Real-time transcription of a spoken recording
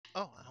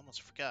Oh, I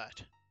almost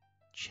forgot.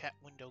 Chat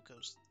window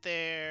goes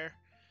there.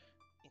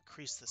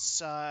 Increase the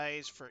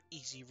size for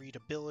easy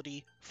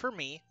readability. For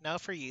me, now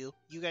for you.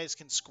 You guys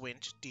can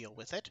squint, deal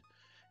with it.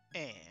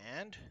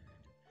 And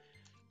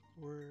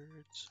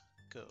words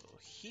go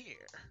here.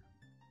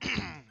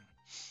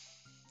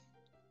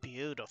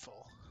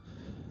 Beautiful.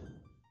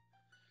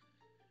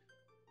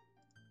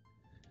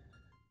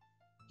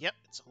 Yep,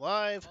 it's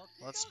alive.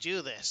 Let's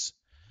do this.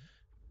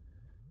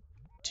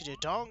 To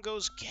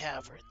Dodongos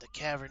Cavern, the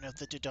Cavern of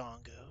the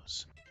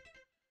Dodongos.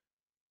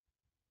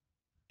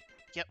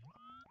 Yep.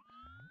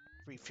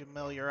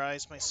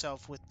 Refamiliarize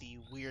myself with the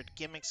weird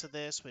gimmicks of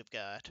this. We've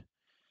got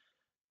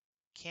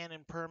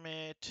cannon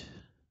permit,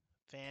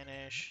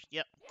 vanish.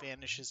 Yep,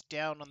 vanish is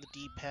down on the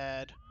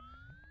D-pad.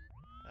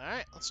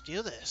 Alright, let's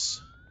do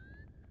this.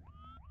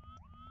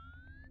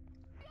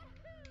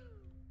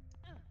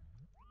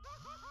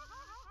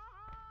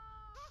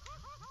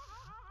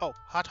 Oh,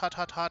 hot, hot,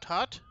 hot, hot,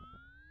 hot.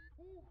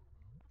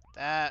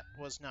 That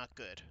was not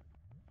good.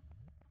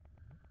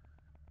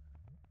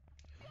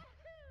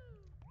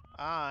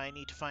 I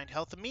need to find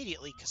health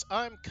immediately, because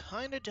I'm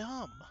kind of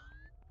dumb.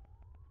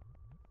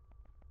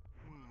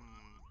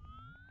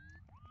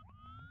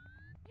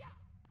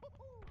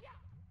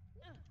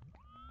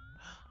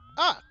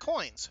 Ah,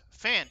 coins.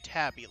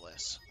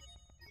 Fantabulous.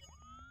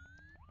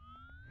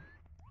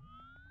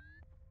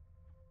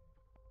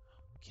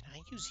 Can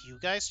I use you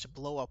guys to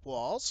blow up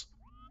walls?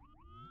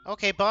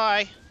 Okay,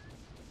 bye.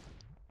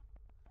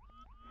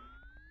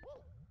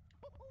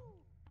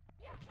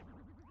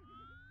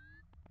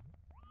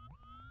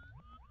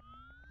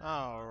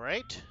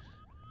 Alright.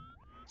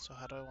 So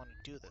how do I want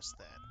to do this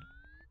then?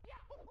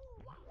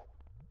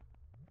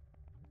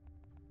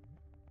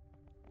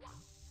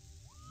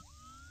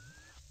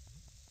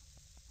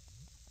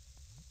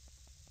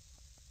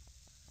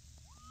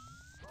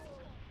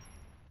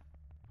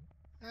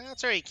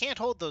 That's right, you can't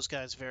hold those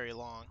guys very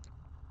long.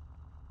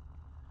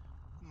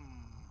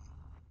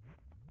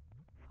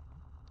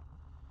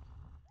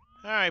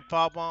 Alright,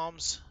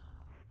 Bob-Bombs.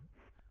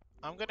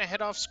 I'm gonna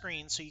head off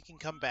screen so you can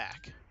come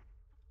back.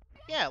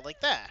 Yeah,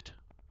 like that.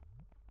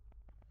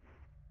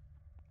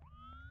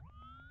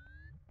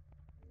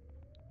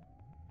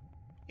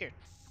 Here,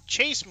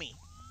 chase me.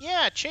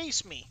 Yeah,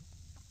 chase me.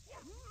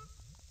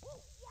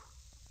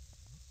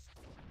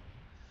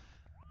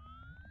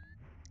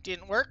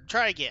 Didn't work?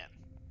 Try again.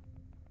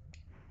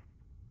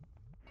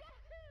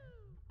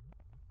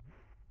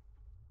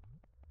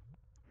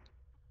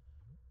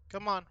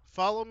 Come on,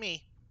 follow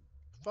me.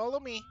 Follow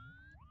me.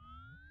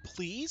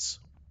 Please?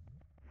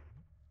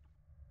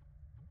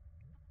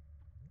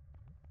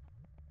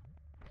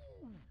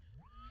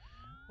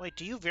 Wait,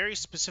 do you very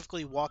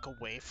specifically walk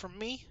away from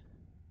me?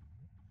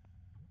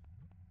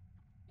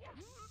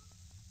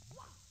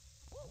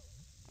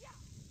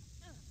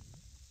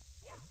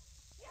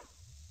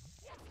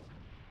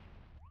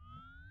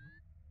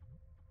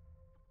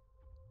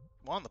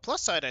 Well, on the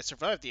plus side, I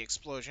survived the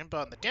explosion,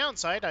 but on the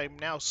downside, I'm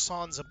now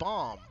sans a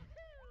bomb.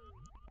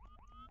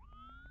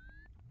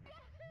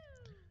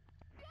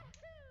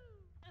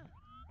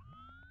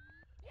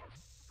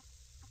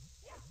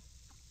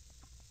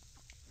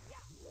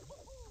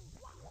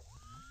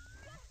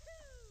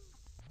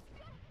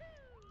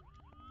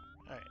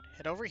 Alright,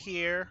 head over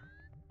here,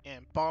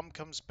 and bomb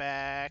comes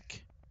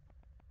back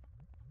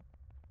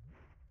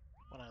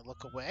when I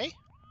look away.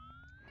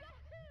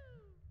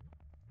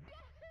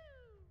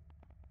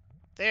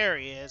 There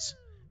he is.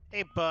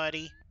 Hey,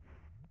 buddy.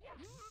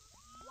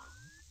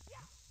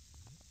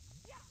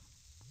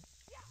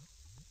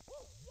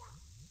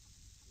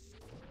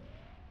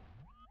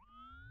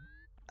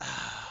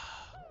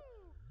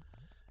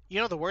 You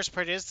know, the worst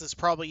part is, this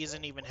probably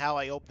isn't even how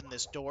I opened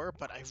this door,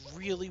 but I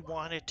really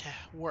want it to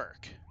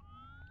work.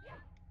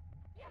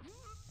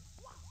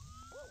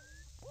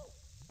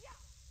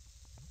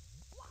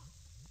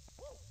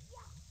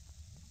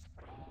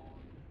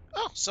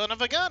 Oh, son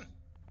of a gun!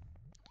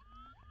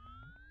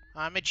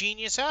 I'm a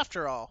genius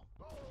after all.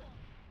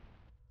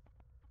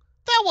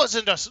 That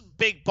wasn't a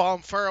big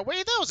bomb far away,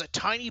 that was a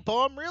tiny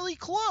bomb really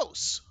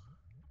close.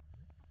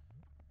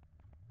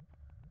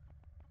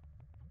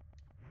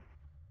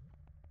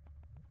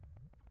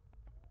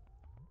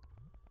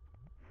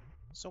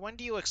 So when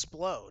do you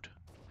explode?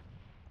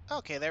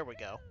 Okay, there we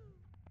go.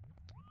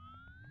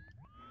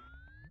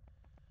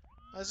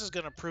 This is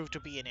going to prove to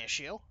be an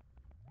issue.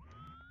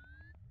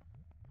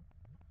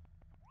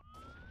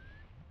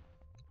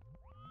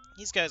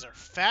 These guys are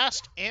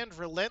fast and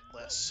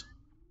relentless.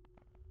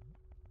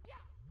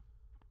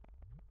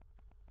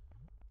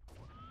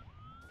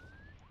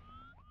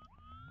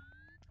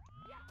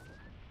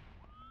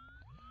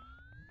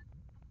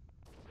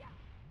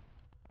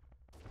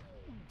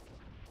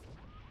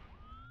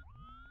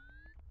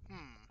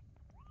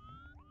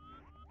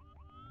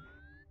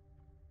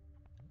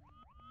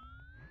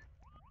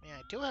 Man,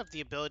 I do have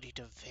the ability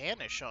to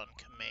vanish on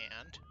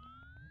command.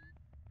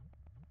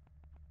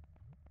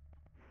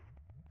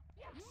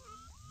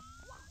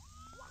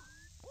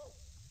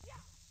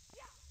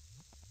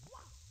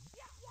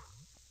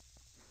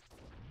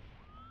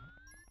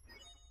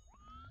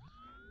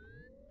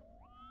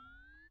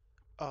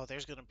 Oh,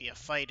 there's gonna be a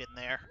fight in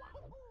there.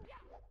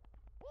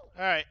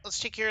 Alright, let's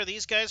take care of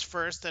these guys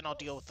first, then I'll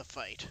deal with the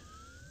fight.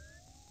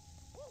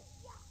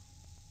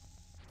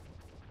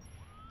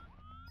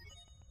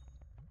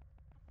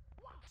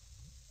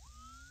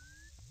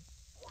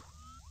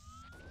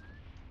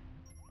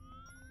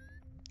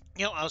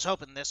 You know, I was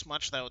hoping this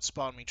much that would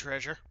spawn me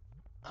treasure.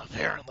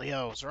 Apparently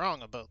I was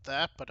wrong about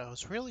that, but I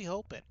was really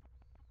hoping.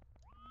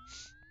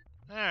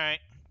 Alright.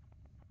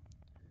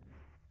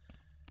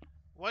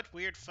 What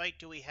weird fight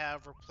do we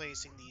have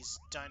replacing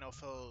these dino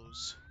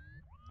foes?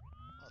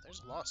 Oh,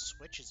 there's a lot of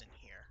switches in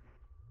here.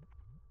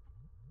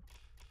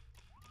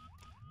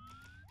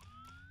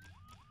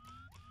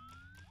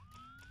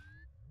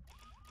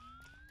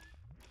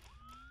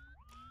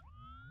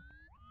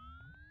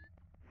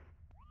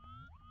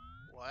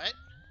 What?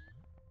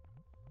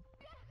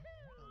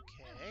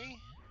 Okay.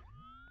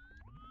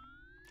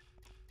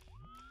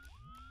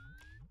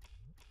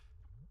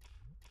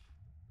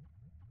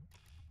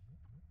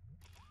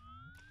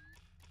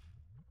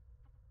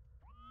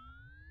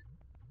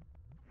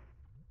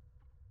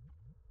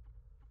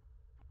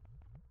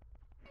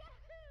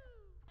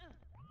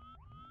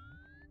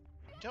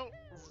 Don't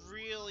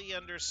really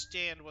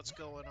understand what's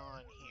going on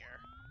here.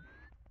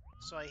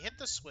 So I hit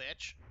the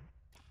switch.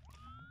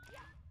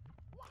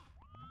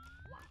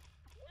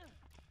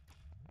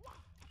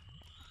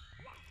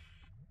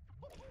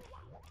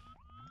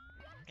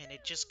 And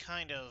it just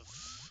kind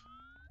of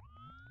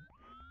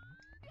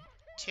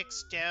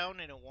ticks down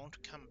and it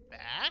won't come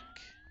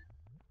back?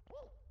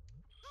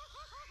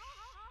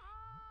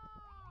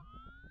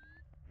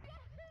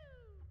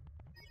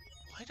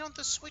 Why don't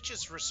the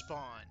switches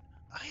respawn?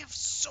 I have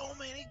so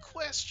many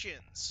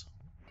questions!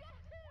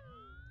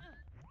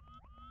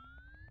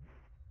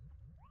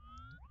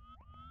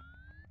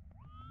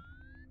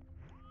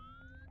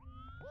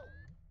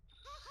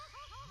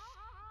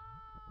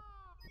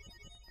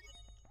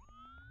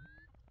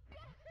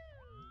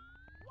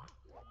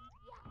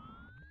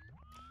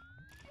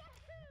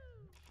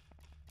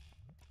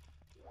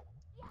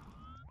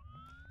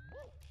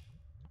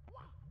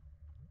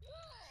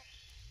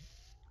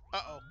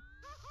 Uh-oh.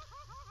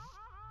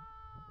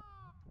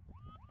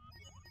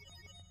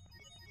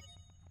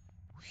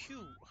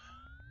 Phew.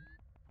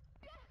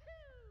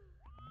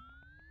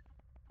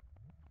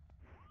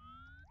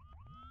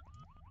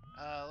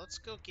 Let's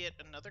go get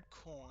another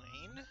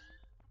coin.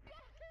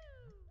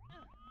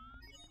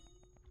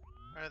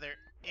 Are there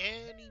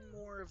any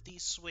more of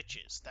these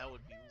switches? That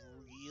would be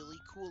really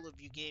cool of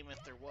you, game,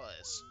 if there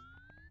was.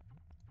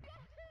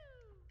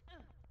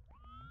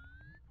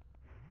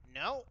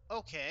 No?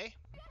 Okay.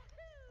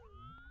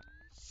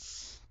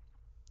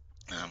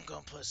 I'm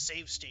gonna put a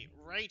save state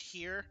right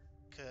here,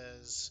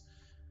 because...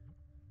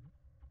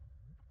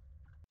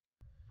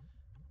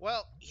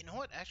 Well, you know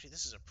what? Actually,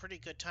 this is a pretty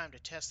good time to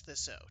test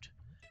this out.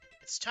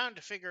 It's time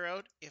to figure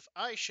out if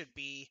I should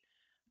be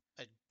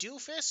a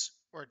doofus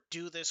or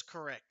do this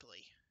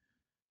correctly.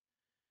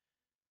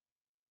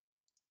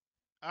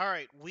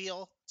 Alright,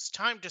 wheel, it's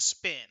time to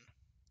spin.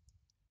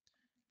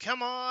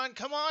 Come on,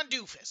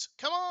 doofus.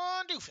 Come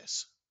on,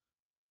 doofus.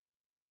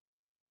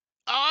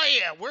 Oh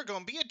yeah, we're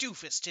gonna be a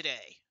doofus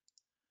today.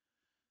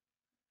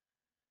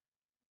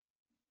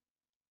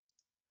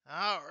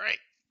 Alright.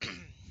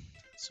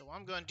 So what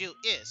I'm going to do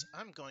is,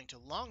 I'm going to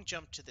long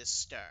jump to this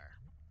star.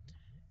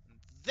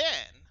 Then,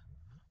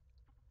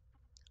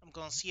 I'm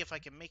going to see if I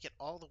can make it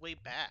all the way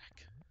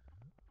back.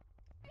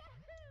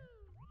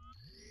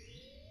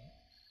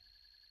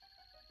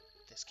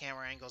 This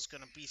camera angle is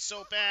going to be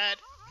so bad.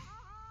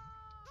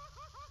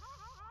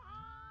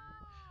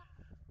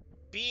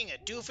 Being a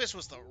doofus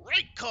was the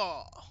right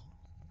call.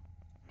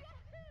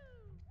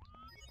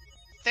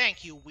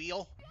 Thank you,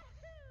 wheel.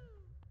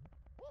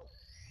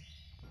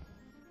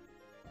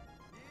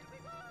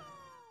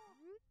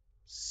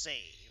 Save.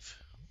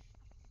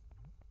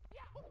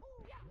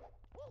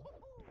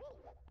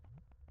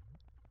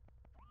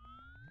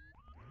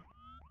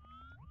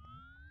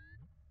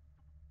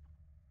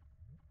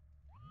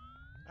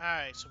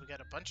 Alright, so we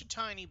got a bunch of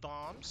tiny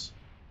bombs.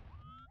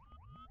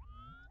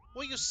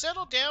 Will you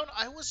settle down?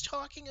 I was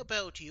talking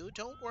about you.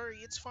 Don't worry,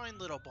 it's fine,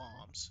 little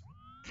bombs.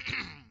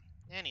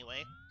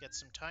 Anyway, got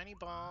some tiny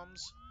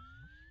bombs.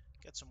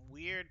 Got some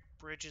weird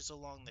bridges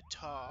along the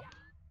top.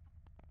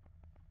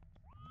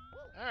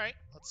 Alright,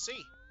 let's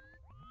see.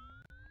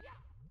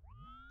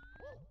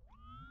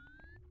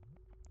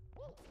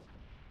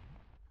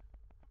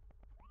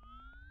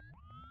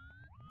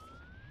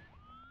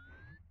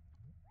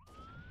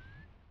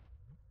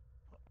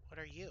 What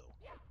are you?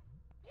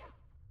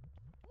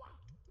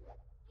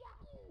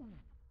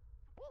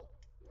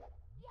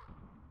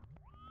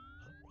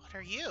 What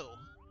are you?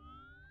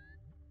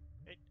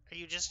 Are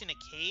you just in a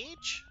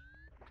cage?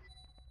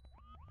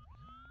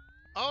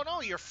 Oh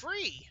no, you're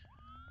free!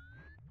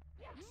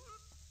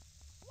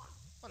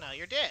 Well, now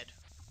you're dead.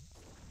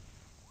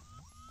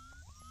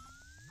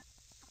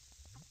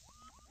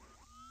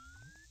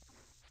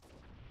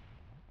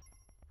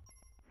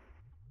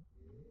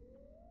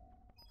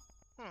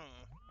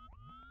 Hmm.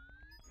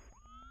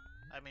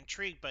 I I'm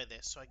intrigued by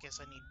this, so I guess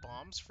I need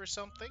bombs for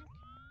something?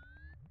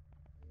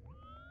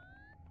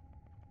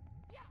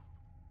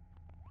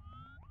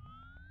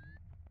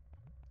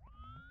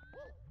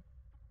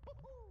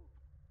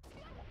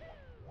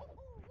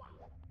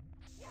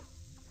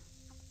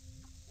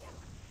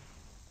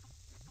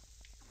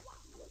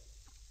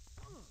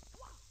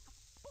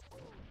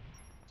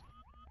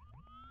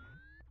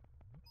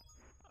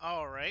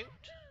 Alright.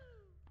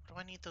 What do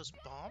I need those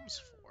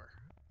bombs for?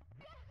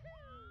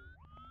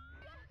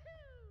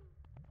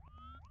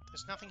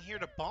 There's nothing here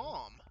to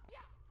bomb.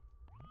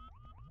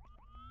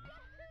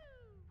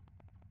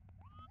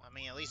 I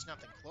mean, at least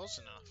nothing close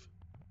enough.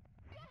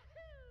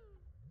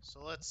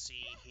 So let's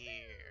see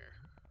here.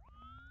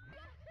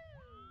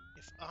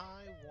 If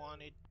I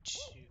wanted to...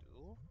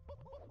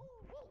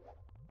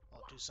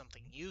 I'll do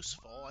something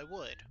useful, I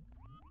would.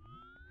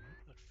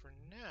 But for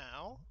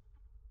now...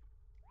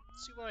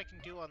 Let's see what I can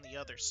do on the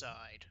other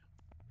side.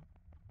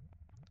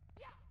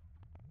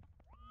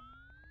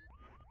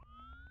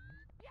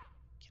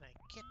 Can I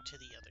get to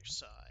the other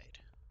side?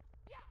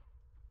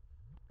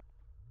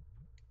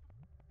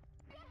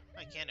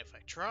 I can if I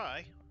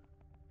try.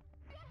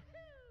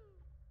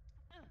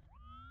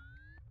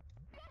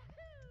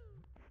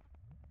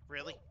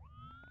 Really?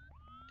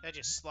 Did I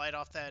just slide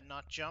off that and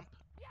not jump?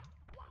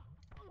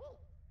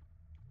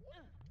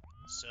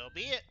 So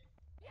be it.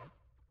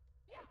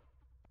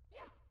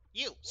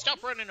 You,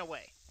 stop running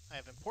away. I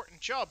have an important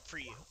job for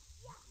you.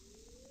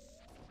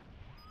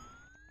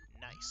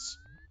 Nice.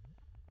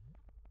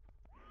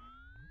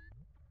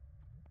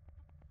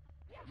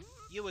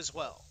 You as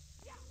well.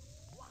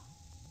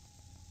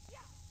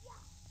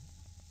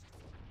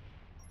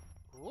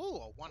 Ooh,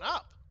 a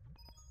 1-up.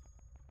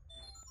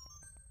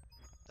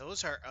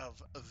 Those are of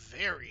a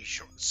very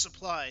short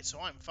supply, so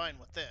I'm fine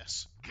with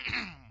this.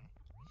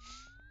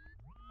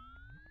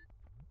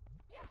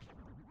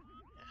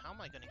 How am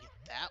I going to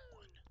get that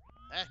one?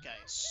 That guy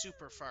is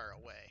super far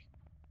away.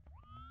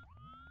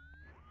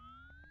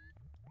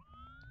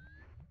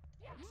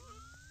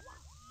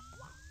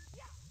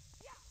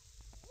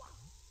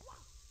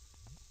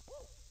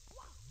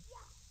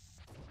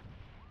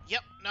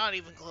 Yep, not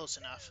even close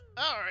enough.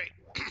 Alright.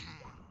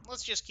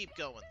 Let's just keep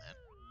going then.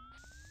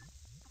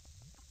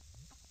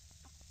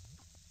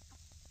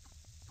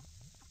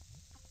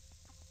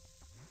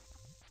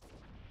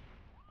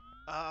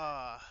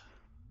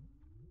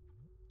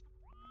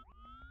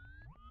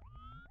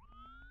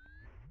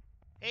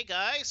 Hey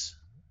guys!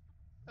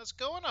 How's it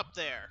going up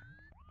there?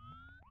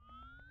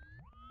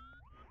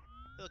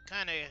 You look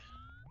kinda...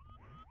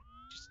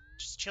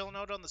 just chilling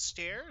out on the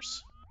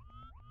stairs?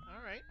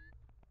 Alright.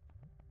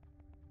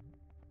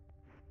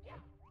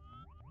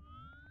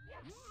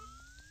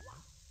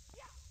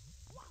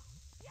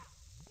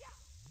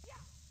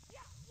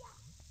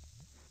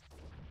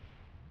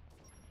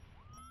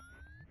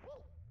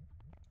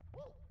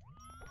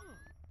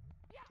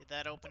 Did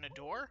that open a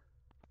door?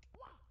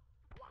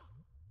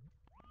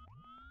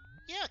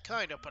 Yeah,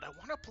 kinda, but I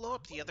want to blow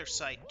up the other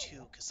side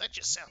too, because that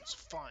just sounds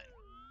fun.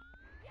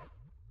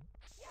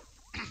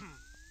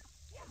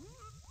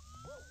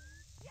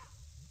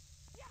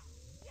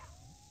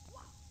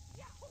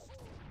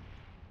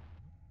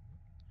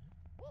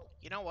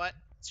 You know what?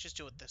 Let's just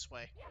do it this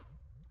way.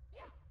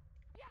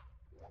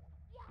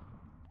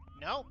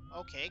 No?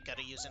 Okay,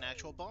 gotta use an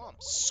actual bomb.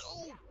 So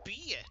be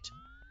it!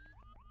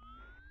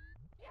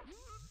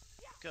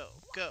 Go,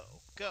 go,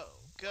 go,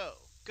 go,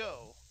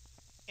 go.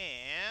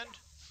 And...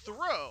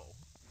 throw!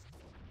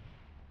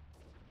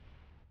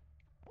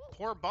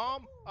 Poor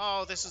bomb?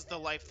 Oh, this is the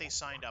life they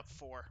signed up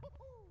for.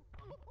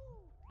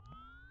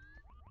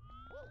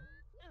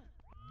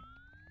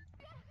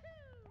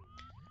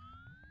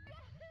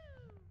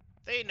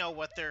 They know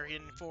what they're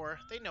in for.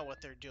 They know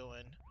what they're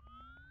doing.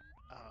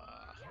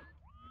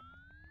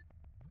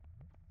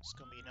 It's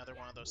gonna be another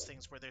one of those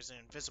things where there's an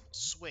invisible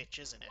switch,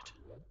 isn't it?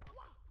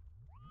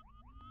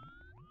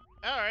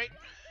 Alright.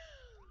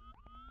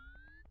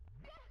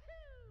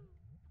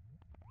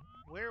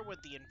 Where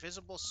would the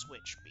invisible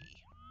switch be?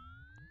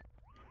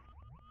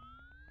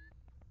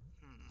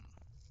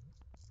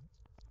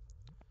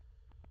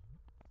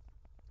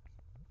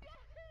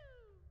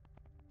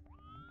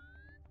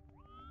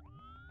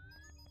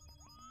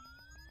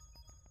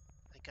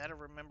 I gotta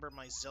remember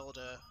my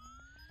Zelda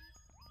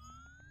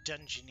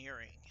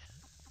dungeoneering.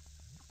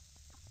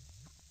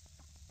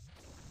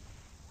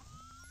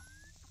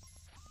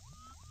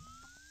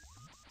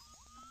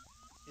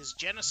 Is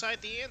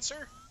genocide the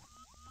answer?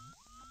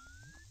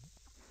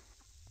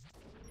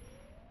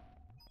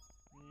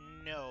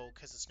 No,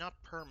 because it's not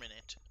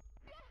permanent.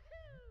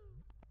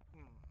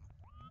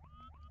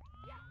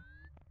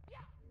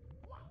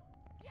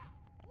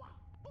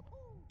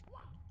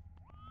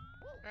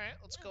 Alright,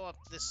 let's go up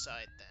this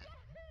side then.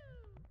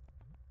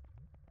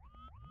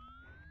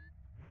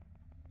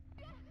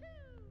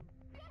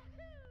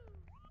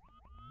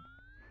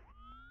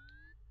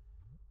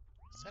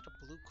 Is that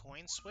a blue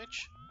coin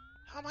switch?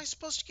 How am I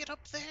supposed to get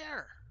up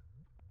there?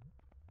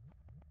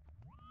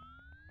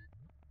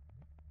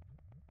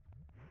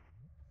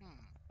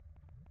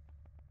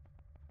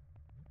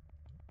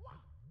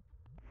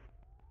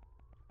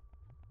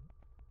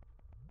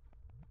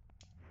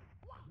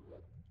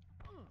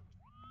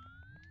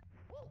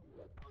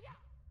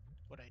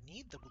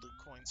 need the blue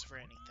coins for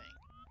anything?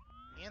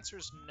 The answer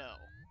is no.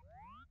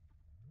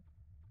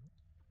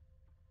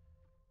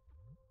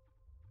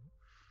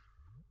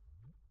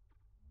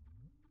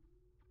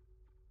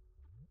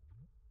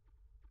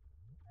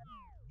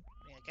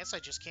 I guess I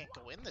just can't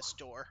go in this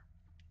door.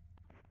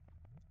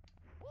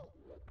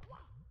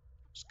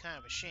 It's kind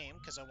of a shame,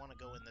 because I want to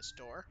go in this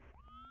door.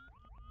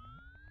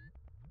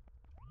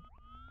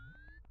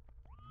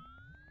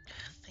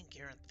 Think,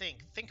 Aaron, think.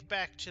 Think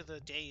back to the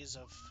days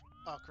of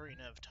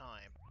Ocarina of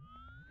Time.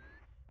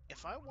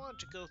 If I wanted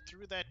to go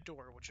through that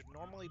door, which would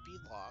normally be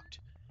locked,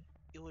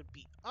 it would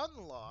be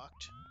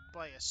unlocked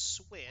by a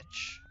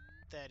switch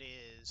that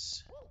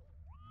is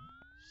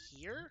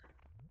here?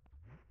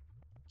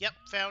 Yep,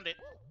 found it.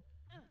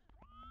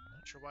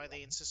 Not sure why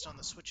they insist on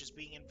the switches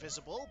being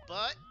invisible,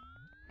 but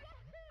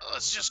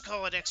let's just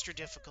call it extra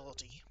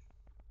difficulty.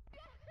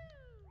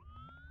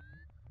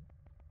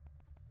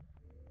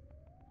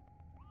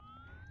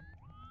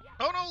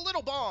 Oh no,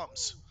 little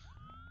bombs!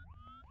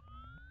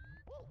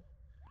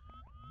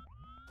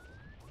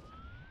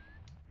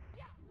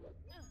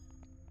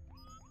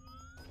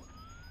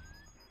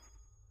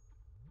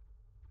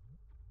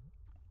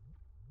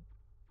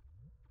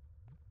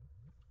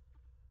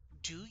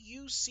 Do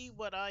you see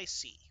what I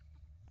see?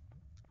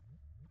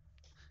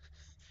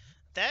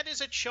 That is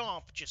a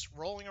chomp just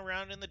rolling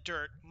around in the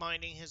dirt,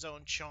 minding his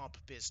own chomp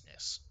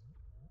business.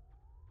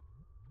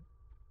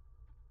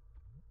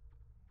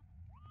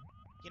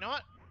 You know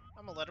what?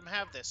 I'm gonna let him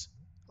have this.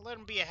 I'll let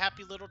him be a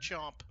happy little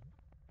chomp.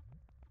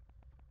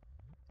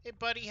 Hey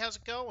buddy, how's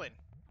it going?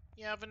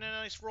 You having a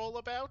nice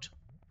rollabout?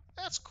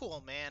 That's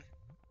cool, man.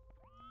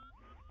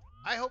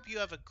 I hope you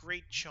have a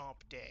great chomp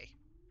day.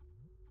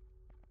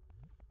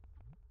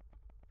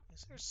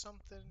 Is there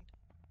something?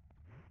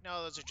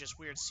 No, those are just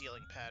weird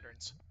ceiling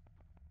patterns.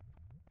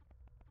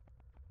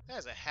 That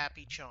is a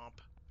happy chomp.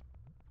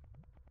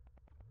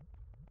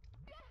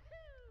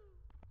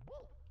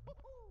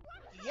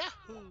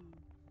 Yahoo!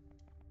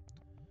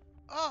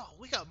 Oh,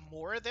 we got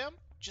more of them?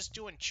 Just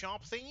doing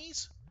chomp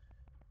thingies?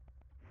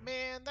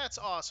 Man, that's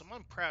awesome.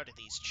 I'm proud of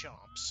these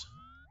chomps.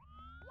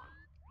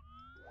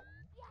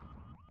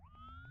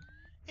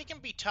 It can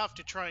be tough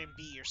to try and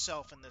be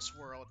yourself in this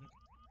world, and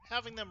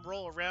having them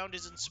roll around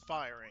is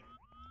inspiring.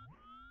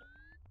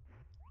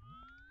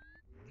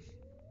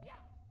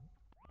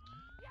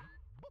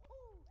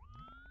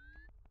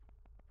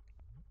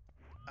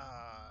 Can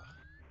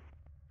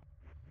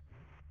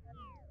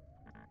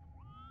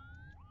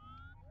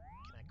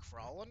I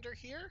crawl under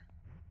here?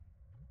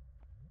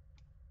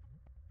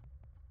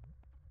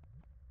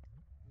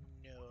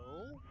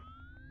 No.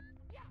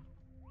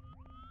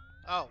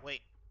 Oh,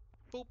 wait.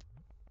 Boop.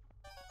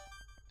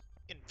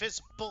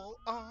 Invisible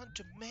on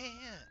demand.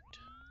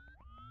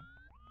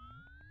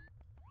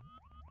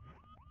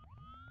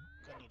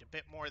 Gonna need a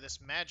bit more of this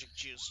magic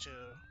juice to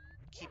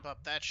keep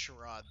up that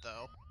charade,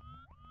 though.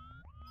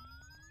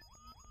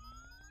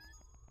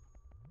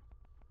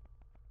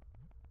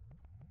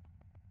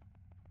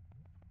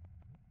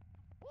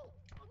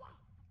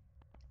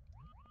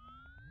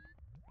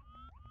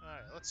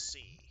 Alright, let's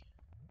see.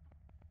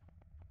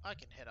 I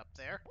can head up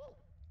there.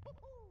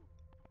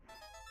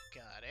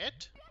 Got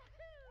it.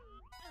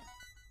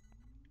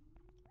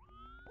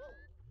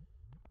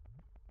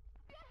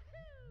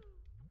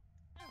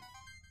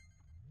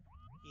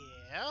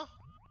 Yeah.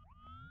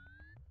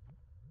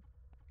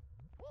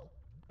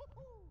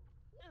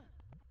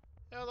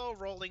 Hello,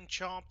 rolling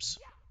chomps.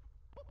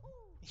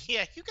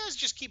 Yeah, you guys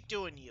just keep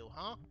doing you,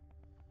 huh?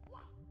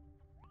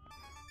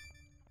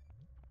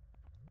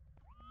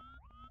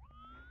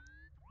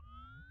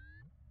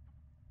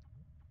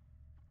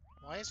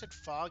 Why is it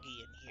foggy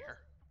in here?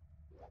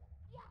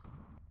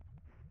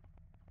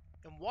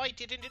 And why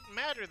didn't it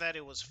matter that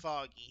it was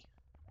foggy?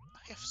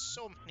 I have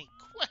so many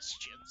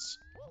questions.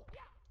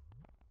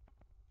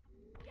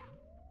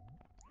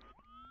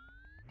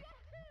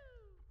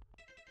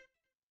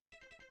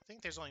 I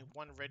think there's only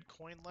one red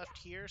coin left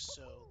here,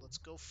 so let's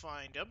go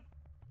find them.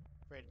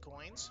 Red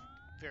coins.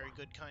 Very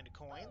good kind of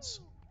coins.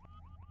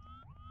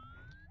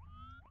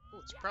 Oh,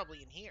 it's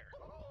probably in here.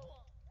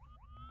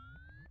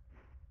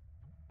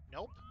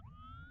 Nope.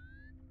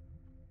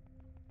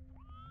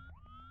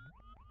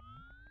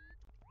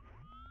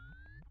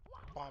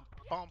 Bump,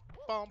 bump,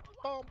 bump,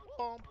 bump,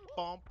 bump,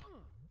 bump.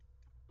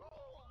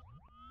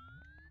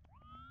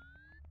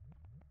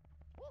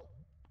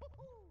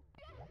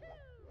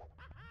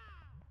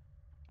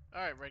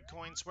 Alright, red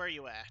coins, where are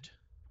you at?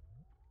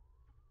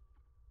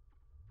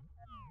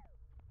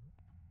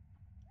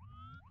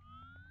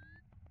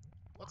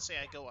 Let's say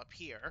I go up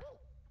here.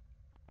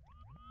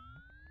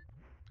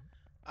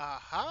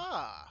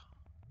 Aha!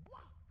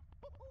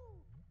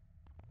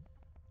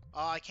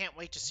 Oh, I can't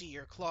wait to see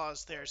your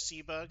claws there,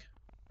 Seabug.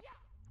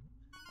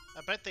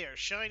 I bet they are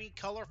shiny,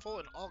 colorful,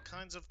 and all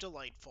kinds of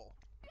delightful.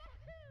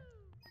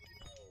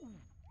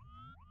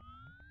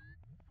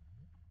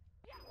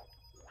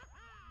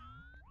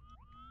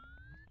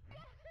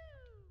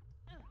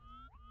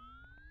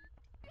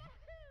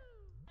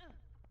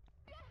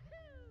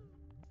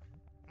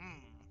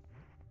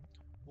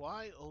 Why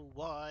why, oh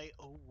why,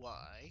 oh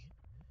why?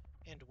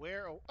 And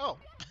where, oh, oh,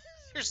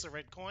 there's the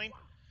red coin.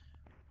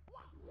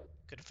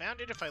 Could have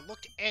found it if I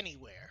looked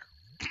anywhere.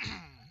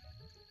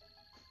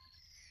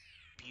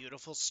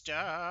 Beautiful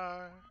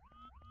star.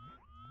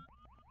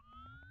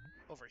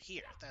 Over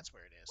here, that's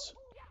where it is.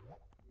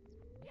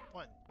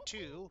 1,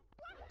 2,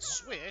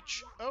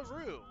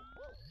 switch-a-roo.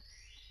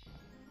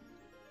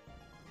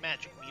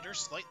 Magic meter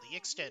slightly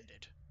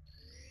extended.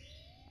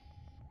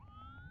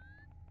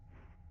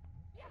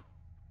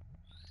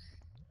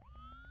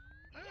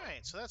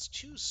 Alright, so that's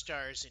 2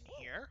 stars in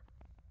here.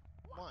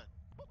 1,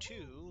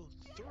 2,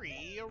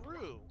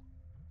 3-a-roo.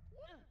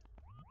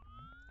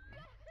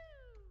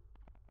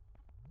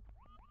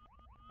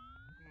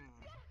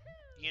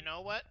 You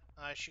know what?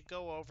 I should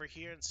go over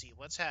here and see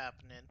what's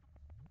happening.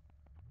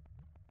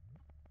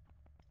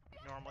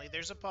 Normally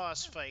there's a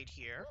boss fight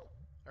here.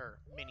 Or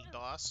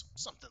mini-boss.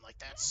 Something like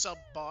that.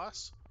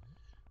 Sub-boss.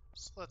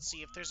 So let's see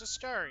if there's a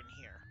star in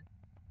here.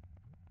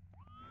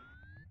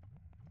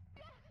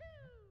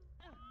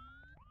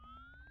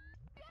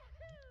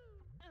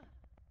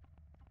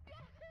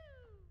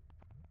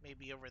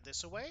 Maybe over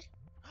this away?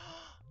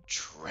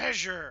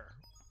 Treasure!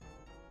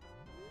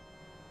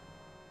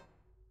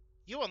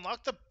 You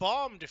unlock the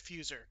bomb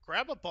diffuser.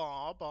 Grab a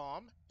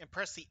bomb and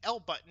press the L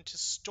button to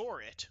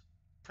store it.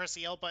 Press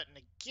the L button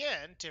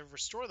again to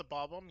restore the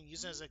bomb and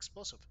use it as an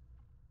explosive.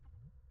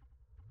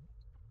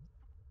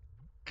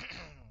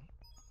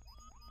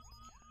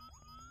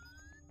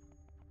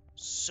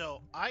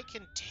 So I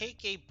can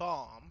take a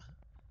bomb,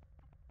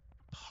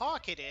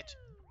 pocket it,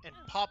 and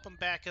pop them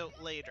back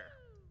out later.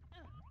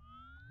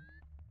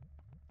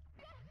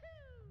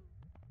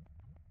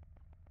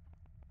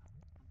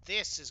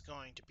 This is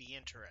going to be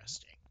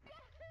interesting.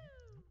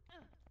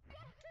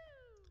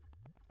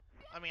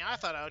 I mean, I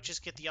thought I would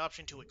just get the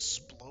option to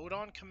explode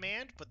on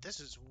command, but this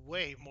is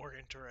way more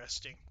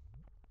interesting.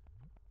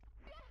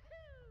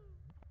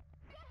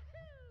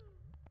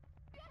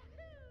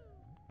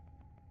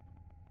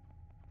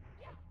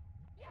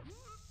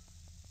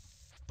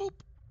 Boop!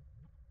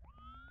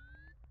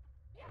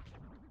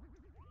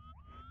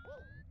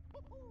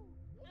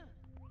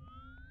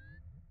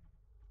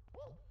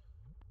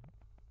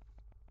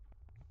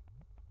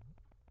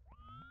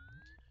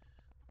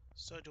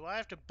 So do I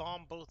have to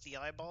bomb both the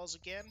eyeballs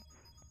again?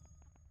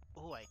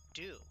 Oh, I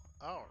do.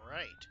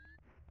 Alright.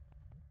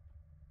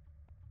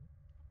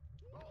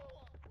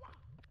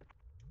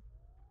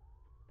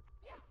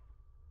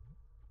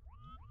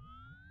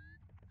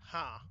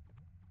 Huh.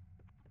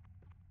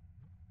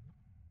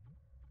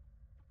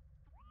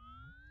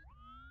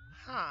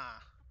 Huh.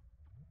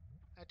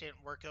 That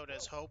didn't work out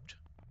as hoped.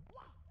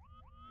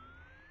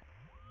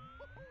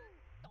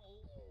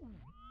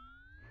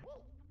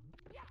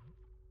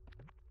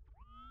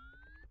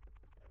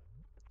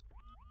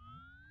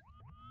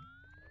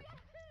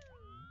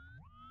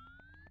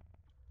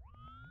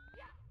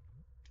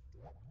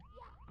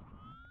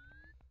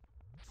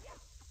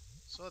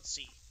 So let's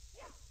see.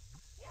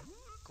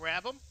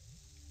 Grab them,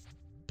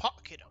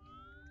 pocket them,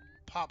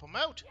 pop them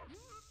out,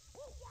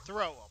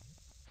 throw them.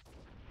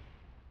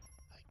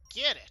 I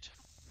get it.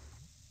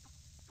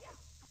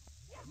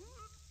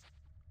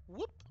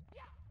 Whoop.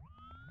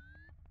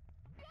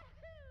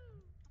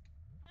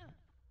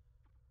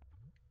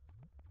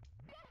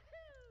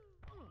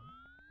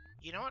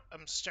 You know what?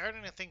 I'm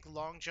starting to think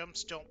long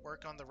jumps don't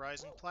work on the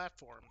rising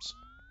platforms.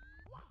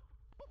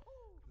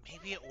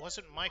 Maybe it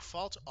wasn't my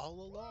fault all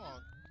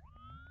along.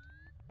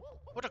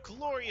 What a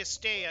glorious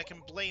day I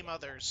can blame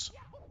others.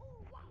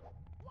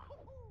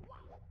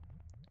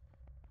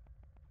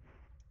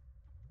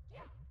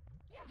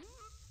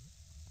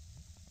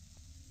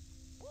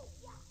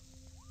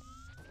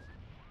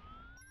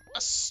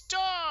 A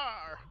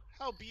star!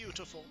 How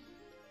beautiful.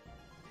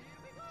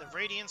 The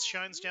radiance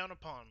shines down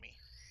upon me.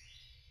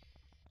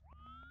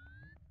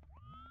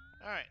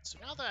 Alright, so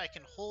now that I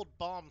can hold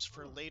bombs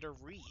for later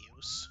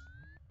reuse,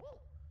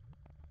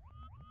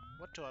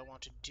 what do I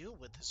want to do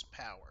with this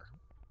power?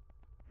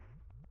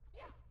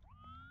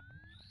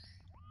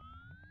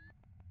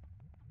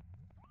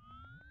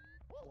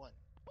 One,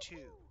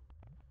 two.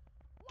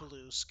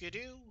 Blue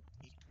skidoo.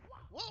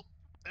 Whoa!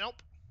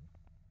 Nope.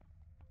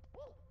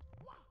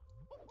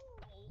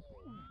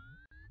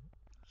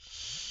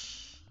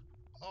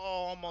 Oh,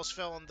 almost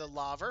fell in the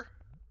lava.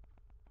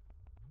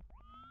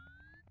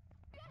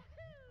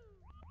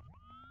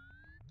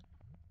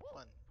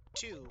 One,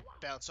 two.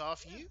 Bounce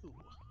off you.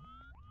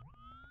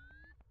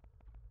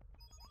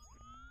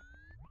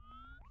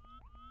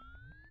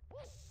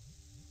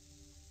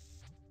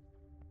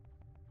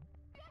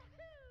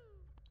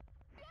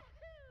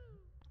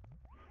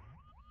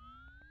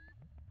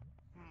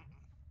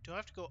 Do I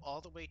have to go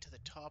all the way to the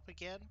top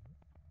again?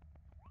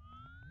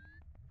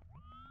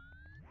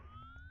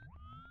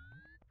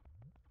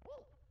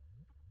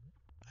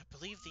 I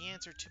believe the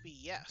answer to be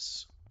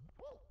yes.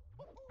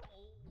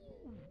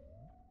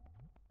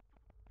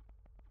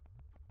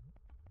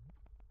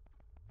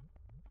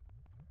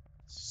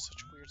 This is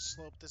such a weird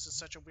slope. This is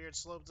such a weird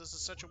slope. This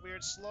is such a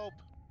weird slope.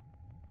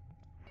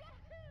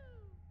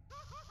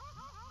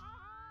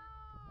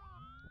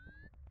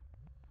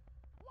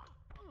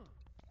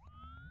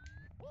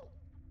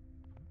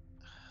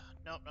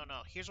 No, no,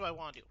 no. Here's what I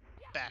want to do.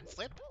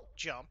 Backflip,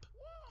 jump,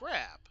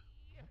 grab.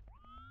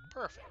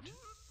 Perfect.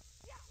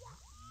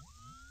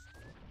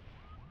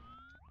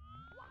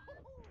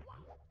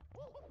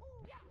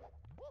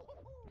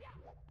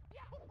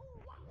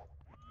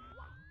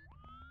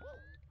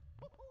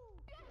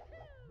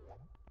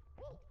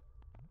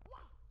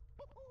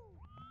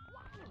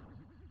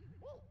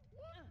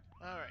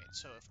 Alright,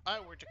 so if I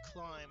were to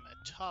climb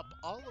atop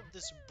all of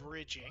this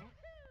bridging...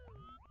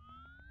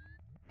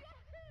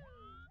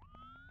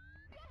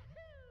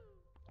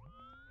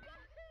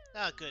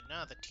 Ah, good,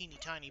 now the teeny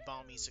tiny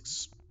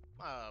bombies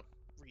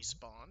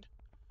respawned.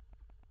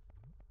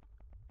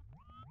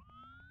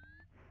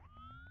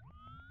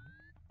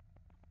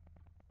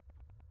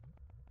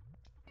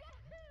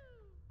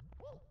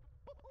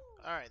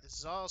 Alright, this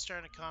is all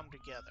starting to come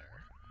together.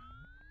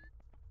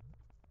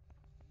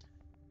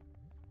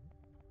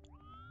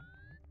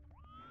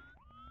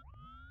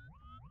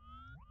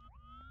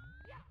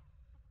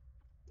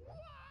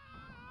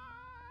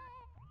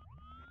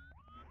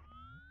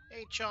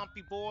 Hey,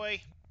 Chompy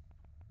boy.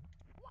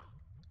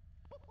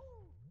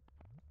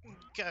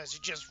 You guys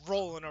are just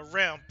rolling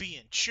around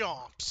being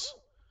chomps.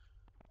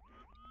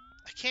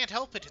 I can't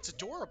help it, it's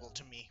adorable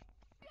to me.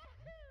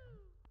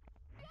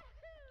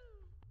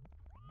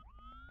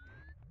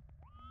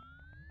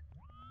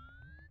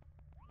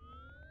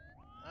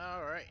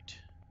 Alright.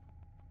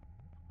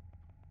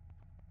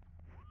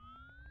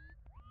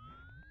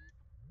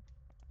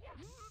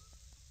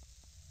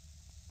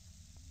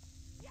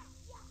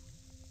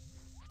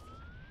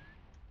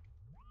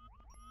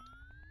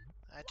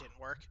 That didn't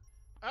work.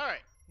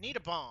 Alright, need a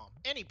bomb.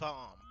 Any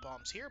bomb.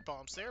 Bombs here,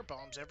 bombs there,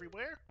 bombs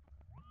everywhere.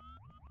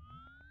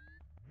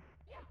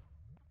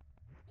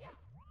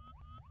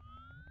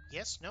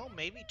 Yes, no,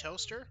 maybe,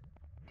 toaster?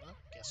 Well,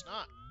 guess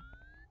not.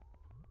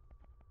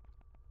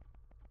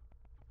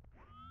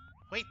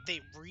 Wait,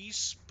 they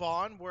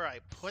respawn where I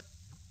put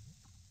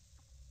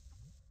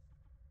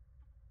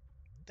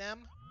them?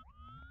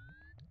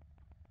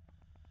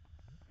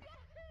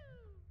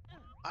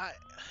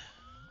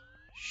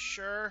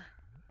 Sure.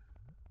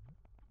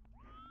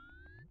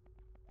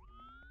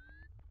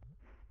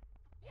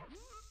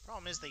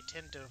 Problem is they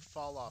tend to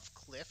fall off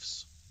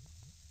cliffs.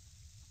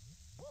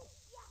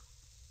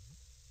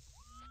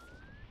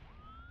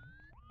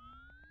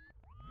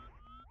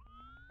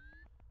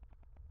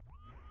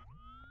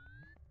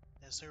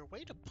 Is there a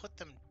way to put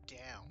them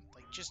down?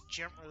 Like, just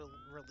gently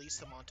release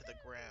them onto the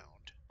ground?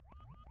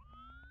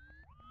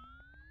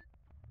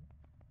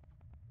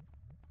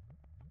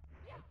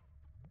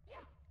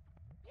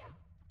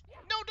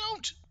 No,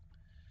 don't!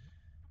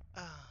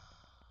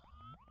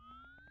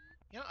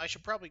 You know, I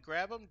should probably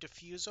grab them,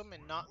 defuse them,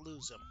 and not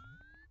lose them.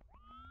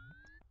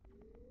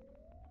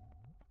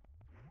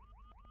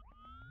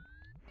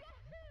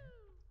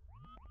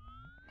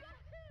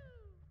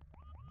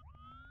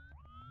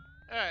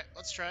 Alright,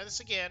 let's try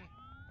this again.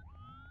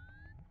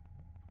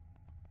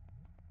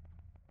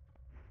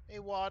 Hey,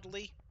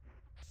 Wadley.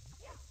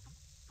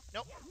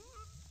 Nope.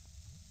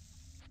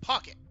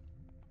 Pocket.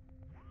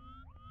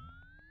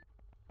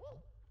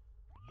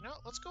 You know,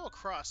 let's go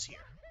across here.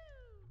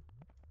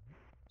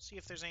 See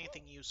if there's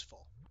anything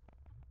useful.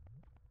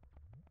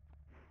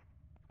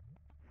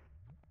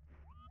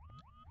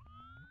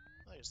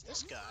 There's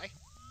this guy.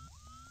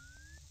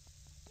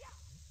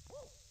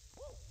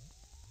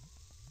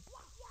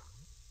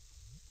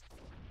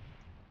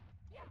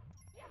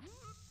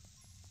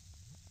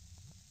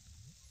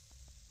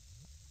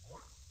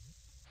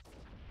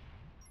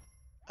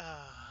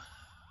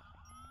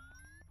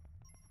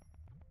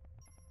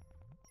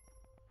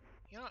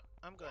 You know what?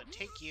 I'm gonna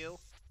take you.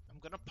 I'm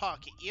gonna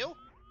pocket you.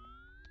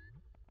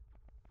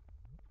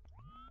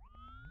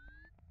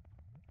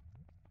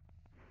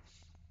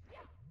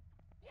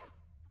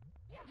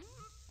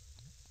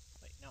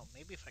 Wait, no,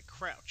 maybe if I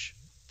crouch.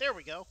 There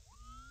we go.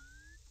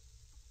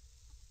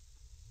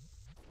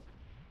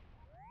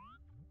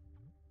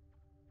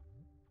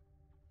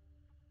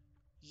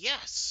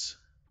 Yes!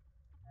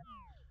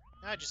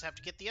 Now I just have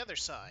to get the other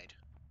side.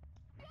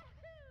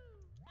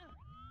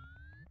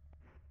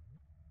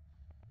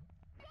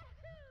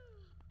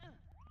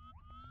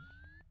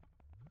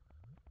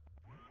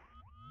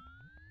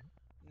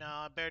 No,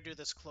 I better do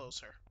this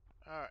closer.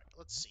 Alright,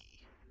 let's see.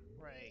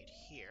 Right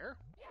here.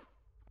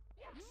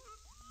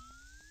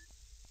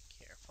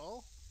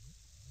 Careful.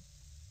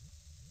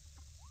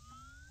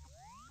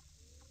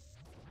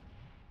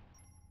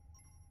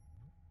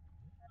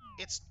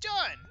 It's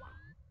done!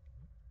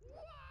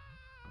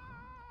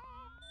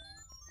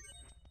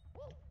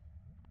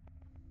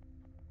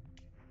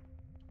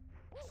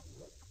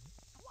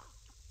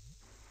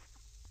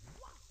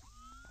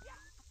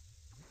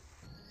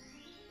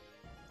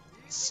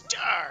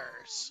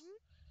 Stars!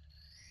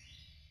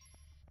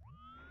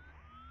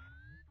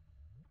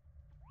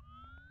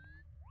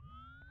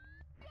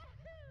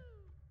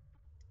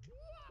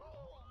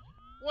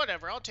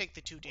 Whatever, I'll take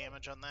the 2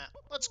 damage on that.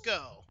 Let's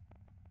go.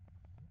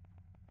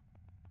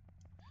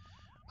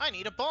 I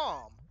need a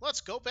bomb.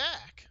 Let's go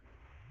back.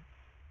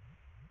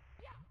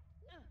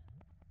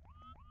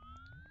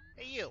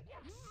 Hey, you.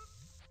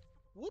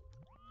 Whoop.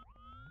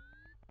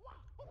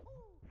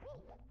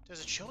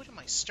 Does it show it in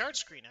my start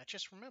screen? I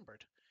just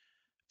remembered.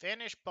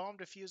 Vanish bomb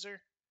diffuser.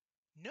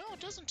 No, it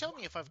doesn't tell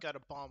me if I've got a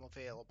bomb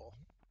available.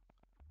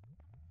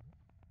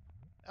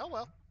 Oh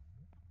well.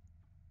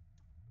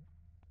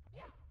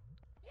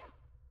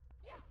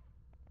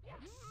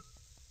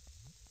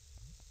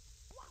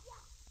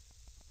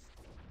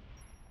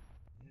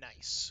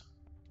 Nice.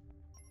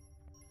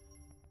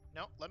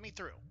 No, let me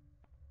through.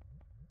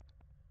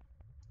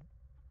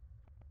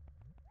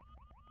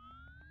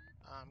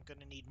 I'm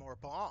gonna need more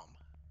bomb.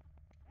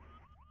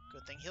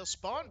 Good thing he'll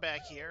spawn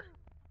back here.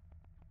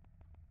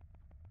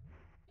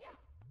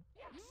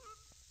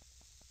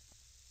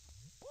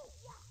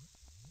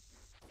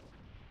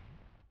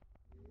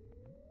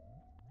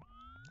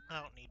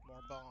 I don't need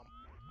more bomb.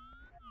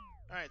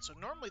 Alright, so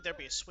normally there'd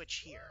be a switch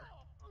here.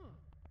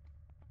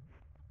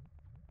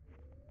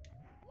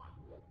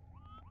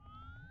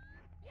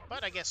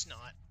 But I guess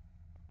not.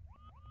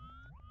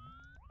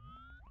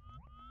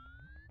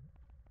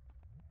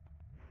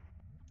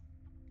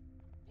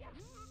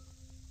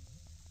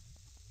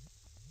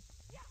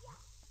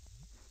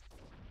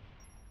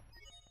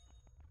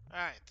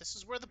 Alright, this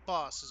is where the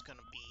boss is gonna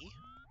be.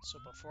 So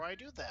before I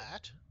do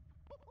that,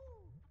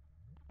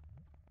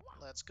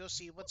 let's go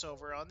see what's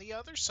over on the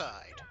other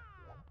side.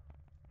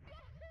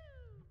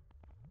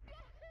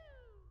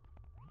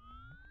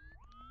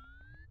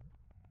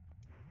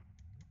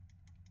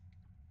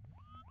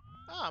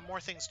 Ah,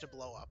 more things to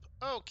blow up.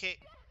 Okay.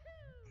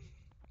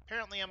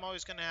 Apparently I'm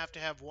always gonna have to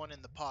have one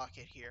in the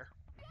pocket here.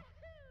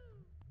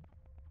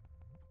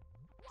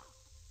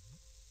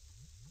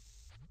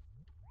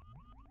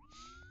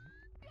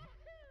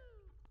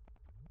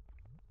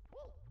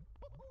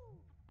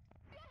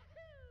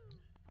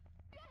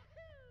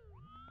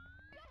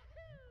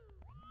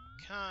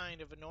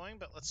 Kind of annoying,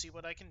 but let's see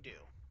what I can do.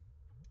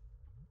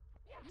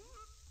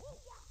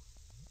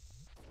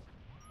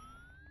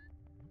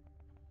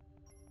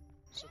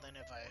 So then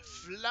if I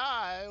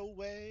fly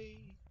away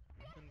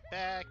and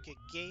back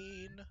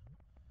again...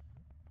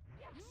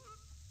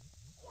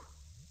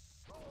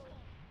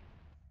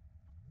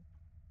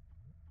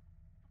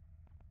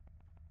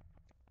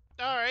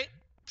 Alright,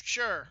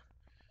 sure.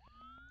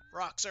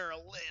 Rocks are a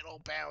little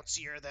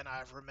bouncier than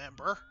I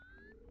remember.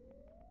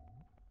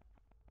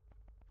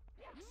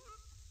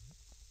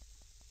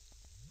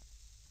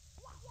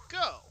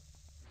 Go!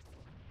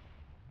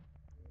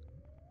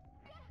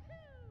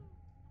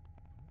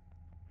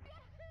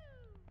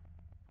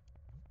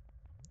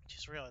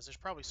 Just realized there's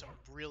probably some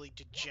really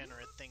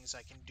degenerate things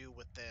I can do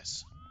with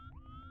this.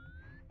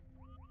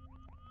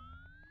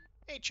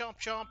 Hey, Chomp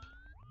Chomp.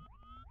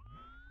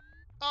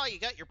 Oh, you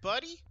got your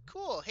buddy?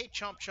 Cool. Hey,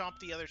 Chomp Chomp,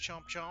 the other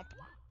Chomp Chomp.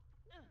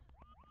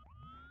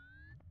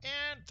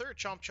 And third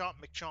Chomp Chomp,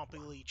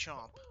 McChompily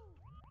Chomp.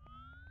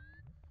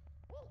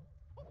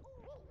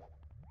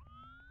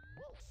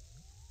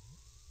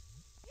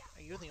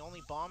 Are you the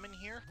only bomb in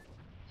here?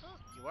 Oh,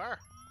 you are.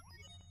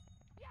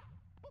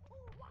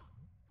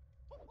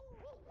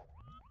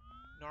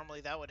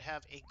 Normally that would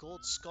have a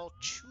Gold Skull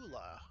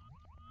Chula.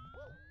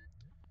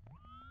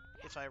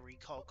 If I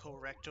recall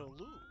correcto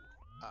Lu.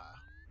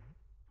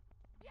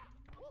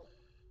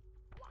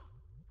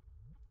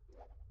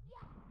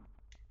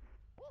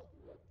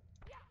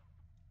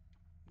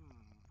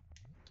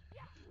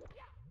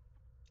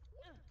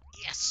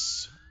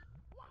 Yes!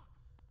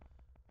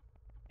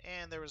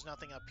 And there was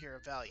nothing up here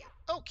of value.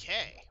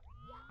 Okay.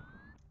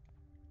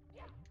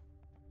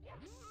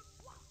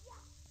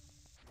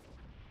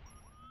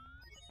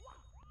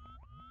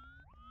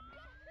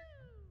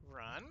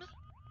 Run.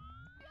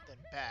 Then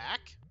back,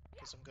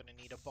 because I'm going to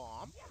need a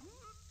bomb.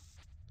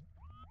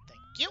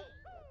 Thank you.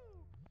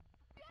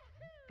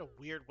 What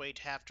a weird way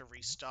to have to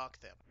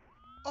restock them.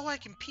 Oh, I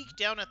can peek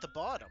down at the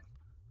bottom.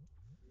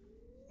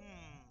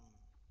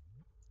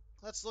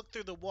 Let's look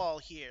through the wall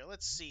here.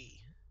 Let's see.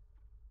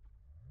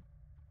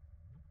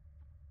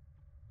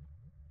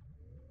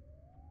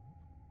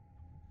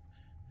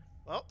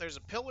 Well, there's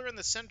a pillar in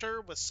the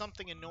center with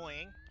something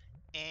annoying,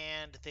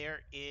 and there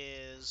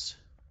is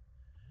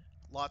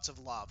lots of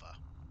lava.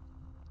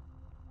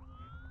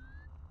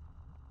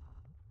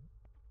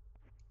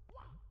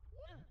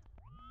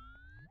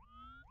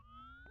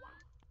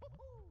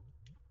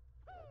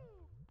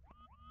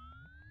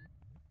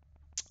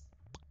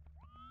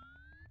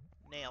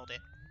 Nailed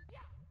it.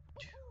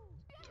 2,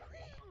 3.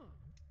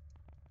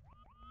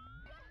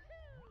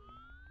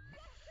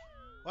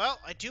 Well,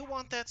 I do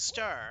want that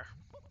star.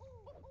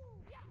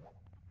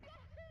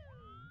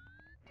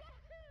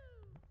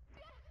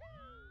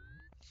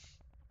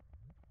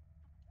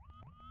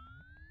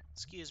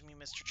 Excuse me,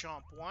 Mr.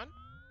 Chomp 1.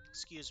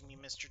 Excuse me,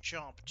 Mr.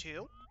 Chomp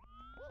 2.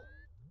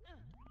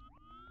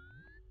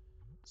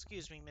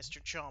 Excuse me,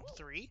 Mr. Chomp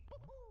 3.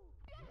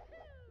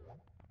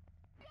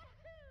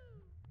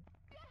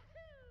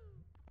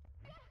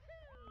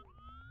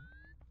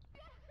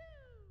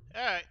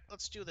 Alright,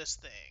 let's do this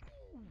thing.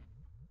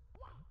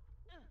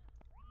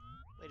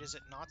 Wait, is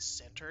it not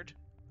centered?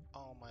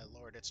 Oh my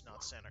lord, it's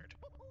not centered.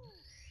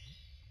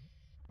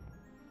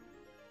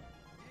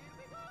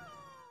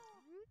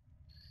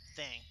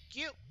 Thank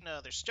you.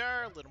 Another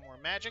star, a little more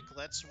magic.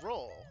 Let's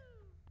roll.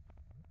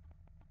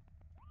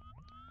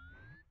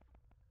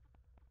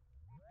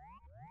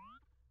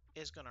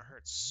 It's gonna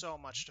hurt so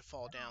much to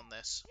fall down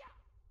this.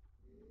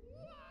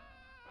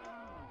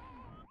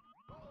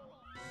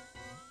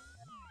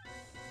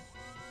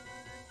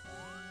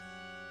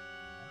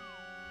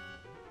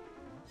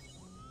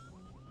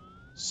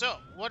 So,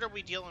 what are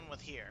we dealing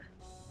with here?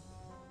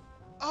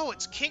 Oh,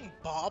 it's King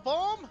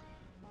Bob-omb?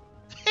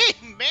 Hey,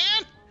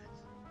 man!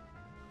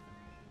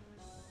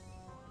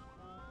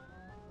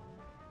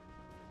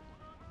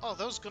 Oh,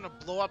 those gonna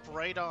blow up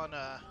right on,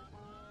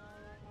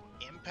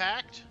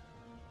 impact?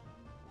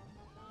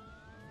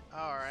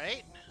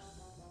 Alright.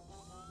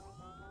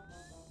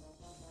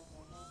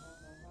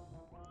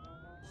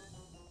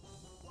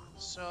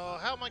 So,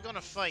 how am I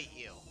gonna fight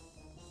you?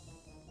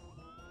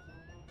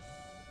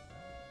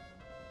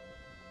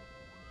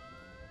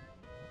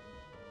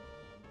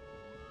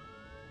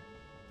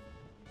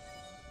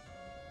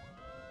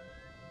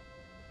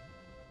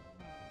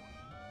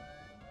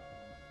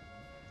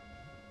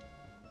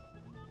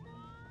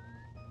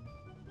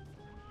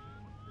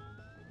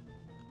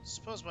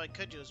 Suppose what I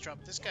could do is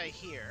drop this guy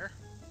here.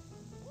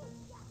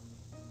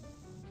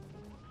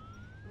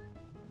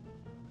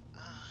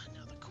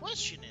 Now the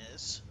question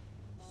is...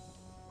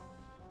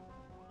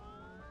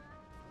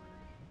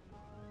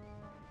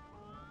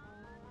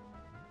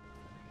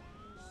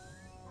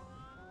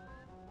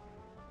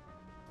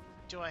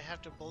 do I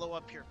have to blow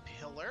up your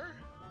pillar?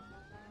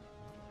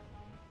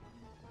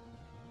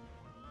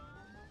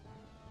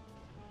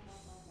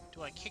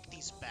 Do I kick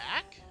these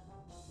back?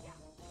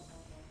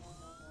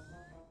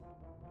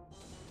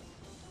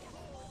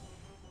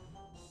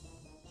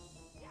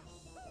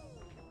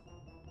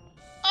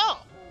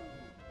 Oh!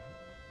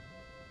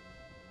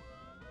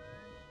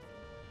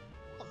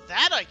 Well,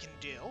 that I can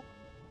do.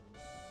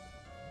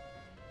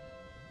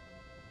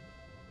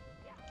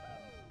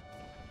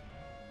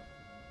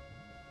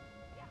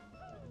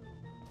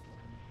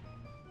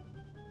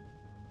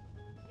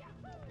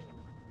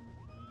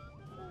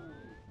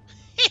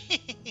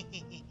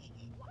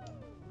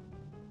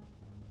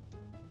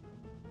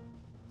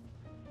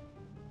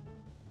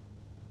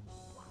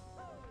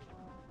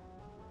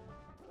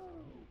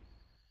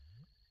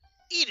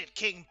 Eat it,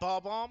 King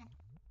Bob-omb!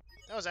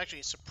 That was actually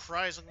a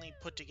surprisingly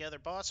put-together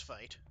boss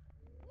fight.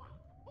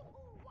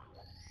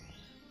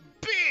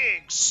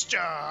 Big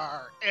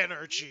Star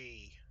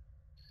Energy!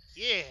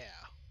 Yeah!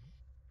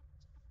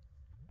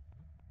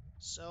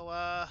 So,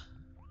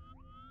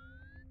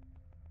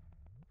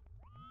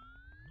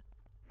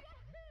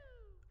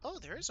 oh,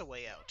 there is a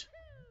way out.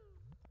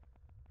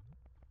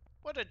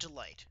 What a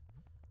delight.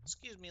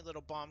 Excuse me,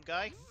 little bomb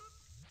guy.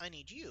 I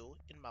need you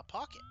in my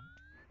pocket.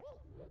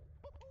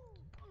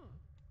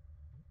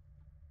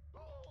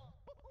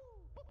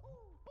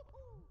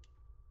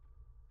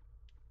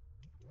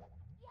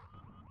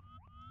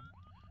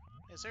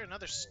 Is there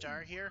another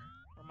star here?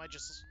 Or am I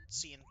just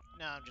seeing...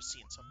 no, I'm just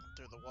seeing something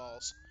through the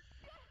walls.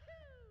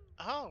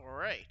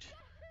 Alright.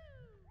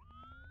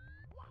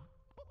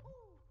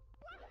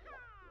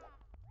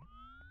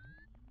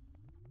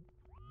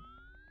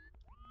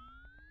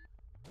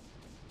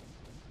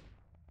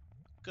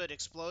 Good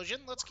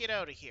explosion. Let's get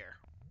out of here.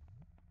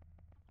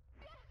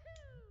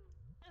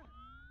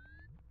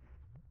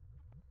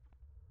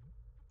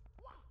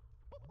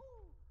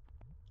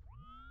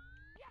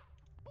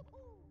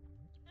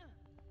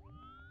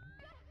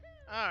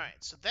 Alright,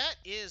 so that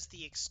is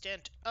the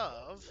extent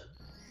of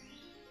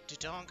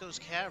Dodongos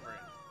Cavern.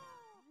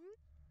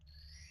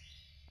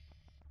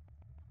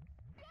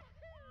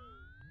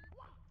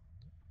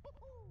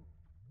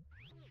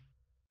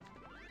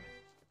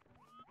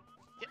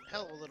 Yep,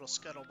 hello, little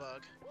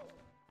scuttlebug.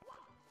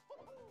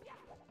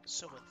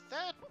 So with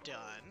that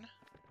done,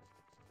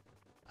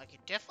 I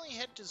could definitely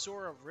head to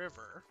Zora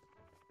River.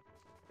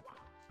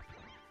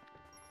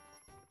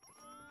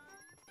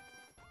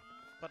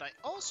 But I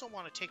also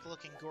want to take a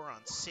look in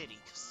Goron City,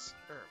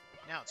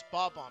 now it's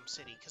Bob-omb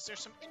City, because there's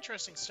some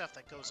interesting stuff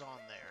that goes on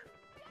there.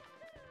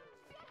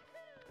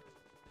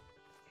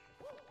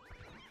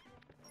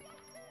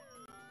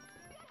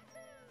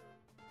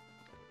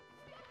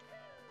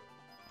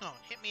 Oh,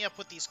 hit me up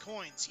with these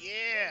coins,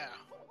 yeah!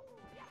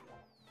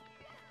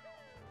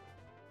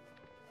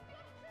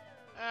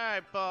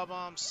 Alright,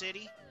 Bob-omb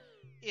City.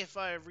 If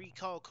I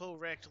recall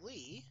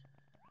correctly...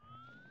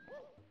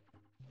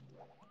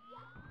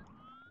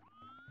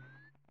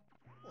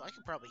 well, I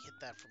could probably hit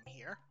that from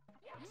here.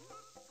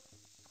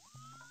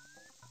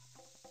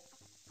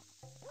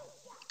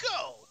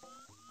 Go!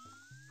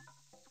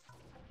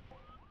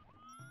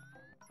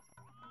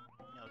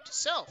 Note to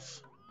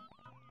self.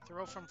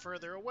 Throw from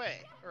further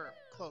away. Or,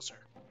 closer.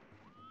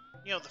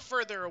 You know, the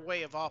further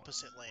away of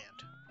opposite land.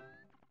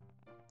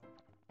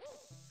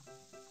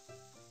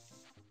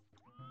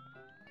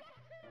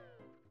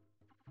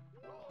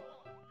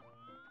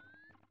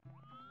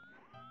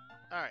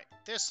 Alright,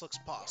 this looks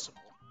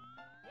possible.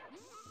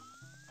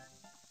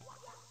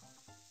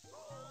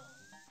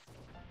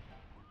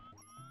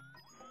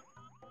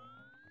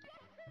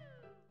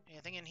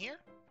 Anything in here?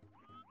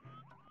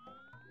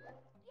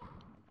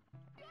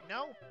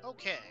 No?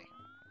 Okay.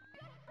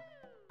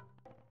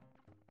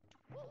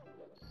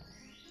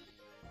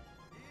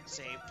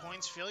 Save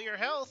points, fill your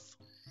health.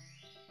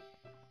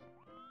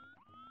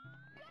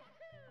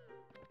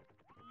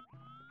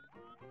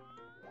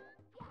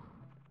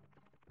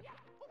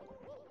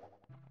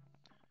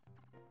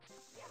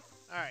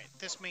 Alright,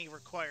 this may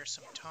require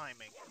some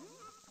timing.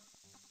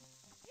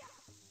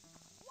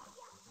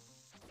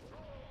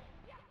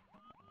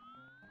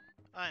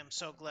 I am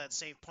so glad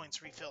save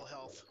points refill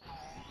health.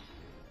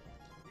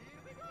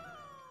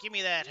 Give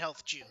me that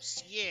health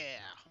juice, yeah!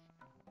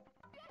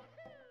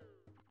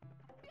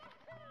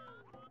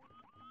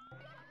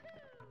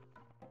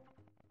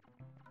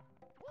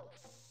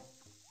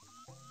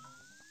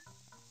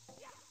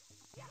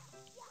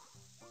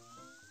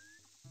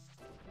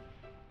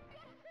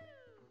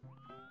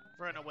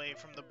 Run away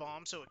from the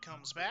bomb so it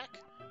comes back.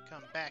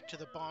 Come back to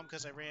the bomb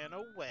because I ran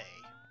away.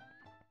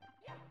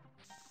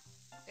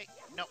 Hey,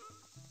 no.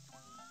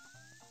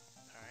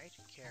 Alright,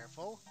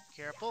 careful,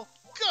 careful,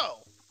 go!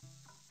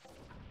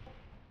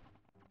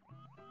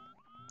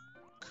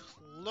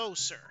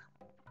 Closer.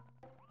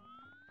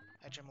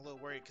 Actually, I'm a little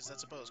worried because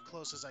that's about as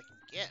close as I can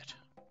get.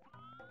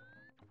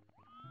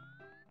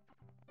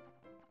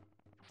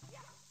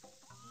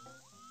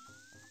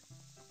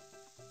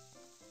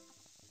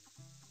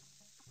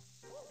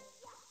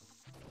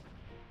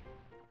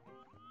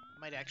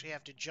 Might actually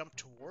have to jump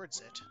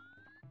towards it.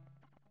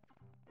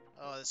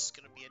 Oh, this is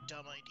gonna be a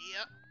dumb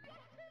idea.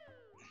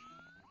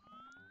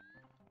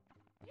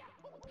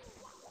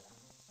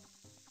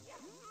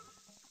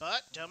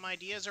 But dumb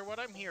ideas are what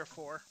I'm here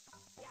for.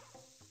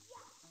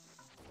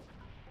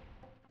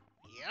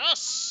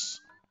 Yes!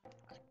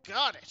 I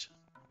got it!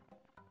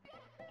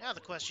 Now the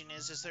question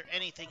is there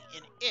anything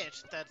in it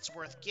that's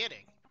worth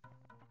getting?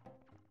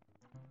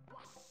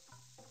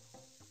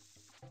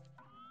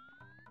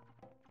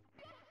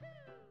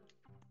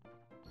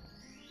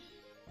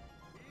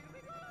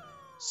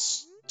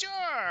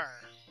 Star!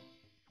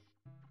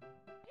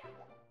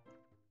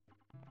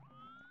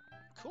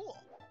 Cool.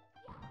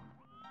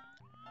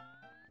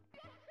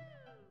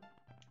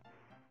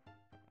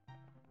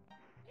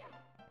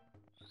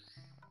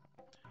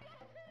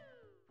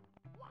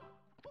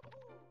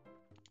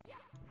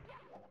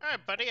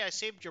 Alright, buddy, I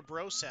saved your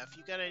brosef.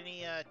 You got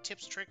any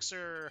tips, tricks,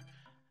 or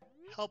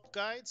help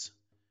guides?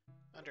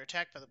 Under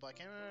attack by the black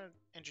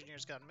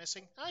engineer's gone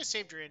missing. I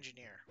saved your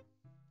engineer.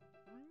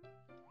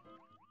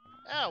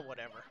 Ah,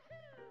 whatever.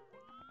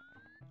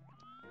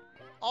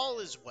 All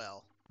is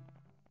well.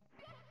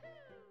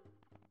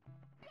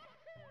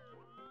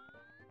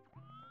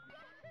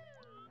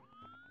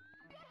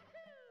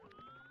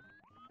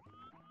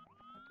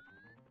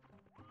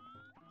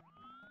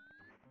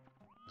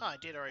 Oh, I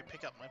did already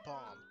pick up my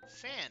bomb.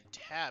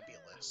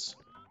 Fantabulous.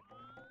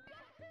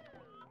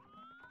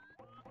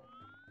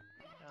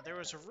 Now, there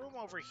was a room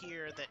over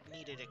here that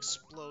needed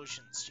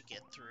explosions to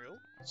get through,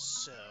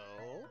 so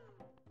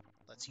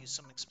let's use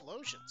some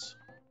explosions.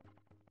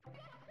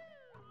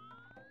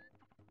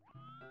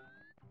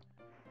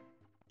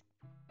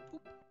 Boop.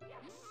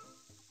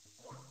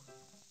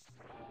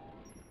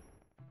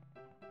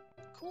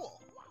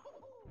 Cool.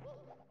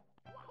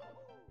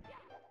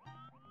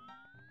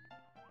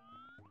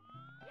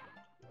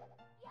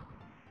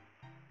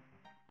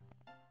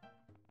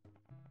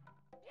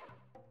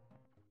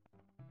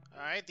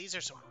 Alright, these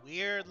are some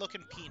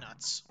weird-looking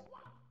peanuts.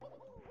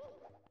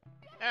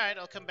 Alright,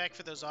 I'll come back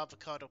for those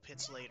avocado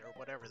pits later,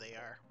 whatever they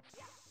are.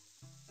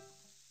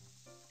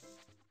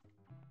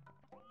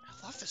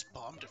 I love this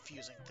bomb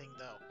defusing thing,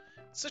 though.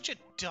 It's such a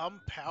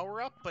dumb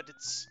power-up, but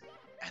it's,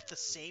 at the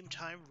same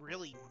time,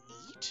 really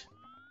neat.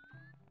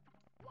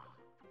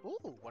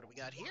 Ooh, what do we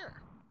got here?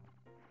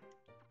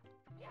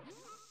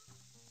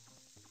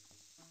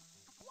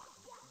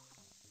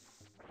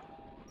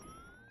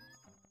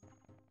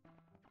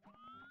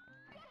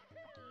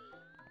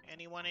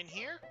 Anyone in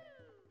here?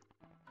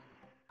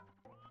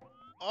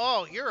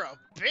 Oh, you're a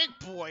big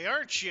boy,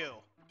 aren't you?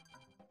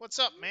 What's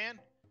up, man?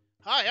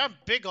 Hi, I'm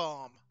Big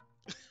Om.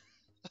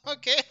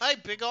 Okay, hi,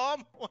 Big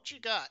Om. What you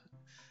got?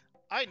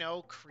 I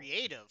know,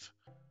 creative.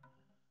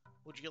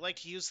 Would you like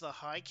to use the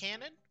high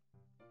cannon?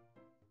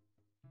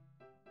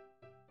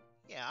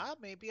 Yeah,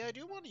 maybe I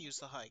do want to use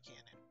the high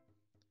cannon.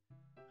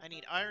 I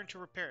need iron to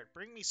repair it.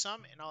 Bring me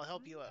some, and I'll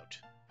help you out.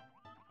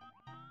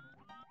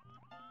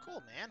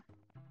 Cool, man.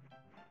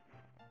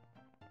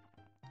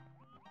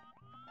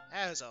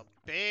 That is a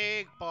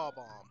big ball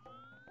bomb.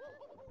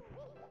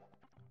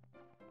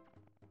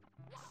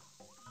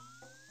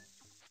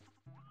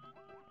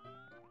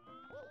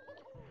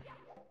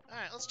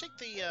 Alright, let's take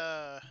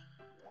the,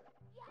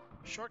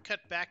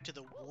 shortcut back to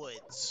the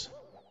woods.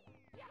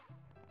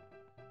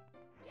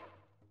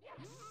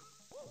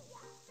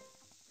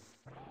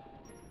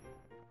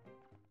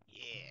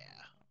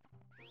 Yeah.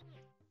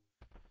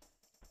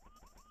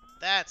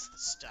 That's the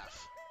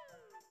stuff.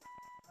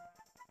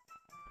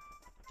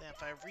 Then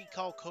if I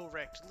recall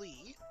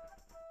correctly,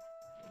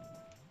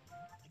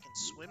 I can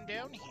swim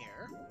down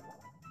here,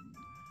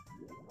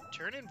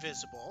 turn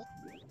invisible,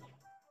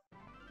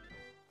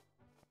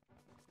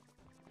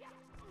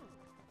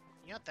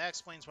 You know, that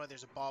explains why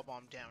there's a ball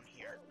bomb down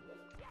here.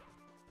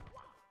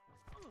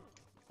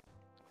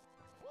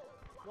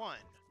 1,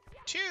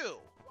 2.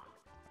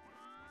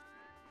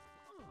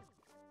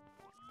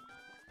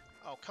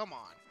 Oh, come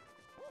on.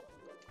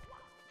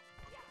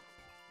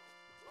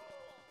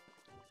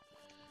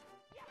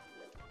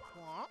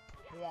 Womp,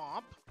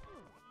 womp.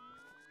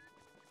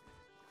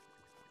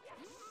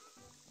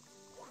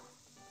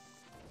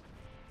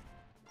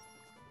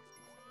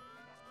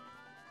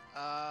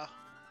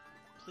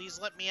 Please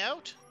let me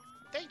out?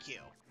 Thank you.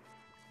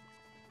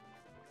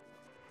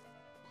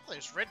 Oh,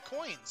 there's red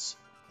coins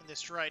in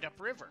this dried up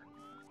river.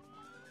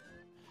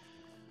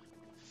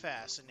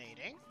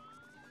 Fascinating.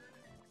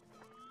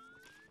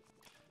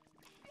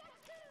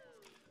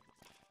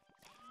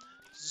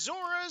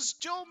 Zora's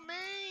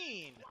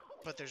Domain!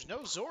 But there's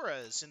no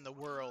Zoras in the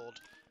world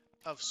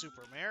of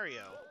Super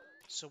Mario.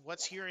 So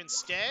what's here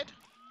instead?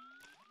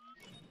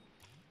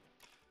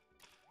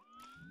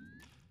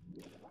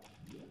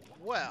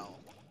 Well.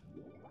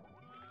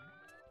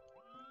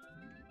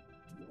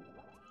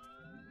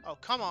 Oh,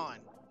 come on.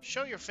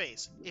 Show your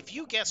face. If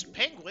you guessed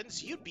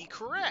penguins, you'd be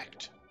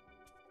correct.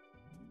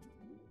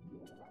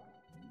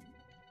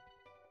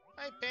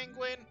 Hi,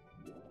 penguin.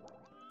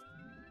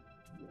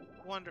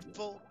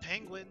 Wonderful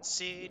penguin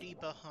city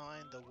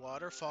behind the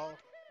waterfall.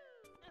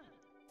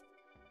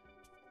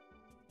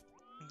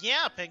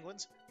 Yeah,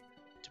 penguins.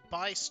 To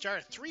buy star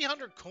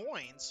 300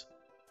 coins.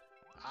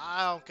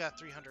 I don't got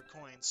 300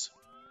 coins.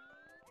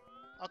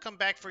 I'll come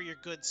back for your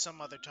goods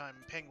some other time,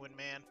 Penguin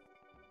Man.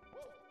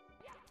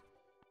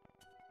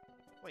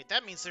 Wait,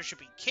 that means there should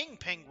be King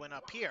Penguin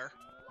up here.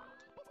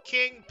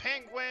 King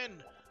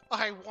Penguin!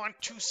 I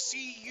want to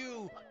see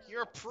you!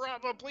 You're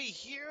probably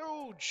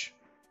huge!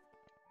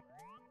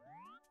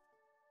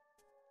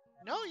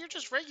 No, you're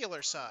just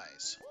regular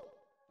size.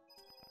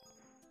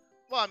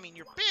 Well, I mean,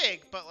 you're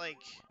big, but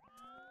like...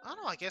 I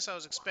don't know, I guess I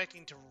was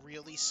expecting to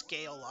really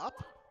scale up.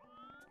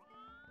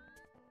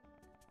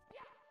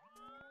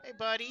 Hey,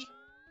 buddy.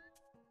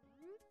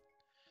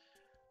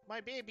 My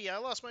baby, I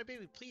lost my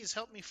baby. Please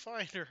help me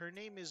find her. Her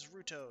name is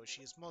Ruto.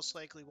 She has most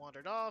likely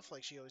wandered off,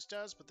 like she always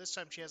does, but this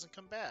time she hasn't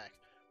come back.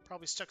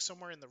 Probably stuck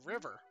somewhere in the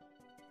river.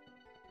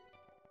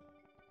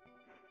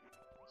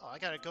 Oh, I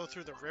gotta go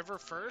through the river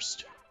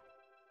first?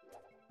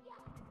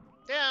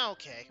 Yeah,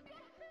 okay.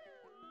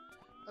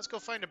 Let's go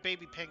find a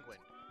baby penguin.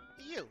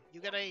 Hey, you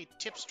got any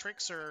tips,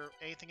 tricks, or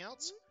anything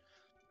else?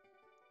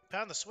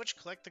 Pound the switch,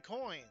 collect the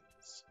coins.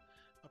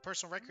 My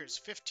personal record is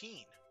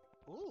 15.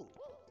 Ooh.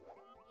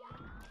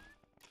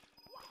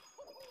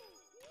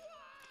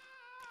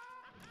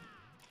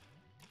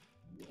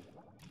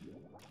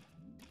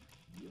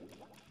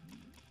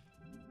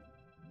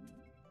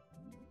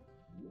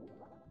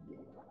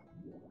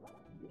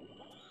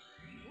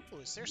 Ooh,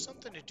 is there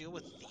something to do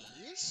with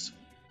these?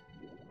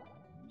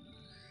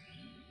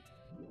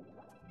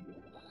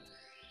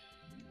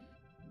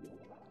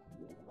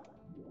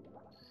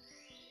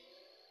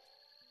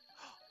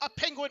 A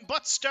penguin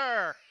butt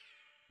stir!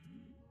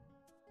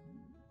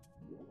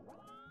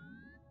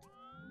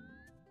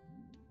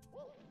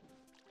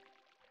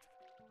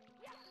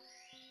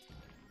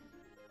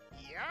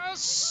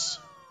 Yes!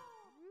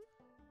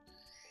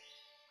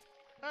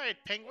 Alright,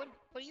 penguin,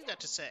 what do you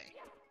got to say?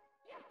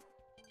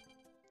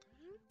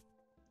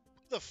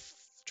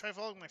 Try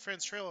following my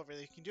friend's trail over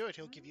there. You can do it,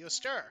 he'll give you a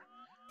star.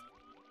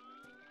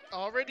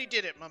 Already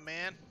did it, my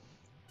man.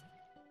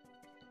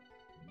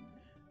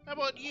 How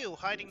about you,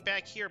 hiding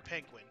back here,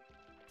 penguin?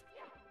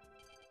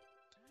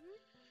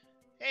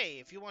 Hey,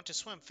 if you want to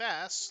swim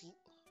fast,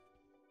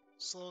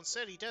 slow and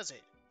steady does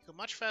it. You go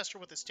much faster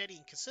with a steady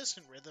and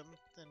consistent rhythm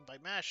than by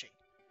mashing.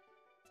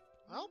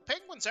 Well,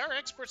 penguins are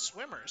expert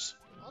swimmers.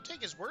 I'll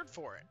take his word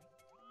for it.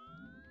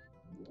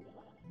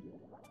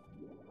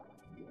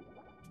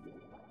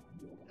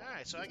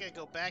 Alright, so I gotta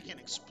go back and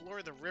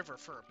explore the river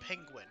for a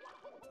penguin.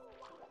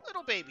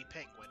 Little baby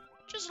penguin.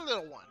 Just a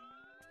little one.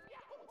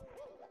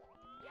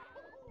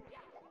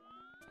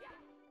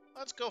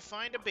 Let's go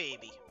find a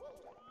baby.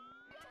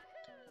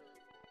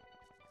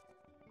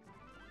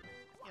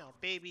 You know,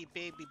 baby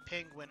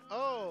penguin.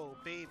 Oh,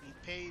 baby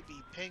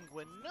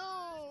penguin.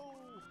 No!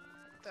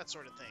 That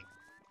sort of thing.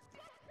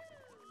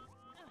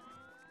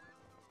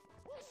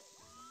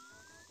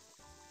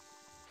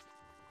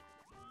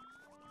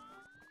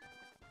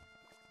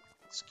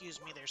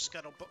 Excuse me there,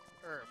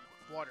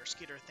 water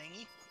skitter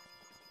thingy.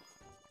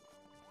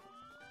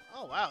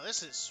 Oh wow,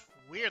 this is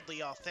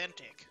weirdly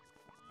authentic.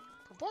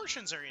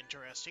 Proportions are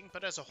interesting,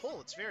 but as a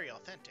whole, it's very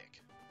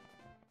authentic.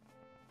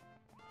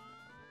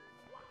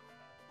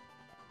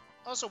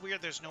 Also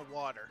weird there's no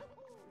water.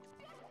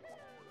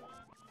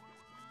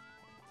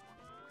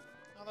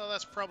 Although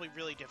that's probably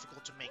really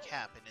difficult to make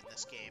happen in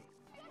this game.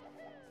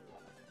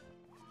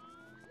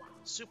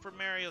 Super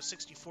Mario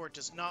 64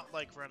 does not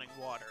like running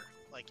water,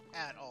 like,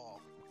 at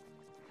all.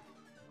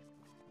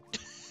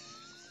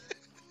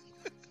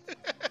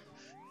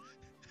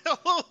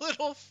 Hello,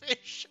 little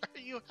fish! Are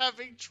you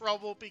having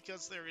trouble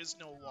because there is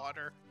no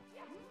water?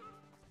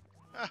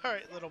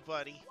 Alright, little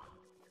buddy.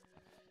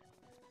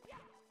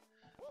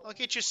 I'll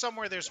get you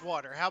somewhere there's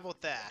water. How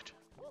about that?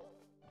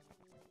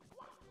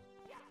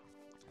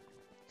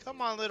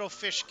 Come on, little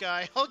fish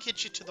guy. I'll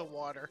get you to the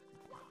water.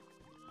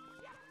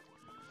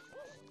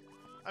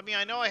 I mean,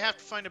 I know I have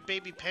to find a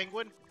baby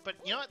penguin, but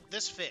you know what?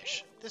 This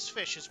fish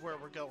is where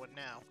we're going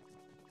now.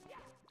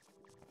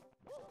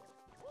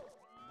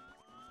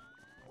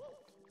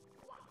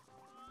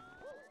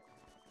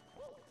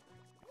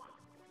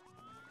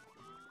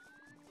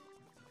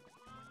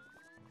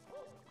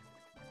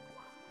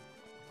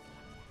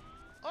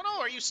 Oh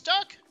no, are you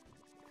stuck?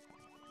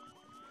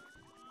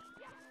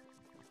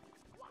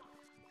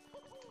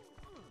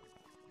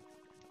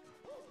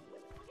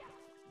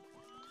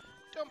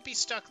 Don't be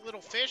stuck,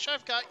 little fish.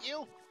 I've got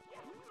you.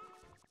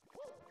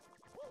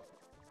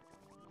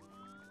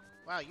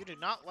 Wow, you do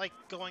not like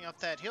going up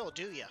that hill,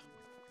 do you?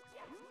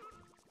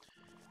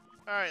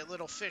 Alright,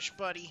 little fish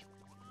buddy.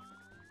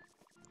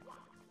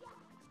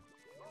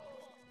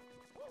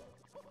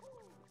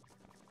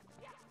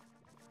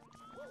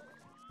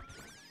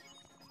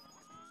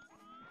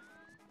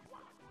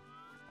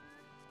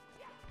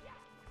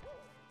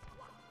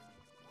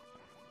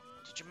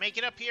 Did you make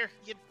it up here?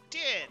 You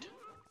did!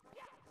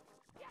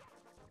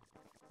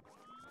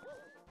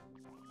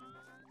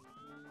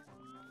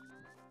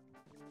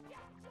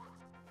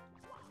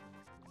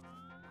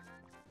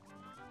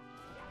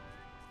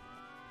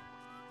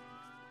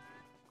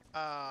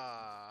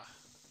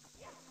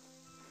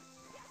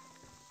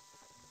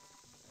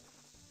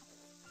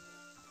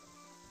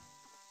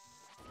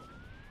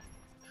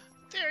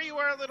 There you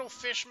are, little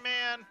fish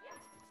man.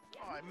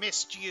 Oh, I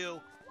missed you.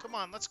 Come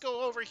on, let's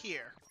go over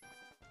here.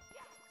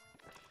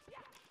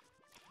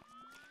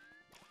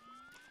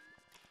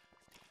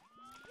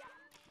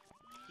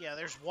 Yeah,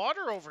 there's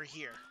water over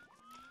here.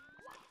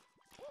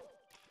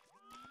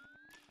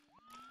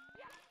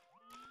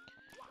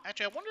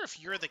 Actually, I wonder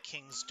if you're the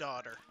king's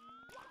daughter.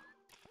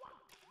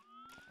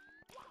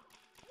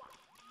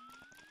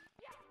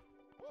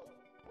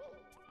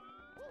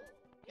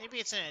 Maybe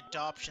it's an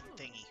adoption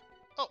thingy.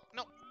 Oh,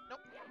 no, no.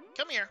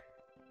 Come here.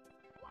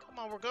 Come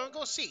on, we're going to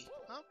go see.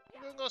 Huh?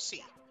 We're going to go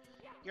see.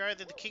 You're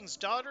either the king's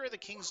daughter or the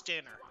king's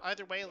dinner.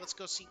 Either way, let's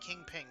go see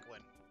King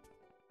Penguin.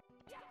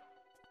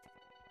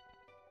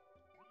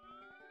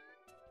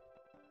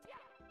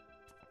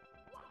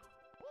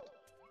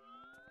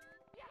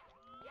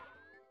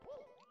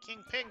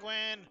 King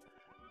Penguin,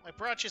 I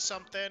brought you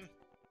something.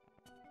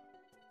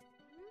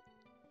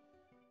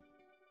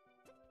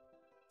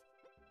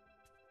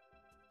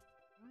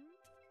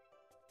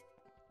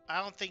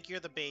 I don't think you're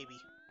the baby.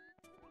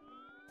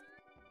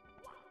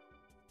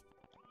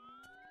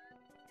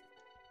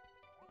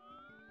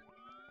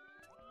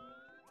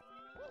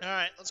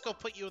 Alright, let's go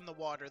put you in the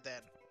water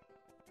then.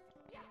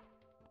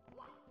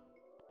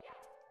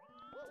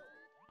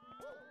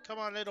 Come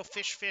on, little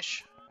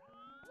fish.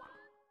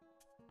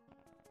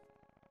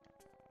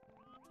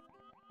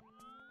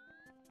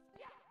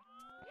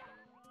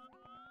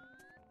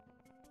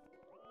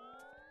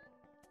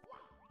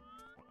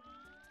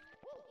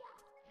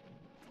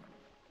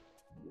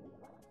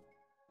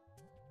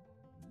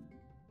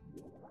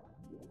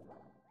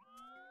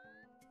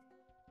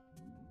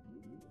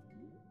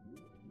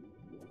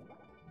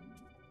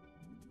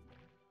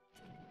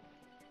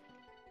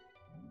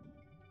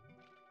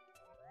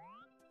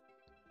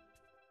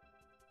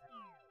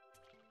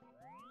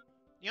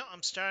 You know,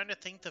 I'm starting to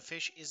think the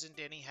fish isn't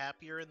any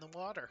happier in the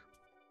water.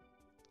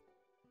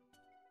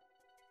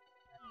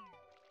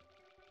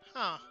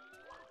 Huh.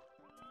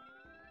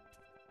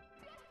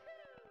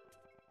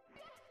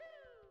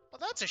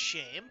 Well, that's a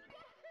shame.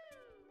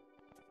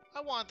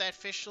 I want that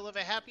fish to live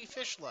a happy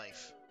fish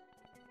life.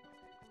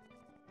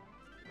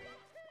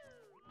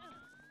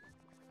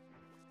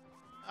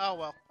 Oh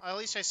well, at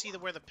least I see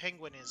where the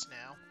penguin is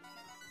now.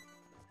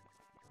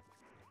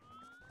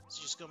 It's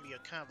just gonna be a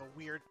kind of a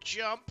weird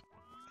jump.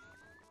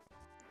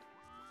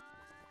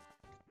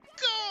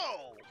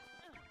 Go!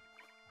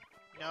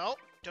 No,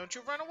 don't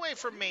you run away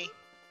from me.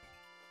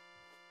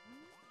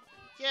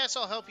 Yes,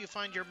 I'll help you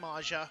find your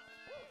Maja.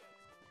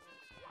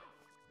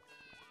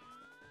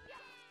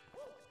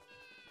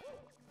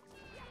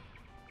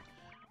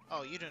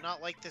 Oh, you do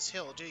not like this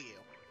hill, do you?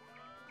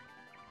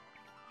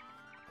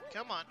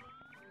 Come on.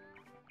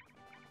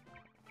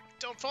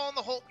 Don't fall in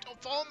the hole.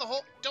 Don't fall in the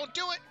hole. Don't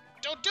do it.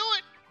 Don't do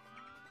it.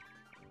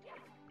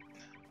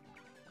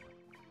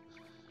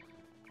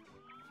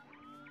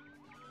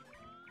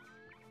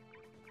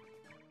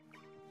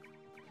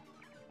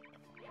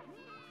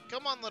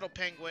 Come on, little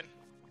penguin.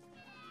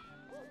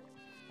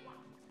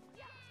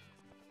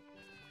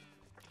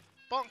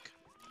 Bonk.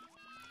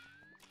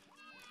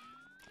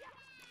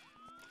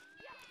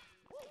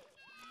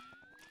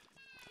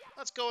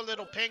 Let's go,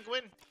 little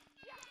penguin.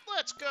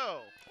 Let's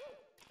go.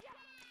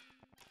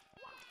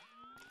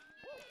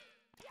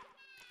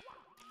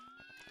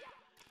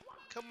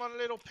 Come on,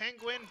 little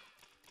penguin.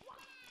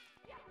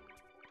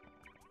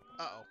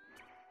 Uh-oh.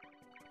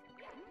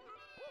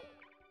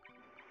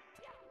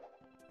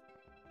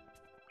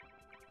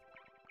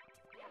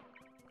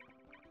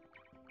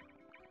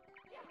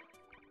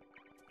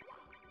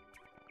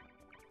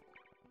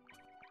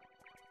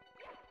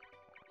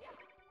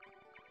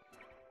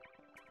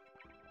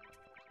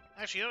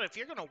 Actually, you know, if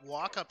you're gonna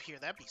walk up here,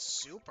 that'd be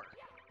super.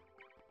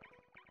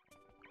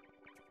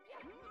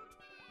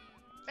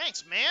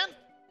 Thanks, man!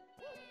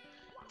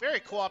 Very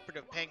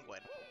cooperative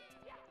penguin.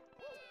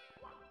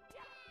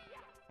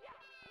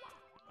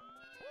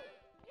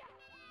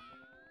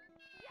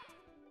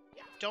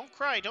 Don't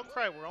cry, don't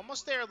cry. We're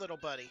almost there, little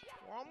buddy.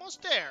 We're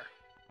almost there.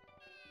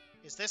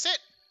 Is this it?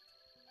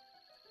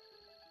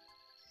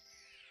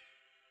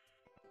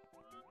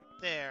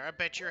 There, I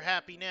bet you're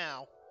happy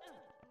now.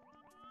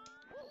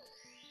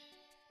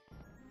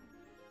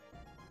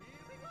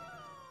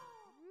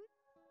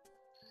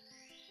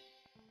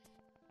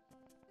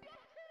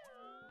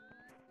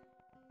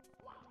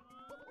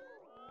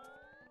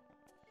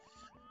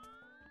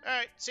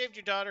 Alright, saved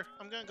your daughter.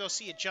 I'm gonna go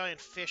see a giant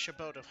fish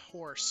about a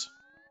horse.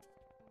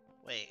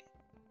 Wait.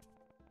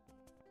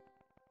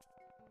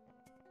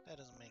 That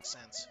doesn't make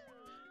sense.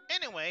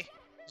 Anyway,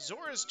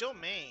 Zora's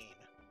Domain.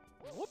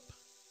 Whoop.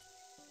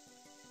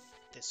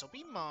 This'll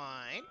be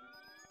mine.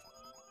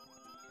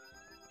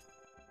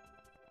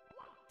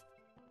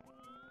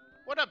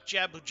 What up,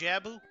 Jabu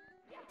Jabu?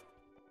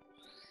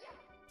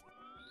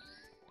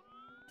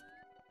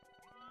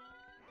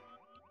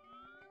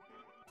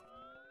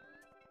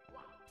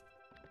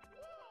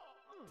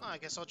 Oh, I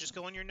guess I'll just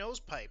go in your nose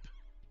pipe.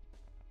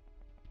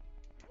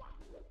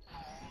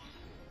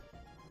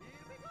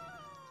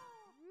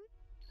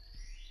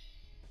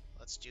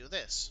 Let's do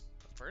this.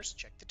 But first,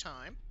 check the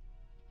time.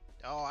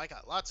 Oh, I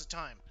got lots of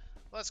time.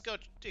 Let's go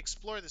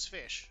explore this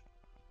fish.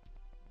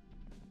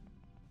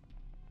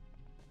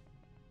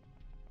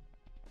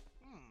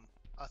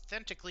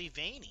 Authentically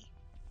veiny.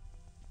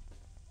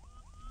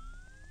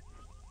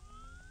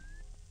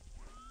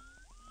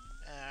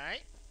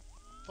 Alright.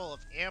 Full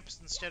of amps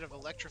instead of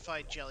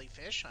electrified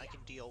jellyfish. I can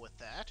deal with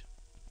that.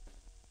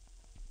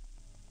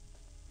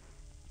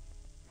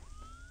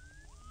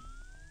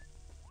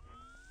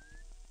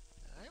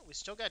 Alright, we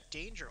still got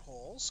danger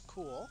holes.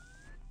 Cool.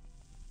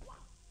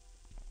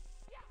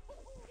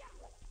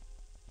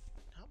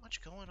 Not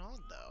much going on,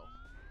 though.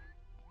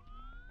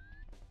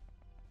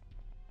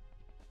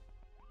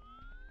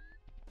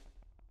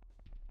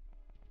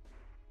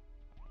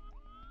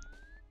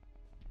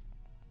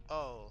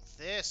 Oh,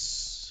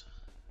 this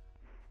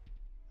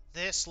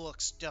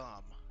looks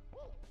dumb.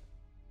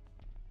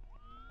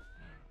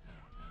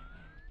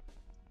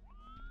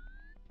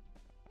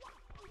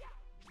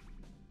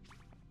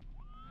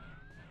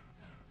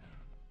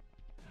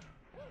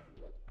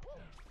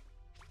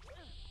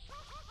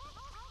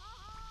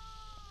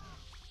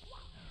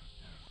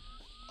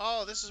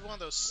 Oh, this is one of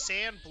those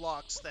sand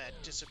blocks that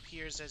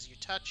disappears as you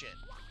touch it.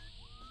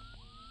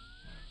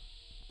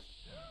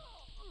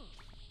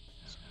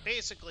 So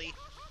basically,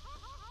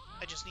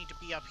 I just need to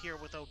be up here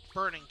without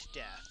burning to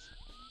death.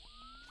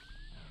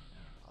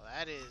 Well,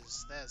 that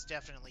is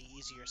definitely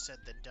easier said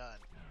than done.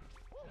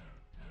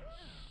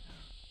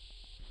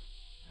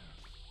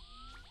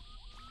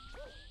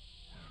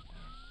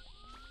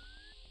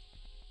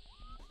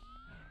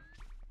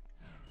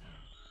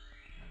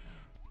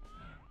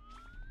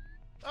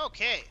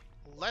 Okay,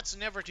 let's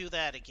never do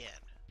that again.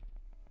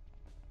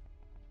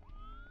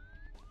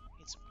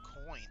 Need some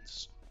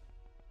coins.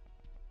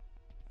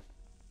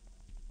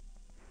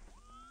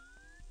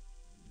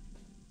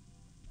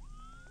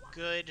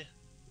 Good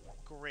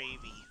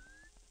gravy.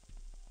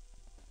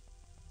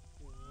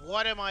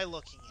 What am I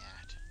looking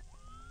at?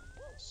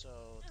 So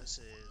this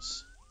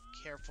is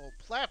careful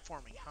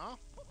platforming, huh?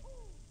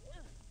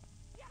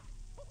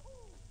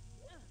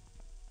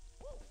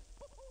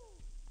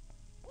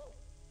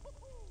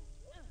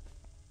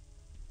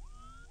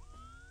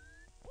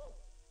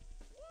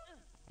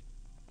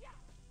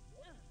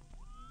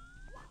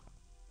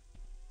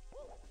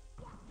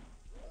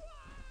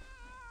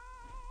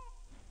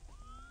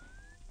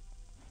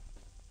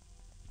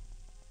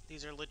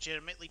 These are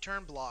legitimately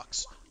turn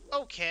blocks.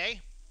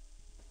 Okay.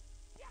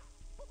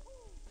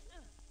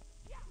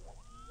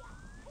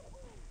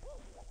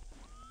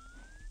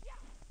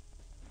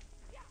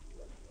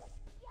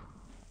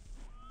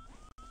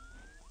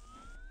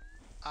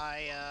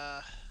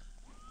 I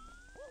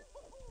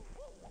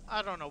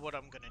don't know what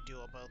I'm gonna do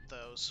about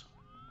those.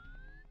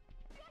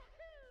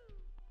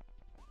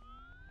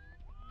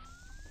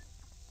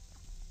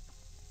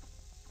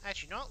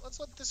 Actually, you know what? Let's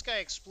let this guy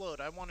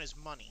explode. I want his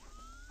money.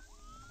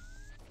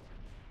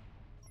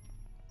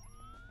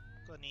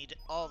 Gonna need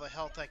all the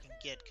health I can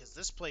get, because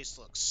this place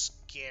looks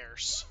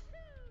scarce.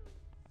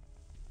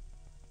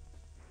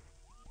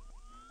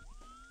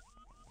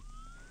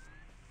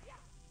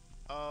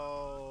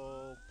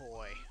 Oh,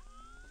 boy.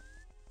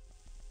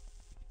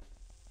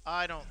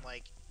 I don't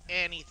like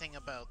anything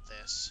about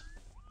this.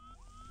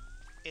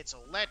 It's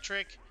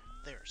electric,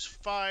 there's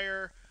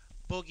fire,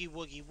 boogie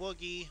woogie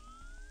woogie.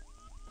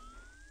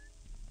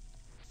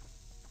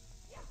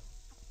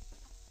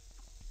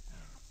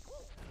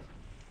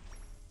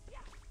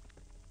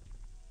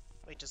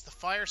 Wait, does the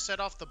fire set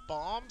off the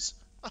bombs?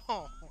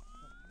 Oh,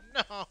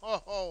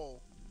 no!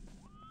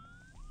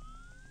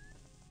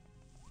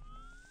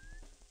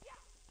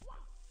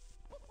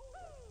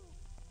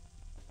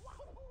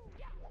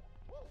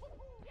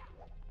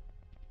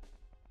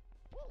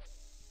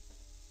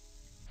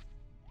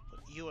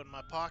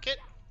 my pocket.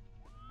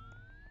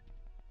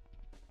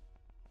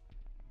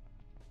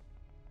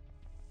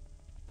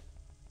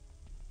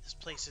 This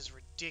place is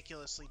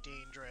ridiculously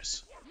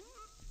dangerous.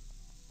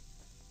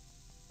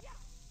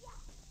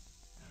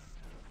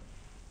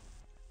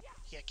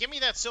 Yeah, give me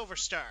that silver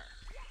star.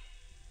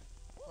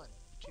 1,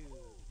 2,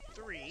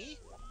 3.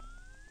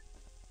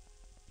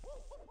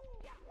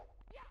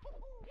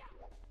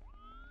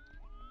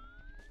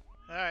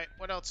 Alright,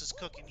 what else is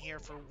cooking here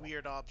for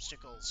weird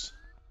obstacles?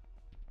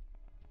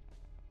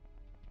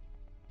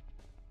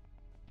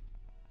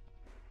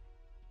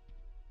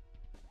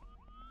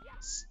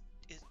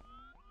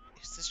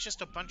 Is this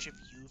just a bunch of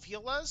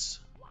uvulas?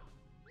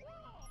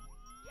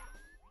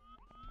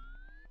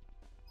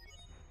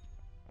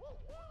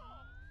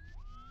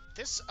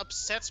 This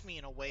upsets me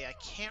in a way I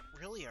can't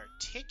really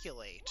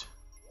articulate.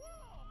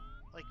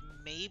 Like,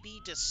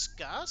 maybe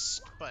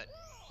disgust, but...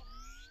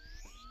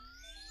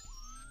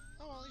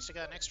 Oh, well, at least I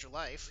got an extra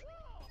life.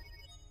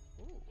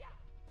 Ooh.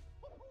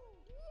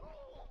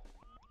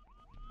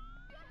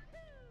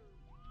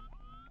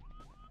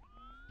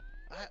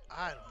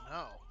 I don't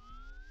know.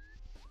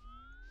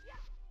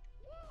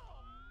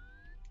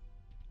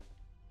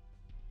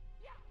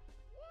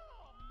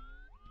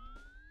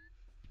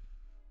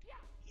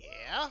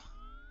 Yeah?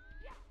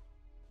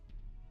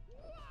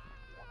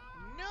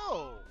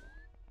 No!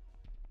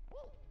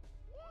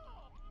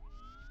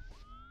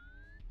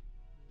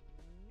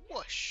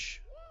 Whoosh!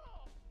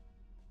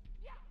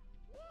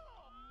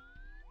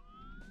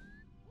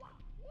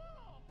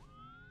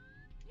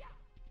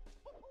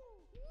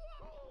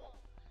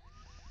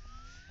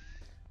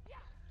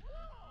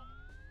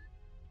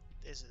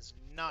 This is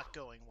not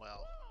going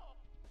well.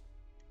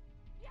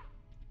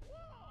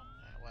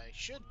 What I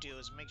should do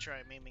is make sure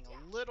I'm aiming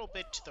a little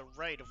bit to the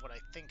right of what I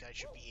think I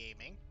should be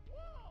aiming.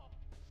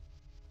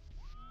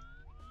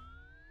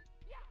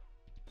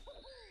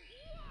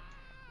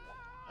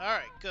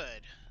 Alright,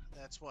 good.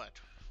 That's what?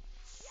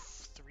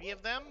 3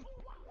 of them?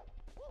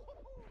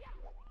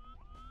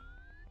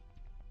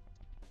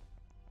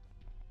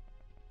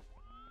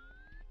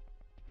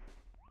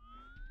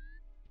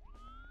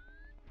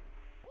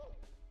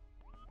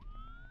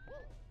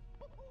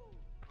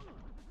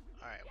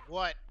 Alright,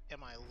 what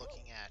am I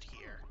looking at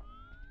here?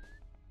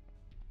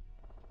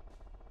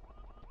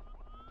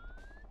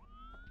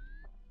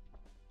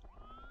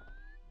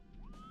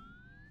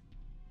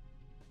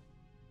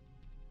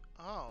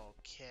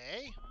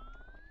 Okay.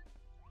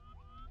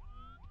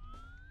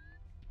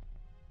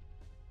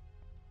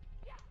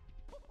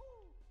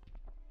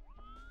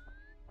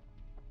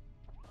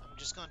 I'm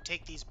just gonna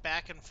take these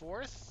back and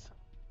forth.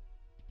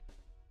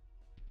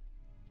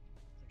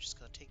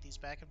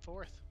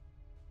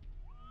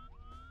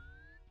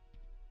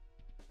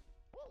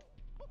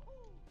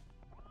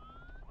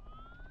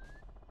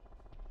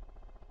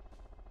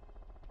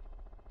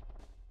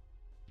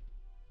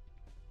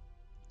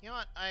 You know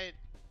what?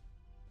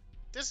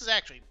 This is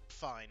actually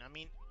fine. I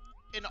mean,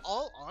 in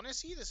all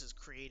honesty, this is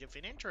creative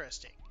and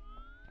interesting.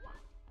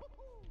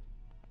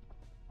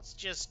 It's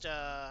just,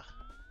 the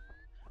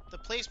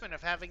placement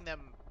of having them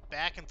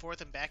back and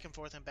forth and back and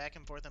forth and back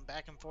and forth and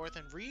back and forth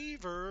and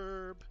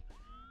reverb.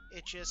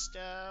 It just,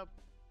 I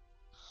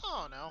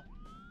don't know.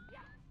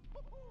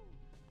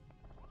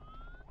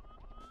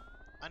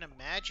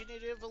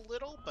 Unimaginative a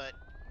little, but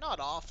not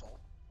awful.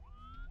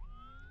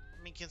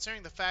 I mean,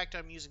 considering the fact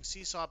I'm using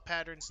seesaw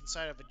patterns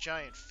inside of a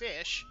giant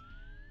fish,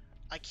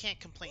 I can't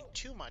complain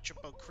too much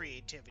about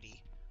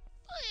creativity.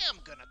 I am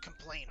gonna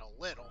complain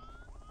a little.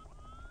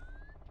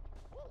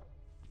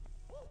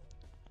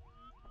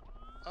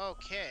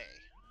 Okay.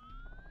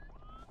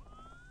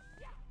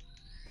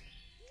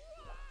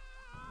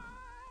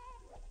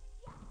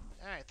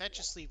 Alright, that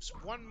just leaves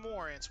one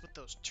more, and it's with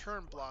those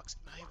turn blocks,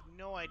 and I have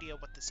no idea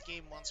what this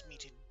game wants me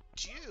to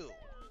do.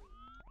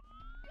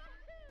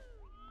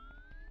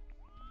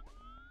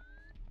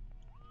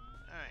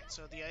 Alright,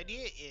 so the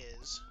idea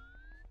is,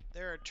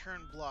 there are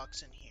turn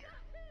blocks in here.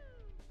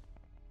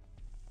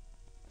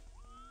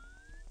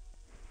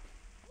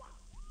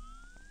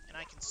 And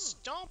I can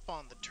stomp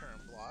on the turn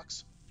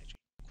blocks,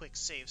 quick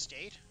save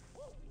state,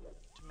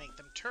 to make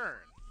them turn.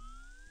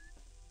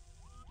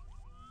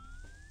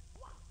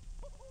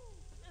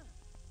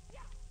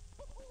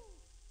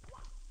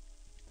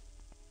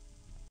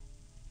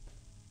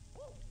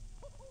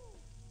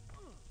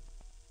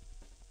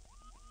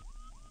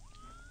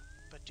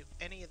 But do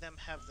any of them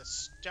have the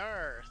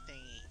star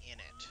thingy in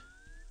it?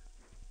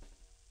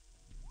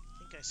 I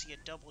think I see a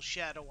double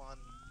shadow on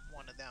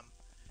one of them.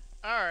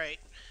 Alright,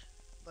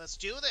 let's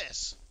do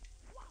this.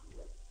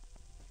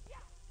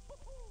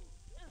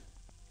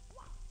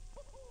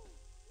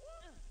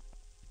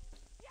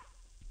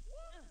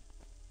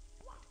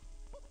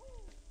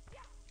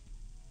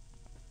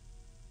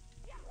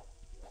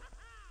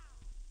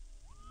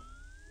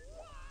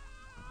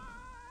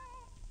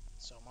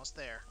 It's almost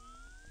there.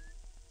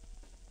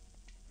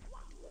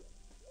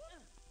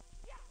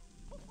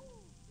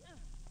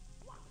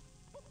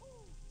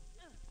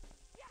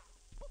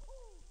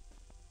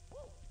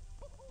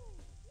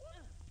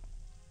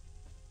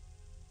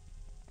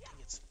 I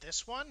think it's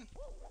this one?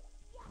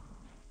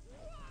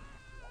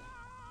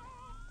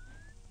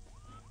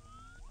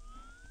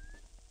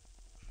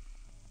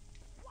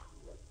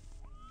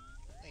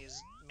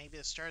 Maybe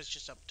the star is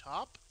just up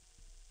top?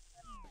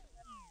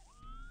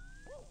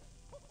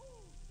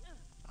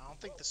 I don't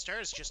think the star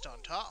is just on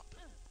top.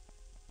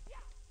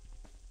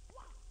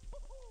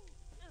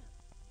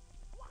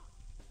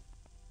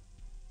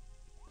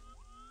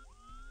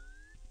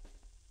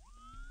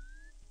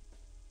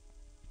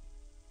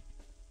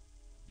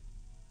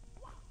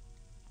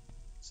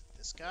 Is it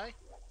this guy?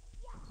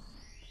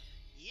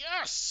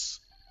 Yes!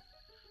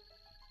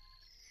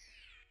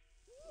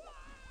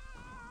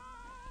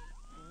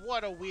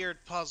 What a weird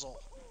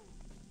puzzle.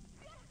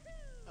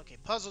 Okay,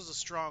 puzzle's a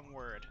strong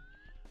word.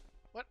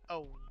 What?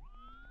 Oh.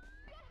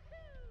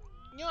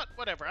 You know what?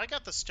 Whatever. I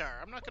got the star.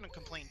 I'm not going to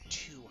complain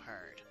too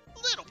hard.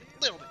 Little bit.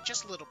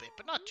 Just a little bit,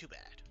 but not too bad.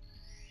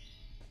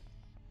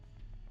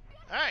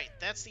 Alright,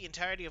 that's the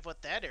entirety of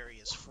what that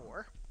area is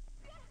for.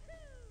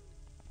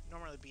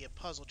 Normally be a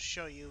puzzle to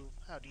show you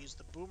how to use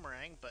the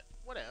boomerang, but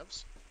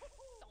whatevs.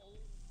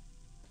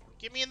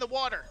 Get me in the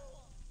water!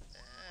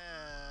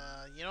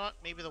 You know what?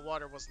 Maybe the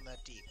water wasn't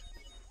that deep.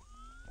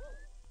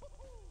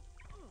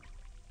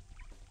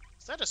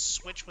 Is that a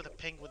switch with a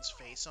penguin's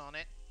face on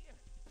it?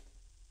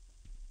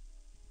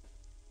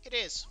 It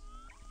is.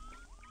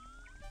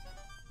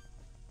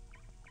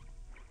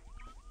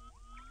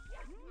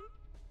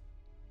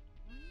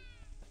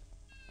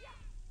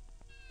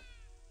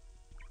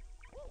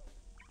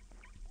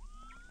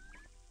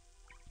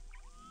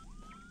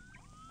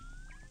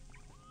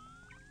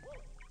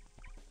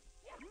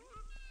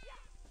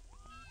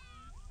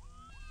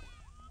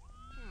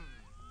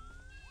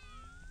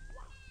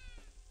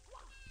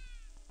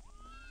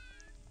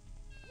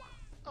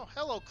 Oh,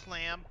 hello,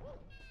 Clam.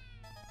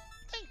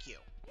 Thank you.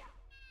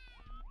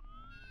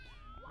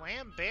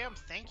 Wham, bam,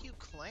 thank you,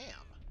 Clam.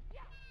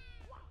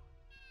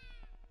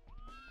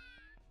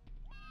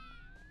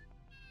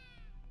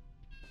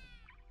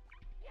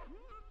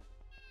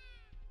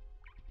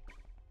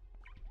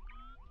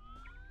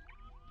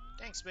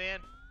 Thanks, man.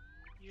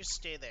 You just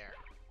stay there.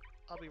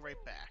 I'll be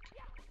right back.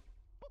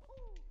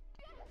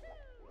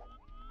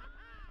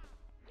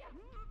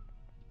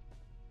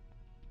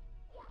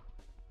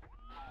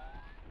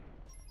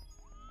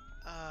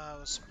 I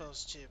was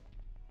supposed to...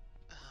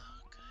 Oh,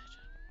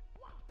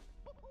 good.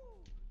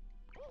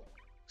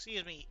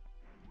 Excuse me.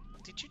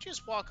 Did you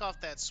just walk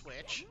off that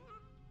switch?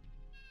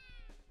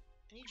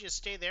 And you just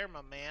stay there,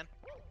 my man.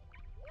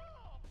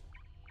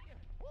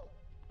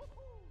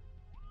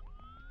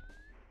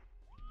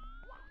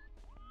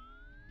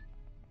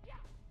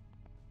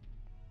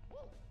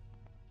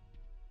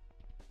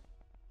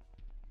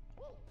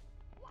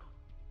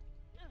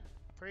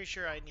 Pretty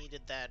sure I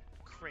needed that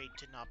crate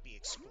to not be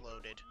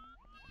exploded.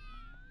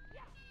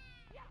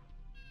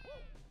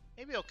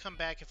 Maybe I'll come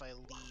back if I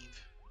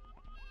leave.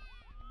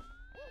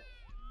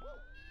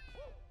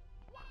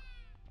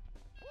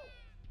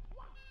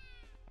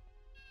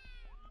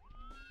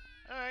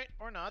 Alright,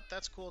 or not.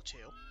 That's cool, too.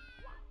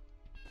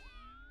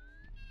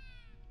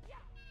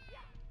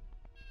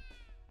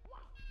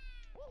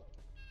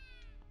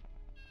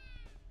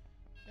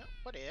 Now,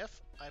 what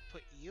if I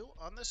put you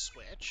on the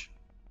switch?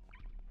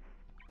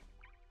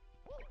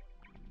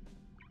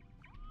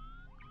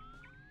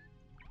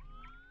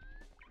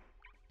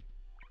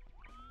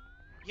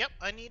 Yep,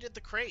 I needed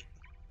the crate.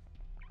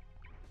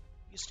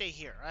 You stay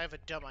here. I have a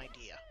dumb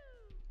idea.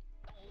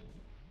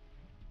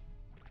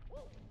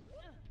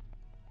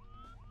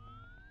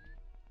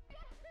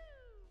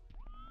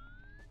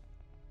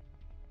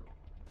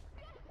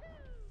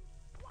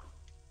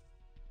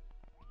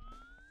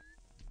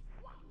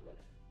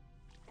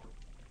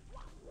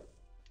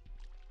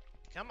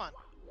 Come on.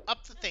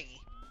 Up the thingy.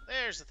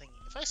 There's the thingy.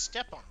 If I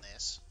step on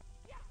this...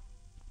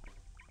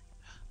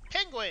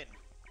 Penguin!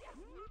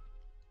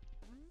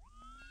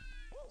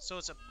 So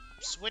it's a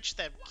switch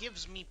that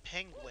gives me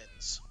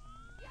penguins.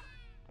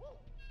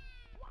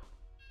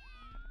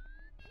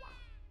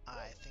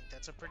 I think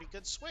that's a pretty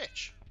good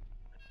switch.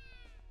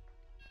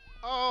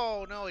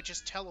 Oh, no, it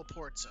just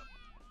teleports them.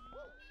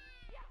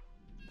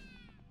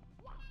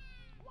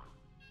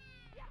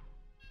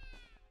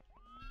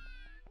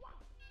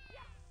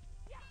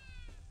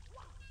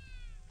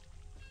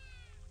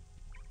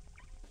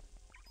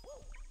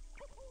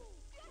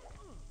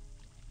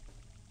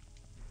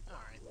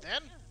 Alright,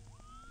 then.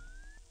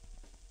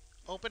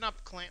 Open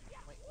up, Clam...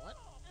 Wait, what?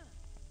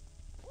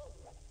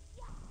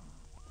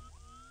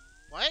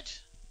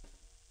 What?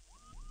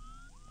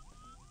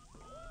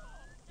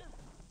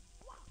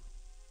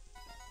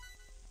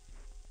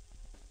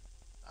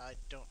 I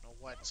don't know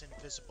what's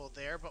invisible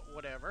there, but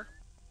whatever.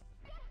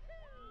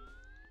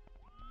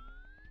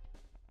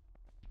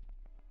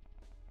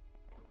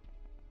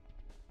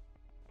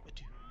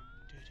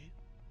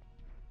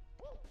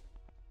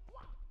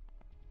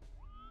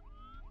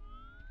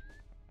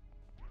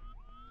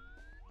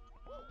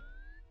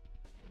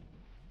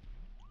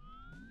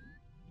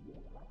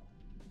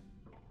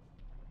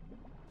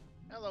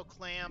 Hello,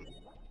 Clam.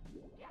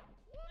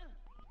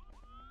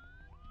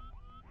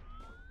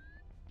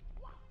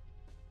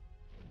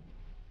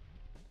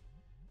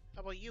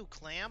 How about you,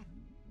 clam?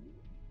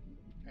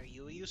 Are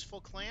you a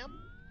useful clam?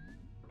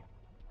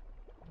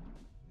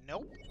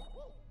 Nope.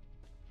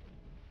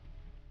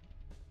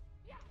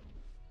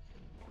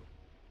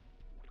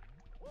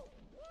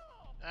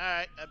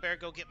 Alright, I better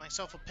go get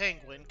myself a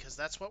penguin, because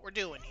that's what we're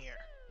doing here.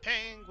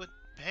 Penguin,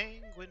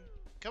 penguin.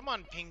 Come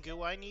on,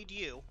 Pingu, I need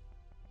you.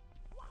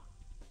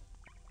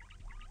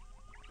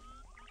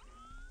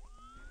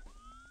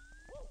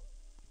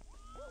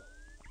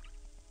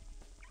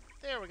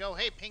 There we go.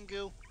 Hey,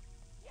 Pingu.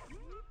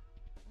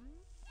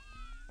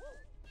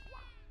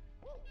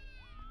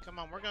 Come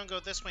on, we're gonna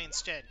go this way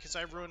instead, because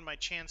I ruined my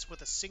chance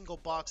with a single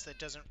box that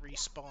doesn't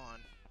respawn.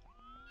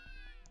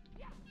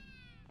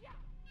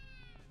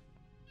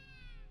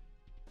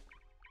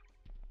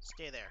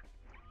 Stay there.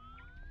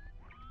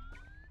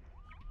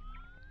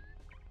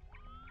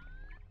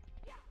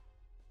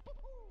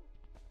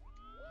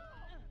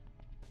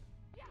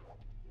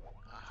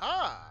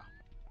 Aha!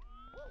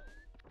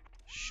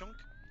 Shunk.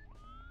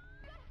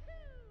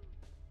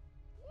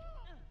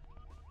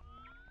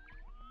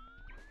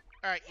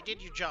 Alright, you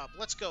did your job.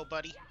 Let's go,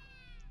 buddy.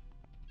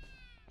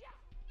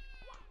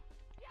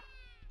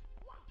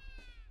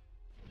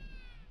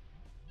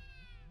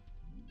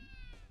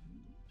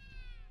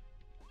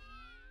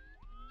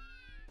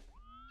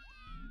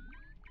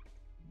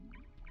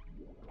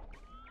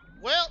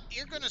 Well,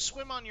 you're gonna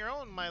swim on your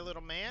own, my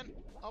little man.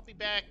 I'll be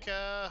back,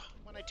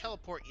 when I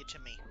teleport you to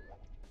me.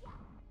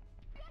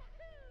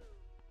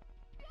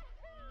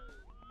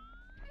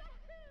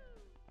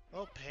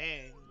 Oh,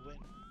 penguin.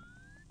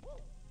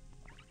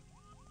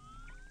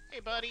 Hey,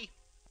 buddy.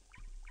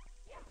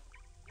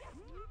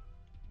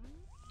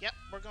 Yep,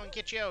 we're gonna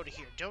get you out of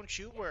here. Don't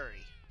you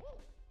worry.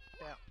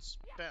 Bounce,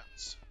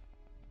 bounce.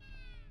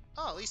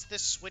 Oh, at least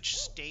this switch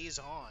stays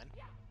on.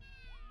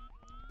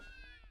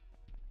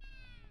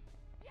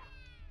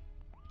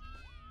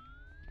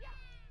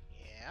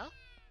 Yeah.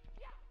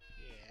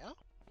 Yeah.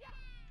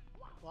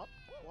 Whoop,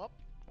 whoop,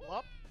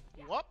 whoop,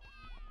 whoop.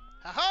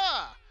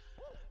 Haha!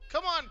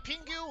 Come on,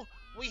 Pingu!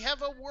 We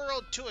have a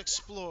world to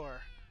explore.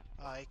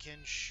 I can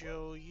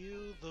show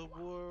you the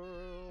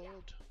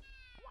world.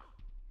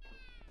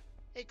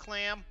 Hey,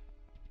 clam.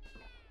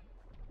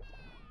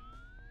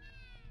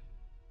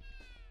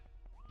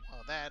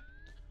 Oh, that...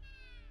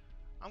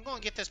 I'm gonna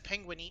get this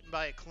penguin eaten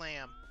by a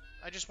clam.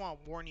 I just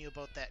want to warn you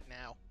about that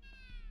now.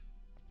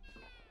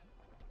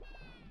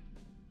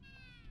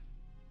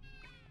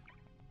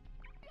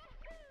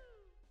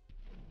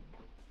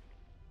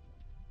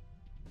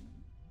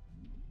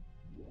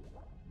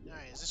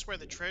 Alright, is this where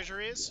the treasure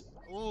is?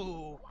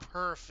 Ooh,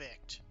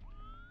 perfect.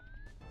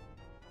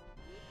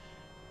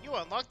 You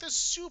unlock the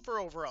super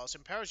overalls.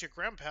 Empowers your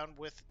ground pound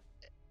with...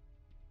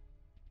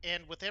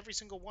 And with every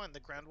single one,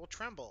 the ground will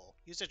tremble.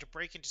 Use it to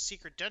break into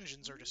secret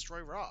dungeons or destroy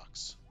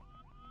rocks.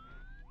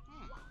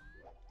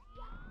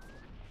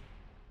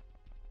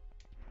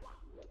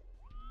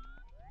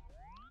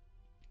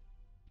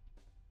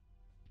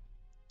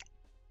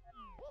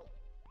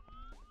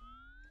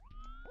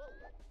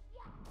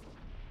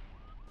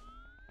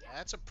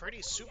 That's a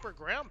pretty super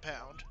ground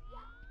pound.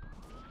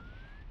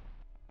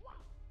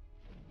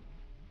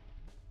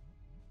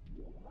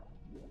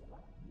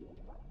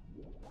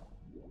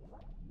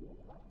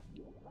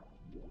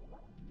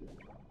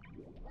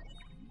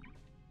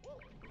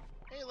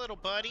 Hey, little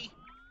buddy.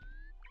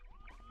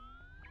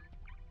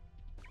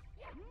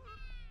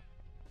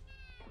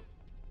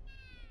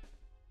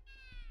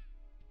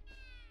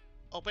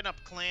 Open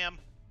up, clam.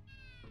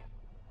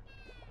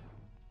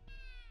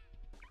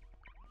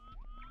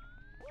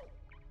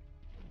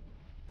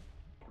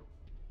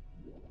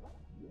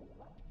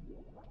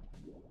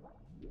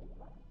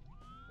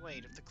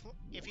 Wait,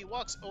 if he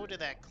walks over to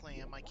that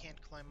clam, I can't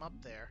climb up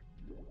there.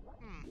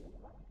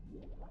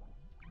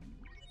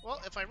 Well,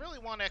 if I really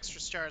want extra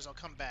stars, I'll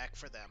come back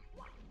for them.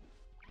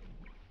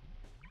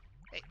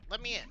 Hey,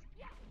 let me in.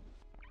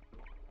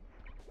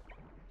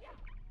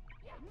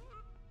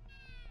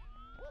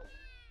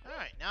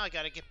 Alright, now I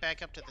gotta get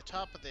back up to the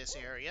top of this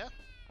area.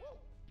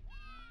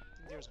 I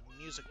think there's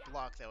a music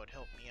block that would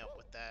help me out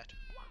with that.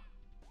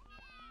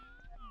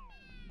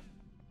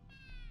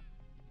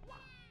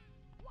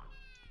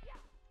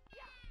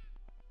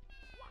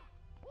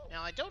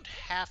 Now, I don't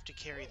have to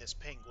carry this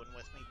penguin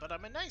with me, but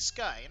I'm a nice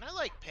guy, and I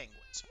like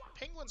penguins.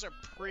 Penguins are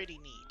pretty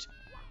neat.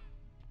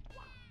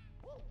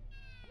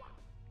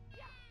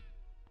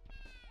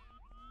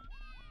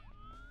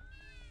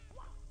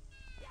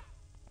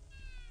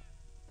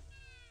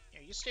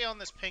 Here, you stay on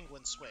this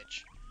penguin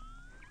switch.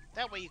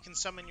 That way you can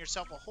summon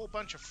yourself a whole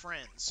bunch of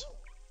friends.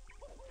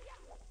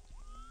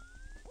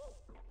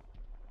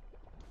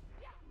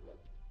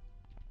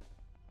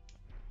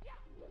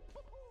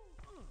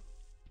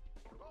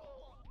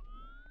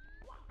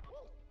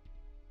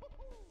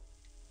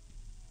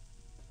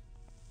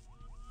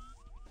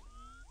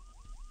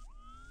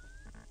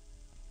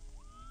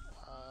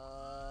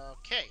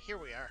 Okay, here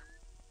we are.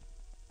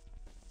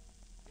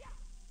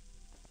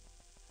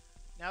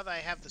 Now that I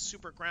have the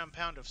super ground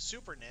pound of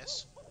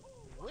superness,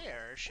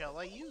 where shall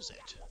I use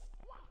it?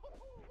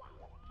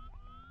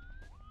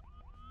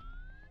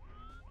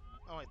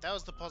 Oh, wait, that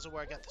was the puzzle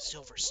where I got the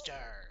silver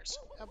stars.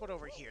 How about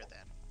over here, then?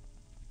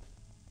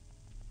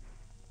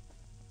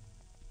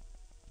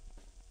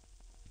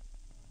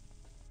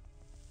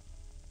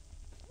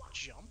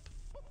 Jump.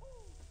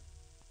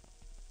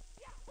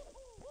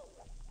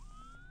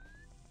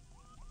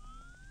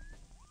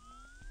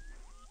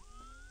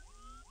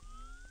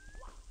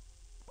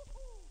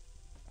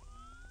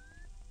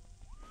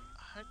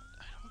 I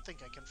don't think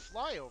I can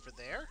fly over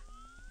there.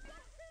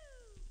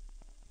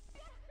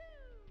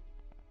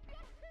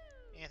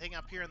 Anything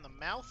up here in the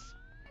mouth?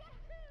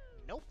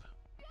 Nope.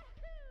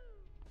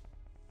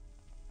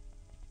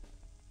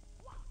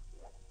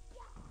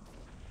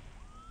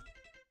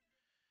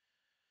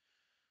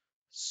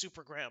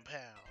 Super ground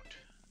pound.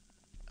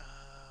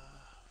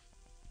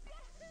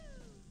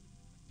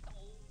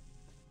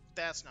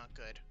 That's not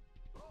good.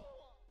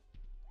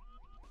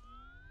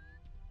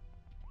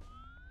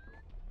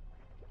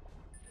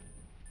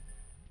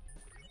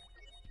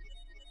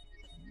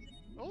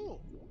 Oh,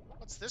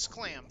 what's this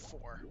clam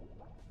for?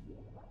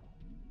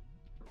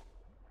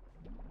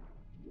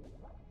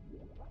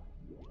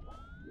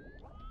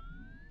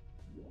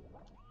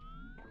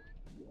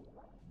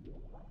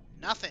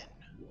 Nothing.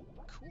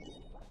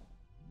 Cool.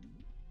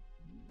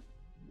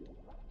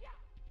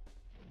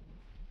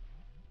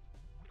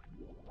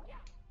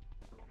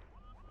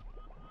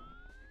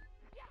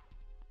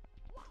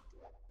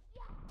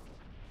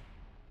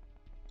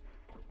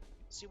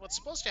 See, what's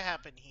supposed to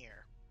happen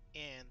here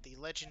in The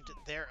Legend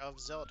Thereof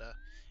Zelda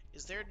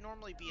is there'd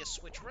normally be a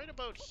switch right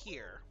about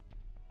here,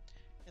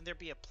 and there'd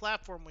be a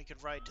platform we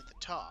could ride to the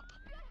top.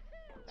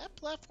 That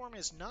platform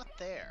is not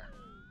there.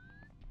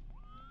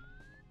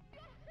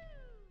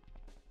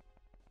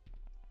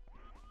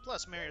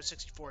 Plus, Mario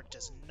 64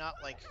 does not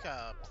like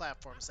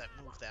platforms that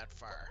move that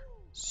far.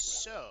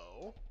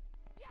 So,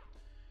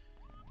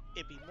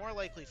 it'd be more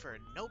likely for a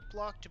note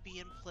block to be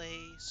in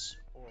place,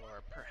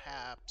 or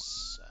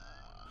perhaps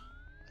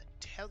a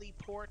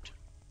teleport.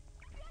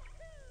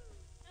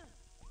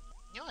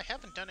 You know, I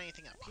haven't done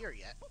anything up here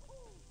yet.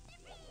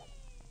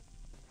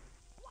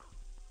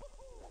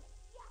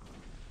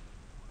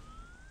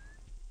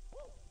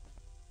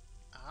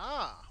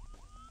 Ah!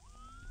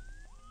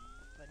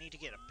 I need to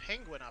get a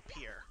penguin up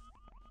here.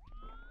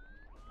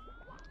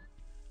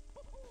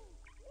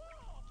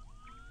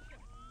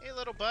 Hey,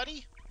 little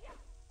buddy.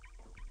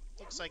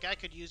 Looks like I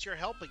could use your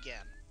help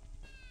again.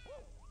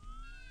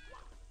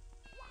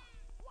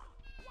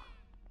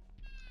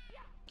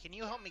 Can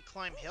you help me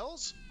climb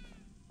hills?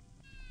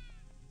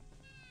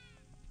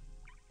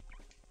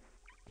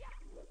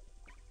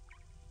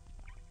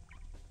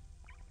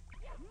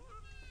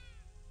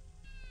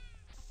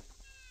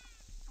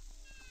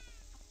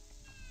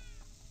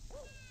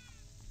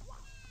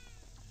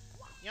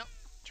 Yep,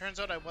 turns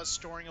out I was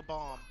storing a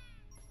bomb.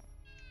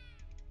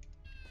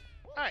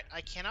 Alright,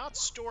 I cannot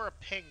store a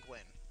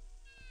penguin.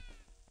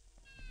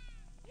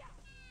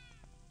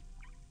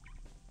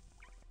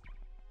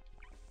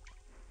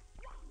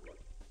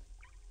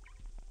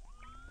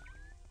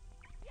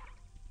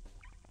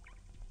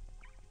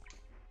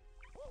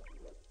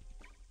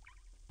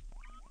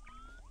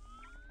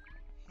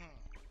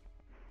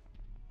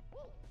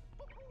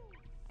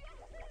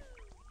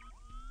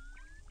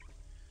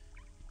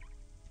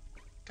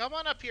 Come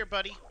on up here,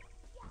 buddy.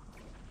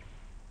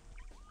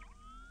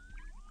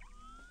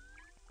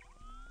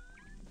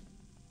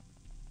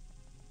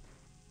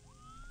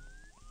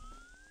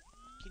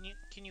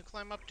 Can you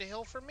climb up the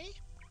hill for me?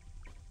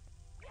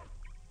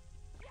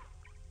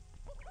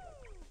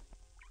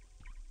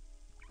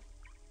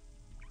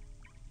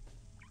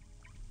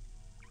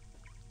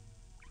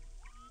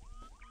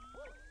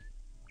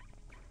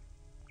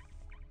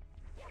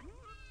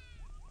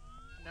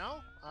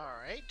 No?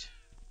 Alright.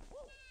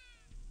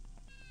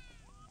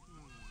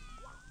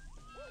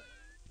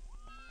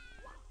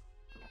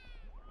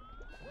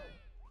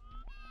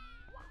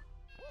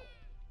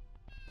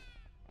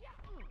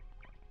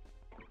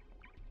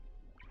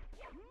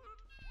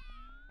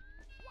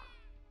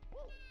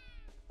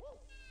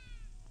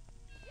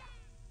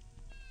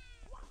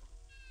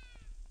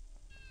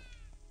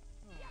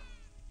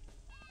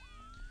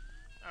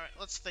 Alright,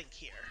 let's think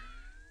here.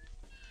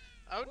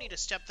 I would need a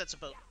step that's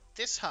about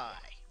this high.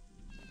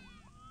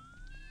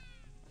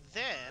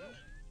 Then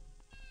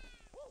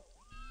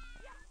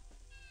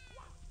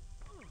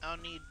I'll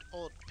need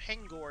old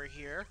Pengor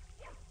here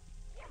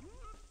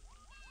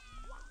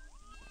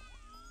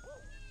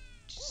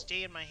to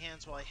stay in my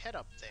hands while I head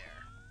up there.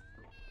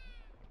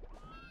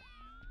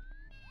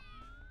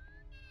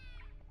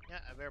 Yeah,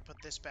 I better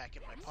put this back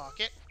in my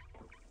pocket.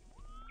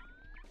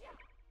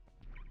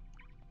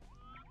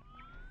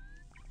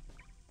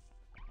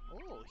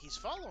 Oh, he's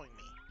following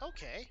me.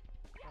 Okay.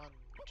 1,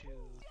 2,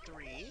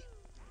 3.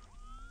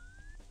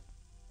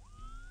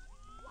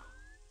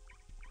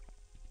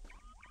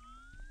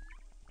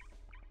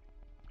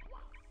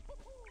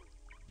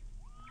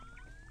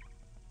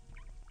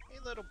 Hey,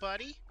 little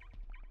buddy.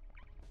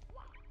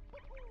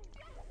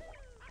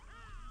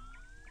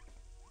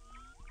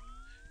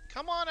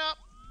 Come on up.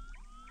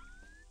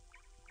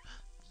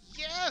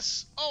 Yes!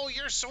 Yes! Oh,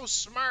 you're so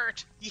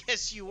smart!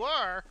 Yes, you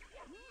are!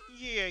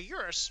 Yeah,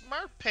 you're a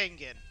smart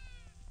penguin.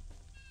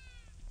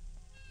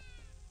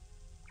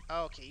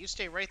 Okay, you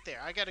stay right there.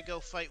 I gotta go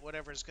fight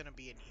whatever's gonna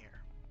be in here.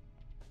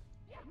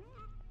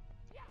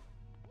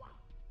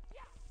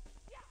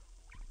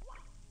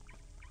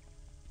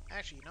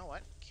 Actually, you know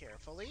what?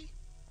 Carefully.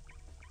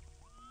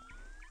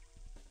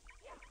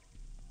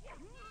 Yeah,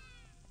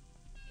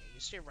 you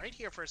stay right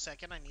here for a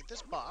second. I need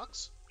this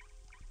box.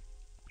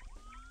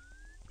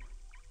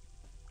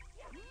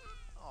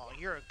 Oh,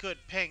 you're a good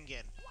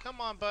penguin. Come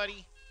on,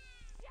 buddy.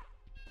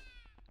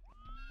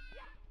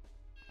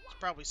 There's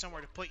probably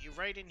somewhere to put you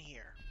right in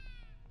here.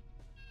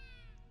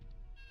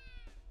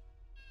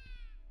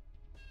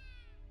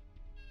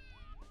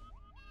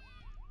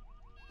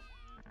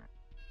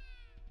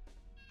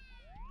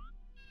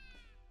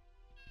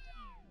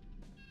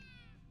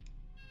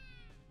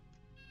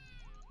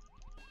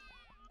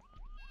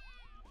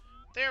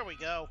 There we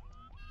go.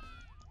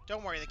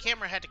 Don't worry, the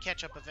camera had to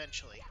catch up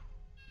eventually.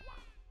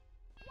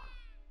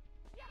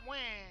 Wah,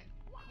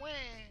 wah, wah,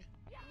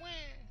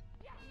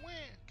 wah.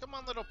 Come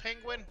on, little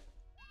penguin.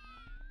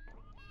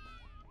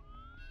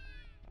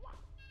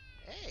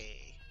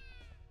 Hey.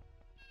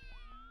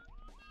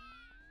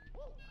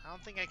 I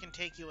don't think I can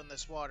take you in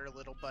this water,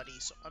 little buddy,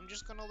 so I'm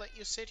just gonna let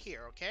you sit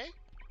here, okay?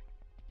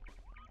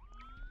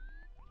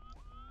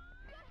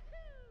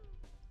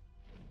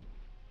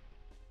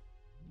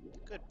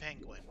 Good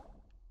penguin.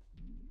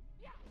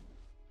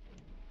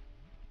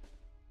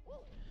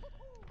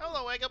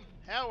 Hello, Eggum.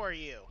 How are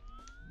you?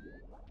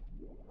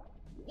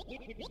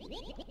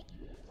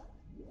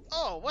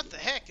 Oh, what the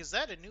heck? Is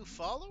that a new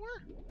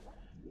follower?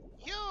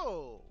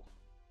 Yo!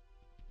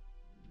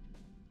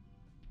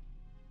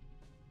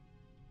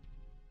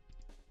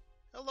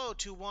 Hello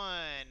to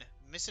one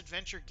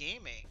Misadventure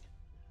Gaming.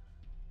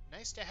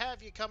 Nice to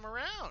have you come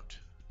around.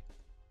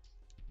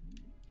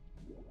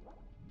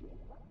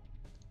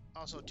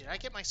 Also, did I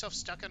get myself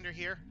stuck under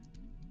here?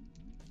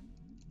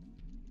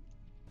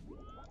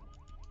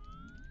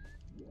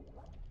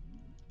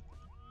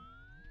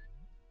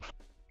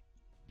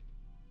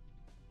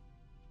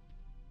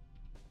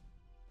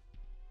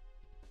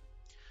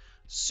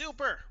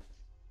 Super!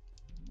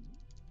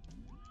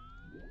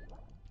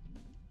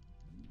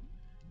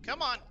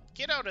 Come on,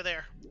 get out of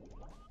there.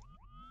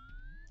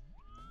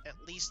 At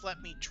least let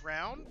me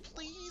drown,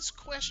 please?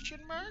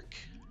 Question mark?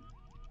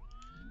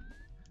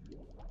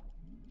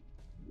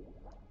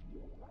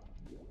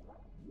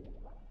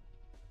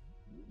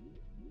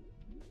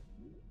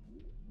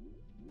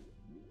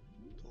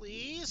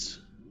 Please?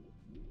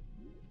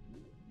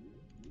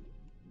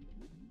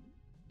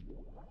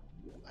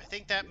 I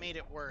think that made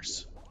it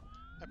worse.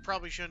 I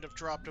probably shouldn't have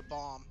dropped a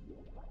bomb.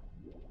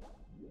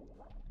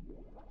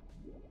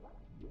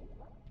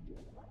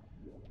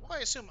 Well, I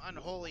assume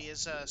Unholy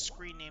is a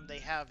screen name they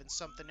have in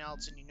something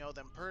else and you know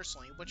them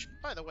personally, which,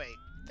 by the way,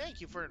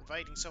 thank you for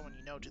inviting someone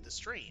you know to the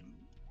stream.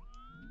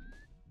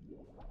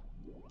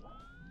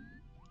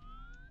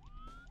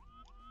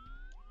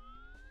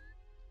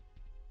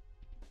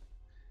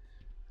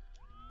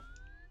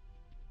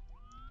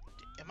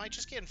 Am I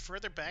just getting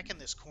further back in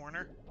this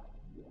corner?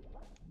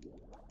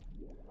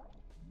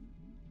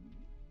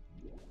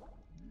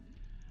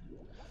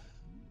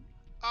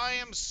 I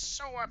am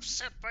so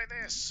upset by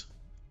this.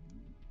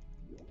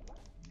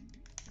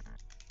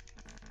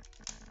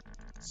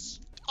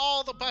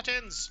 All the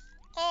buttons!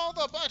 All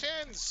the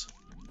buttons!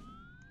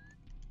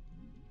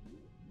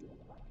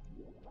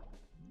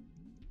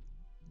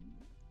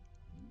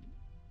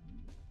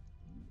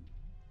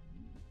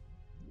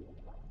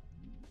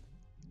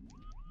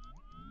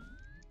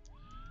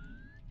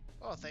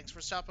 Oh, thanks for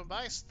stopping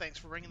by. Thanks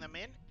for bringing them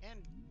in. And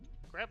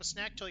grab a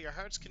snack till your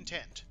heart's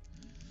content.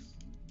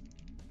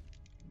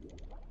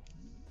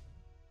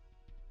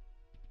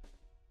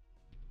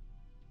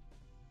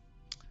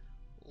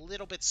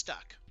 Little bit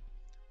stuck.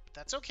 But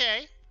that's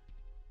okay.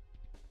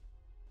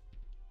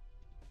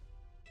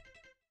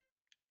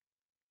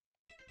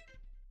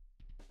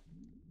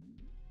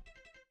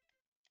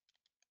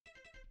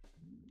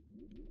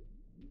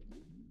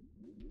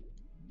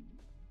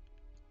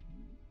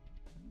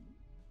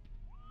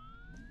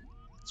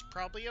 It's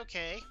probably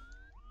okay.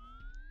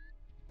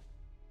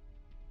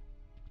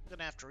 I'm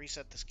gonna have to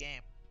reset this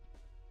game.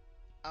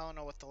 I don't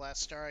know what the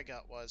last star I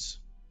got was.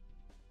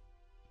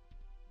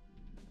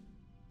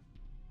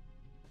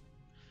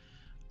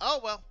 Oh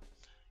well.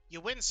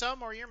 You win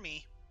some or you're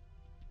me.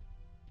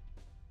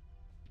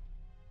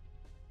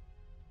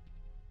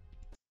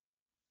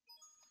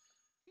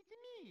 It's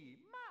me,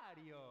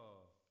 Mario.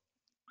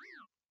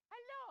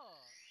 Hello.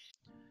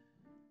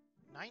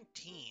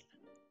 19.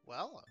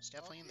 Well, I was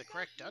definitely in the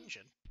correct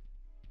dungeon.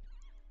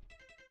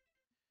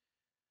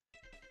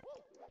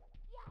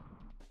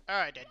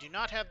 Alright, I do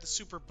not have the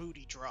super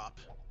booty drop.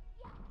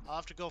 I'll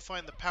have to go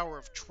find the power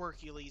of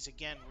Twerkules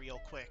again real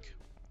quick.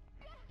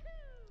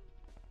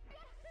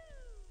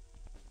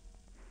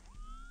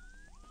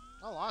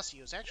 Oh,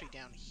 Osseo is actually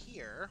down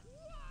here.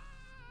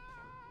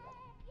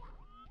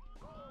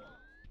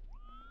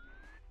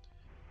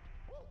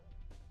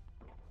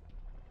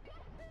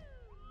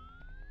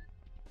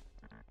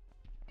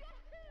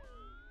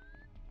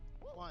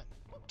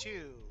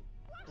 too.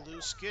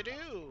 Blue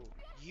skidoo.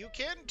 You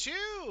can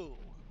too.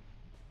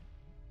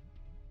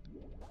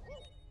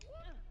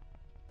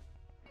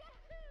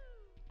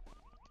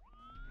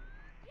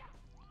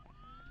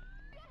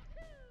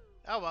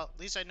 Oh well, at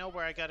least I know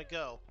where I gotta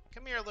go.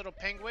 Come here, little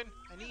penguin.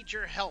 I need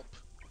your help.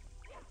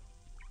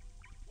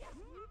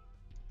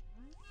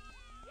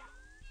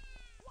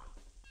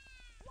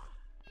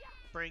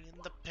 Bringing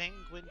the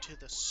penguin to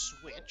the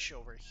switch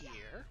over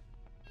here.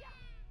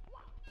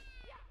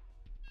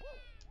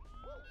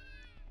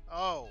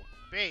 Oh,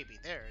 baby,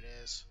 there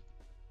it is.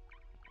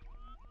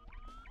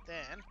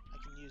 Then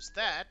I can use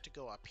that to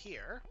go up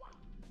here.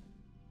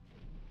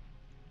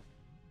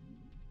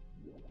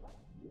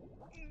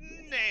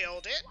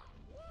 Nailed it.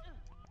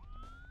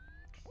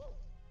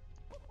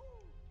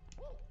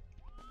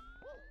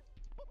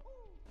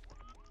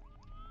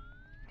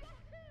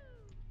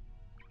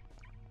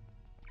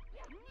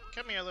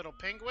 Come here, little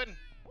penguin.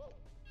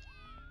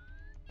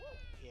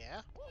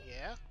 Yeah,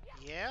 yeah,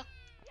 yeah,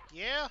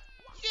 yeah,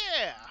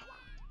 yeah!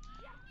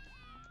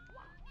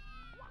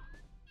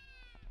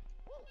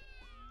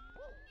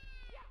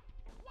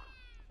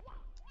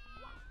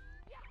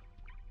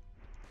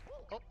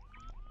 Oh,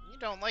 you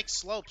don't like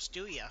slopes,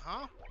 do ya,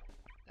 huh?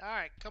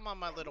 Alright, come on,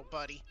 my little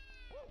buddy.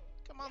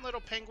 Come on,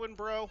 little penguin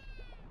bro.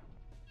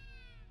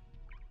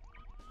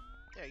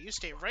 There, you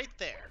stay right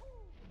there.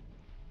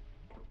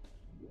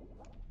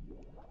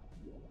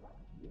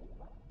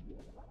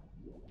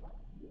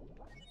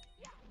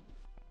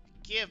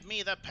 Give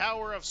me the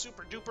power of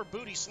super duper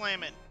booty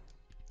slamming.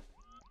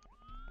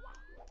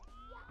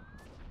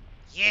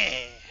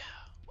 Yeah!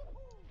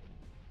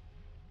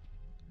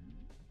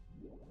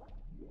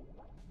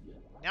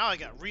 Now I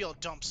got real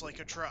dumps like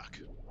a truck.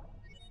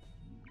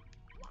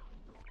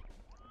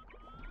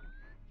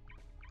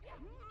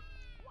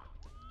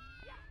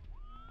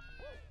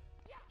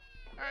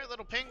 Alright,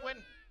 little penguin.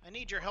 I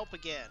need your help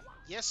again.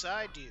 Yes,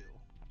 I do.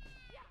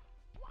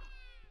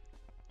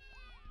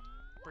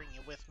 Bring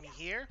you with me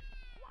here.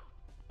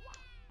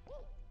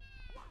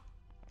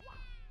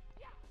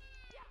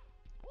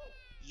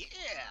 Yeah!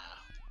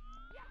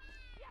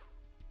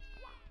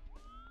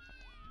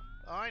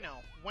 Oh, I know.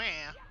 Wah,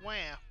 wah.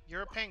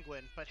 You're a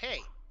penguin, but hey,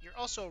 you're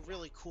also a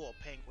really cool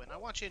penguin. I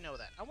want you to know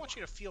that. I want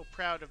you to feel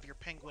proud of your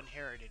penguin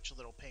heritage,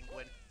 little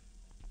penguin.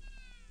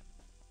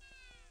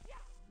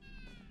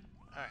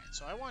 Alright,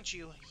 so I want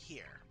you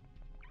here.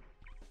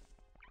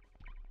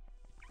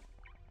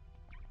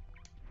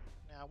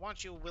 Now, I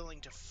want you willing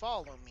to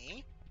follow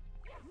me.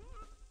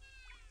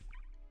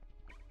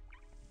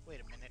 Wait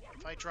a minute.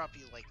 If I drop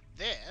you like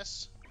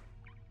this...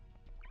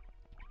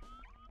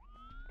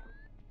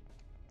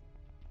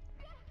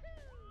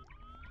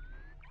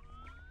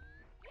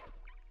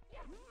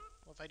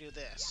 What if I do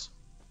this?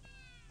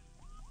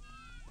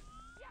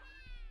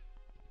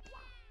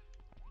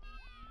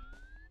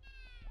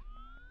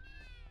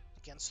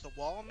 Against the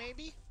wall,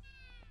 maybe?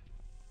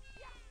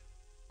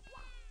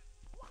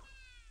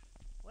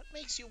 What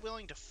makes you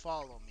willing to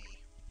follow me?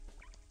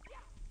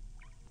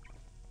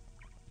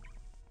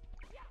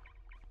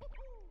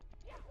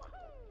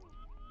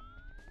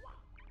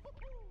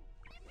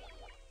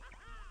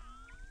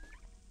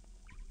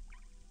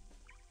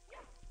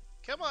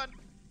 Come on.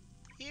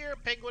 Here,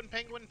 penguin,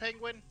 penguin,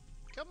 penguin.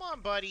 Come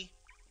on, buddy.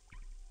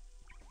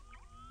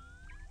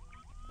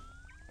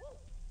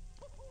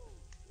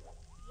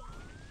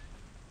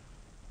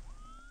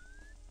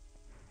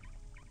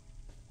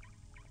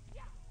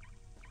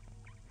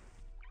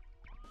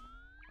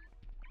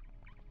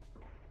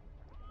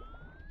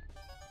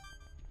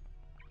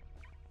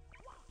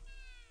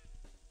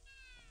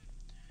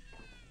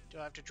 Do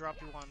I have to drop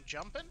you while I'm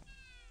jumping?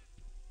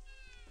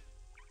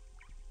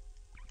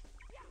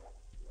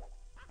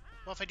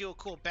 What if I do a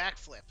cool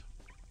backflip?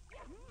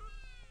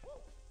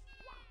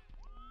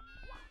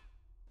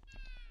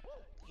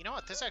 You know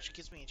what? This actually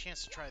gives me a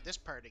chance to try this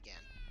part again.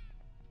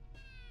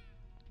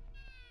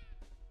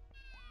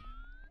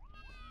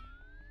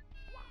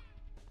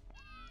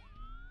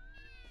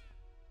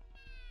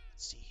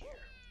 Let's see here.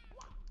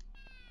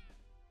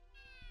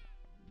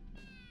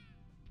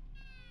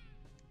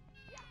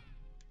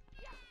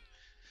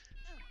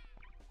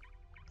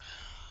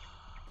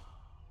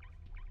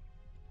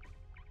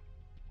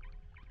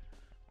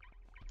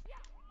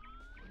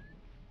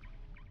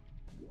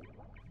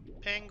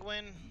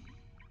 Penguin.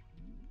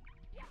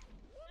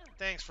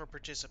 Thanks for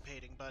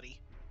participating, buddy.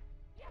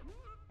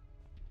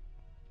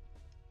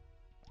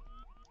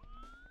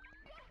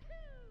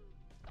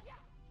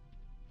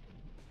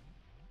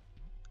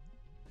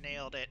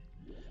 Nailed it.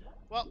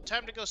 Well,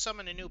 time to go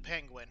summon a new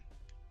penguin.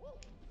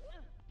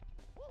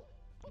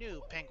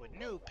 New penguin,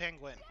 new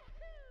penguin.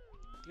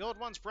 The old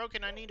one's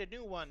broken, I need a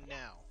new one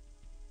now.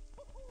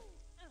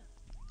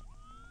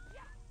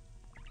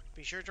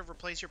 Be sure to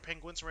replace your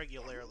penguins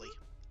regularly.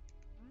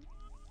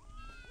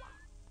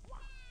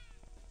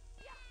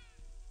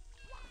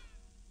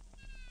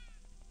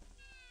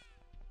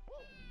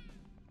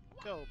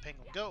 Go,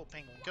 penguin, go,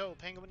 penguin, go,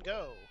 penguin,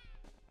 go.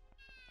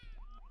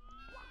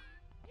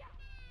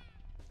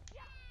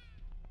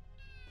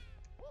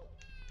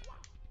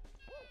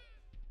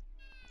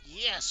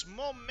 Yes,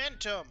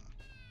 momentum!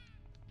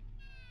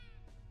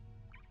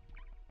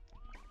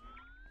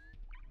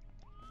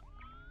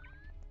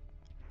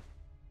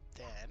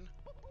 Then,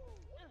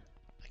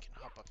 I can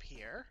hop up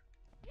here.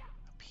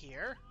 Up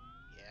here.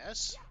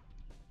 Yes.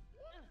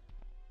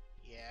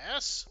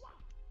 Yes.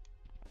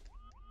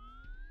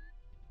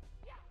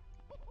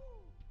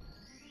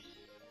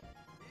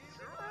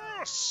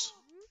 Yes!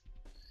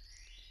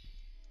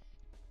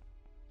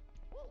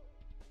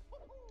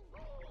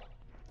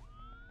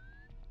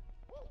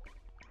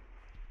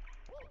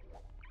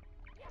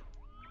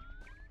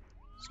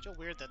 Still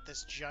weird that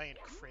this giant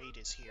crate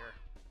is here.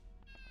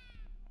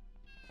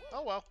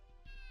 Oh well.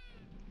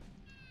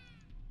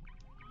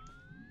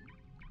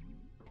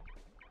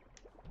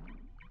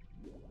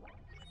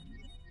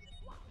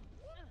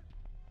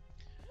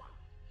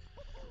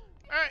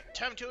 Alright,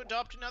 time to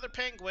adopt another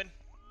penguin.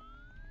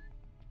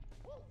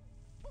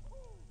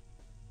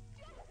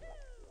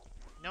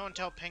 No one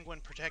tell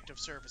Penguin Protective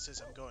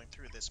Services I'm going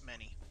through this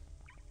many.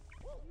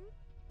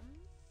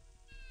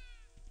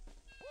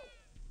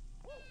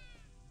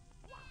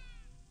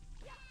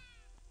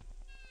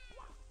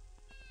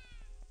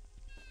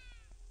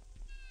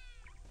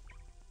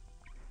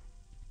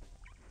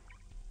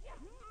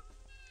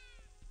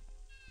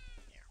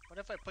 Here, what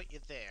if I put you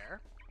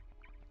there?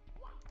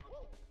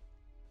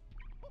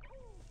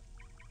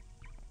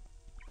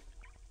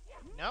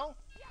 No?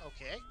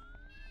 Okay.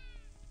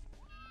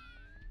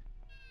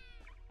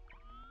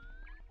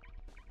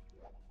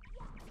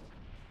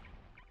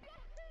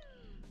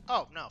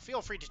 Oh, no,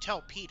 feel free to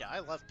tell PETA. I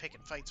love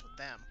picking fights with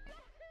them.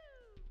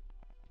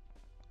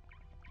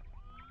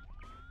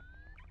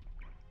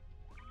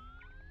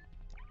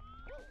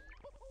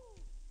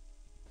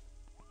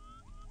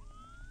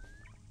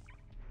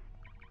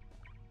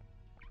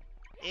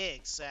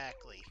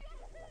 Exactly.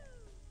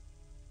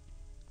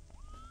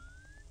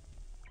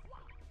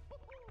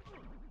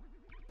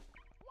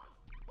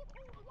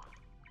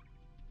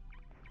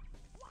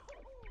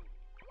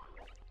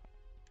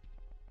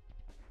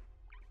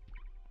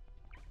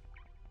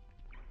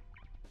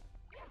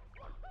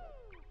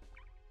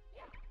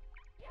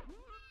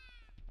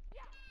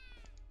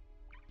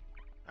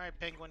 Alright,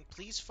 Penguin,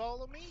 please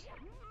follow me?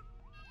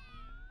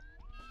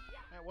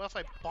 Alright, what if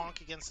I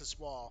bonk against this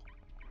wall?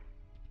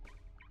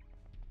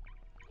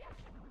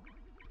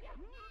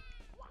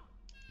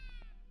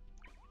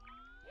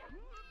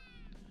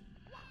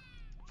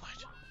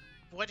 What?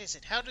 What is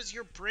it? How does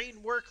your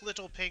brain work,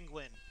 little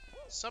penguin?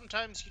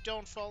 Sometimes you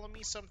don't follow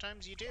me,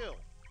 sometimes you do.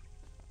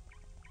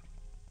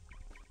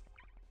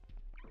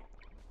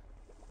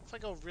 If I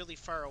go really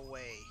far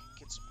away,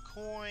 get some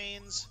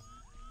coins.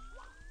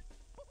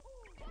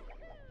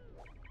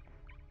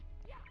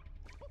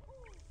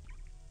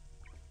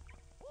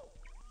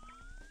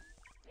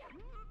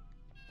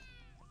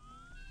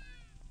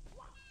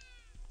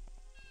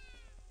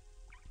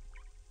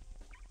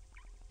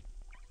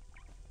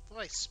 If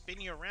I spin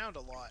you around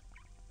a lot.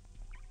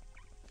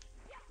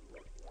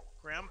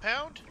 Ground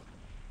pound?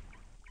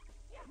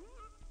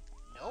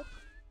 Nope.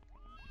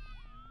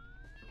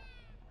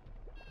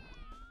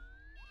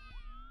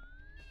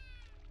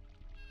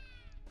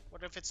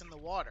 What if it's in the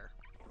water?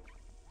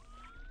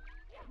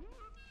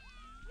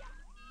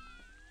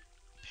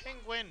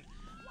 Penguin,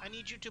 I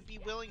need you to be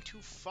willing to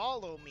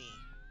follow me.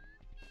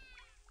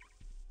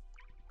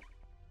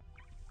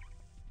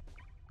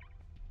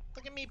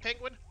 Look at me,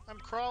 Penguin. I'm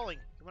crawling.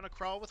 You want to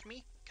crawl with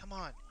me? Come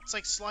on. It's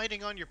like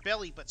sliding on your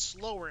belly, but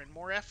slower and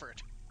more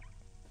effort.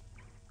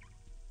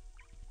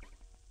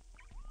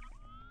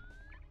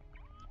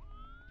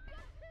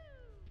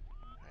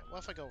 Alright,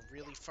 what if I go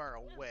really far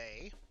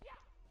away?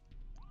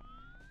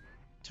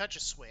 Touch a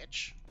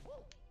switch.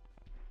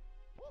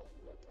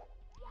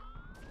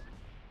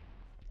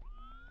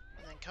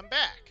 And then come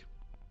back.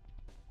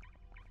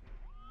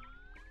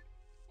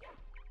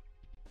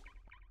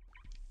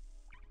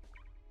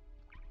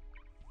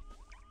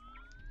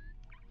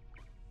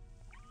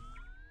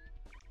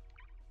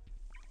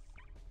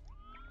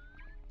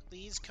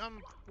 Please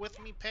come with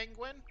me,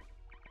 Penguin.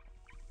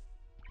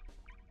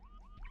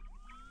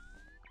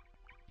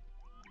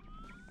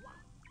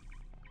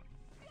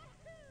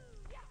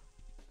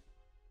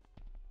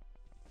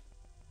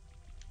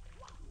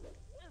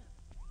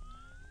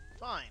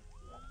 Fine.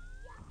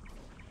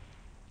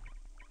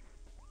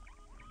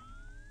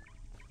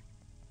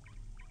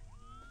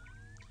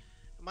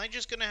 Am I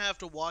just gonna have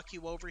to walk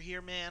you over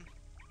here, man?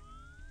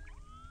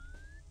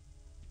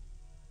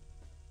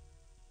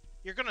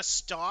 You're gonna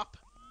stop?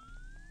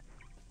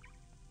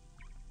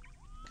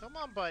 Come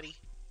on, buddy.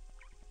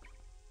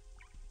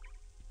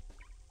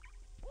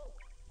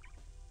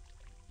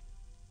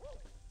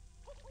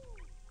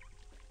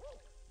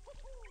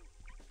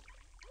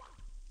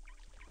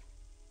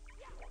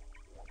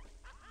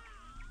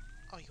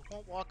 Oh, you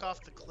won't walk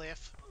off the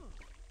cliff?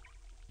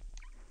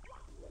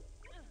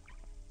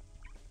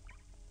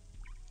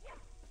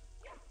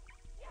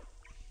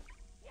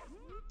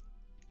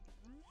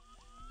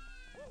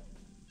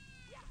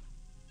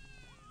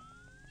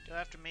 Do I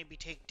have to maybe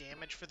take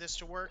damage for this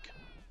to work?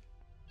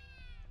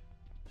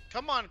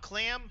 Come on,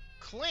 Clam!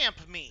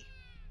 Clamp me!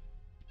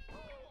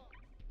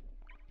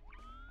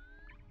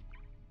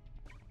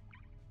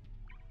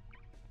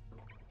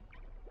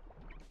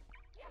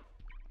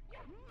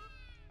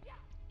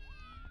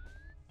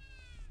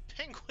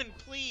 Penguin,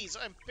 please,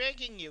 I'm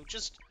begging you,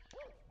 just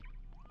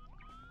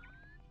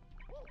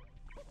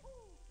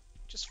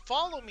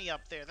follow me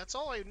up there, that's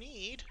all I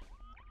need.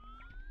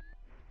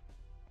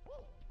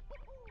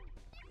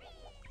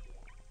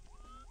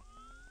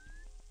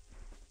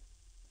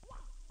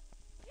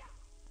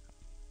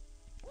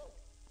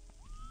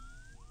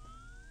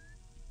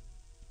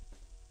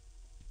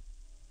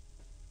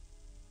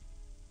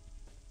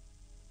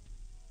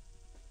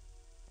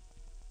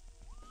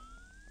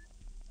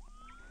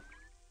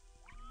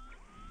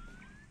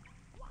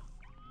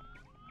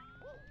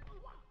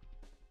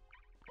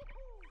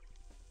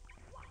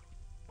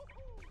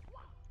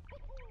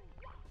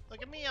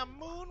 Look at me, I'm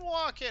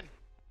moonwalking!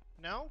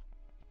 No?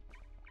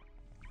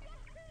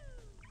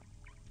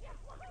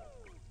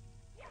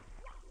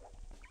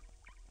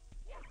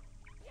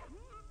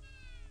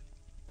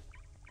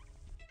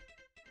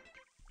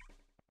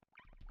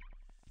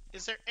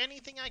 Is there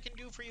anything I can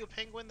do for you,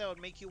 Penguin, that would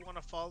make you want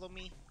to follow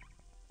me?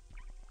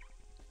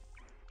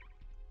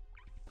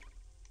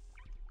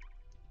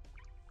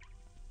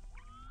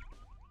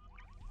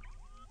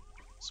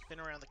 Spin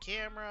around the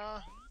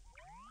camera.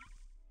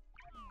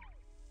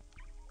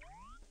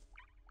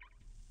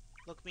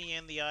 Look me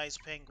in the eyes,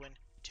 Penguin.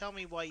 Tell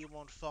me why you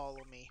won't follow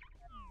me.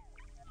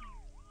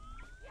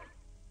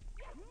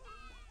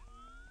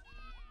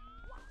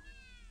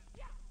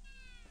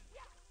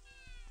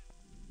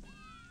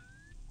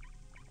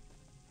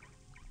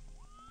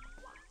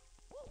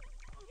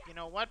 You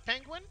know what,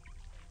 Penguin?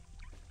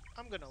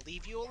 I'm gonna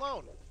leave you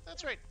alone.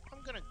 That's right,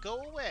 I'm gonna go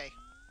away.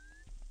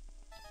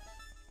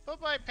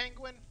 Bye-bye,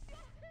 Penguin.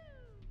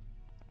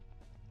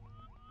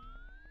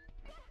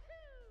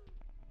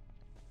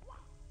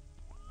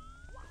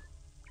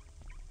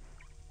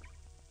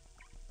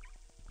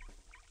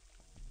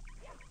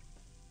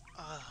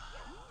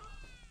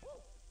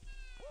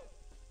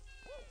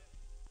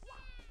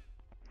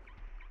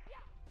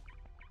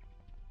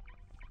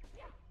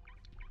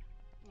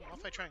 What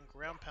if I try and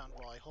ground pound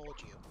while I hold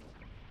you?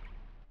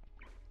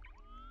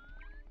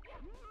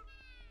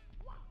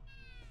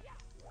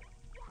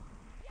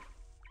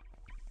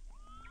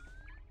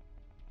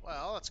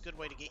 Well, that's a good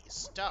way to get you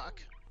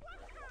stuck.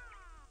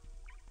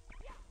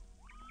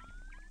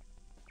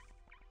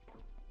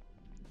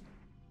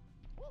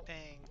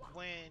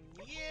 Penguin,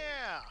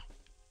 yeah!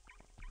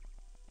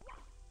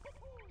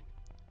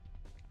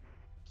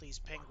 Please,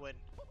 Penguin.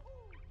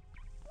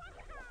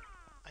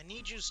 I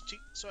need you to,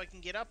 so I can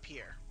get up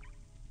here.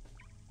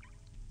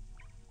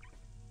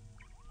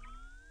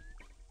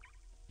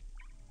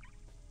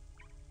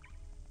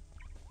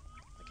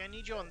 Like, I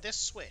need you on this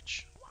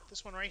switch.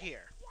 This one right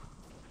here.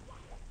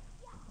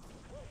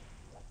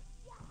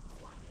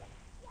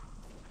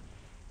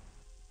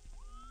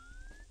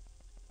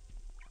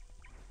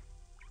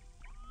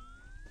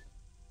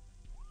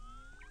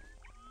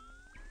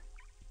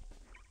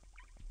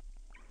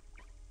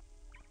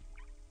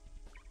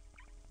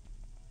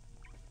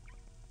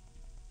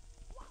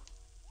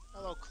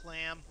 Hello,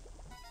 Clam.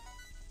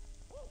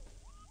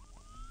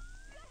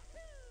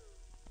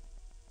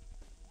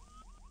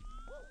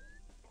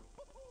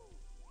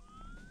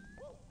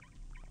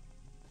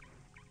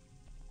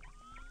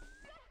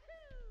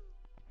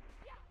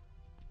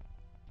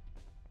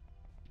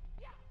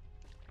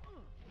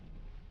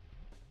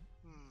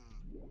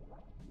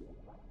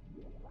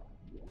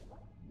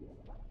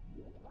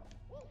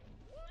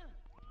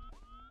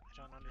 I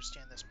don't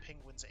understand this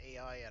penguin's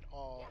AI at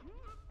all.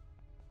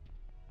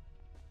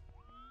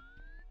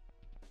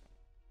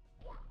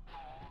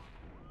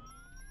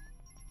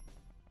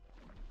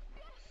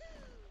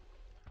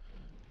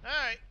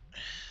 Alright.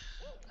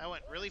 I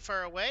went really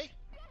far away.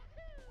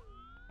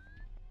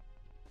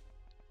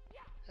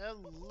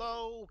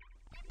 Hello,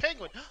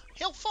 Penguin.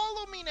 He'll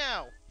follow me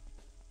now.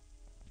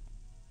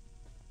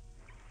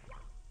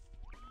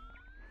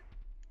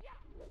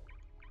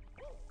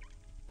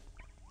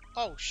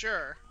 Oh,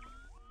 sure.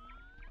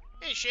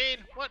 Hey, Shane,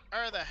 what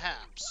are the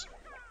haps?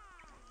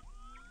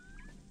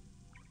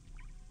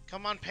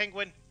 Come on,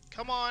 Penguin.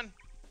 Come on.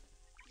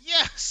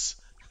 Yes!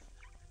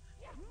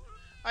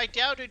 I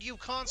doubted you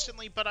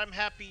constantly, but I'm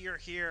happy you're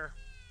here.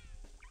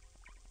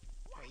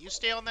 Okay, you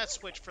stay on that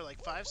switch for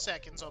like 5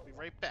 seconds. I'll be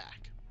right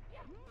back.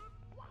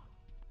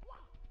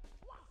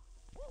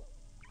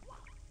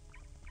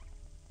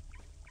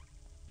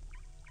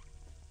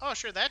 Oh,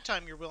 sure, that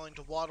time you're willing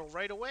to waddle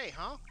right away,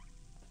 huh?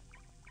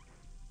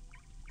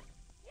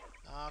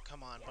 Oh,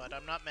 come on, bud.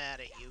 I'm not mad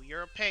at you.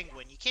 You're a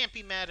penguin. You can't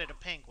be mad at a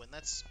penguin.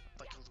 That's,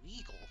 like,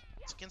 illegal.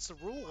 It's against the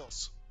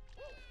rules.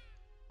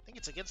 I think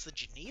it's against the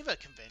Geneva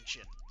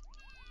Convention.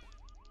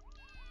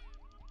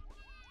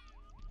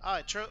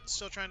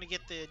 Still trying to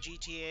get the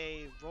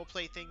GTA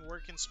roleplay thing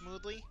working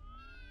smoothly.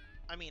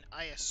 I mean,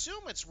 I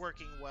assume it's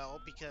working well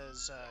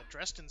because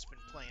Dresden's been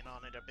playing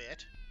on it a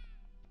bit.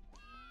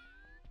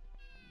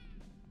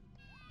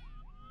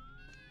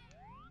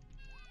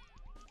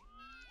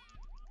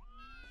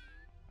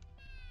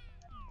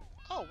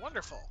 Oh,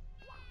 wonderful.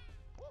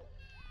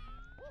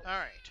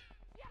 Alright.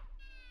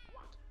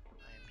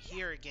 I am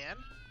here again.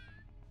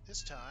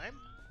 This time,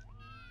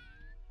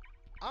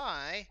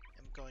 I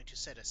am going to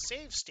set a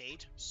save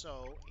state,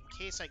 so in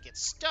case I get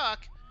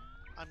stuck,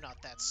 I'm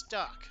not that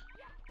stuck.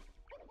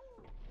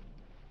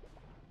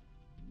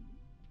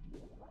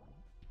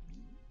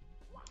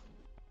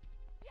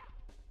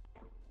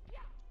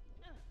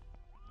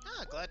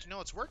 Ah, glad to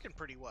know it's working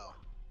pretty well.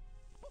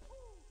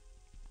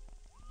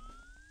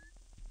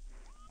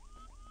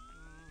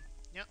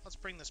 Yeah, let's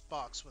bring this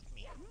box with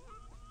me.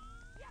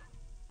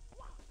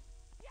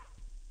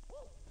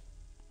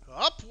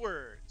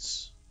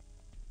 Upwards!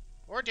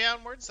 Or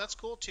downwards, that's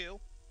cool too.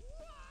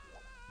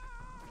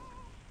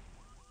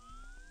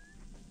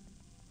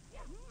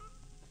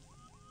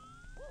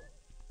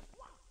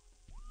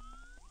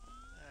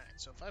 Alright,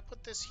 so if I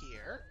put this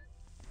here,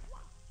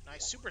 and I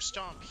super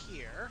stomp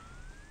here,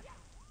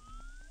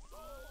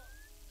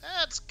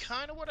 that's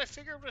kind of what I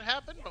figured would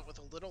happen, but with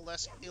a little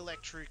less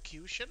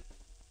electrocution.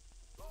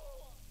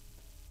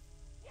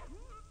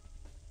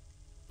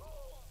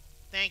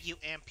 Thank you,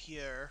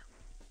 Ampere.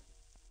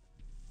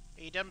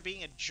 Are you done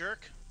being a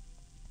jerk?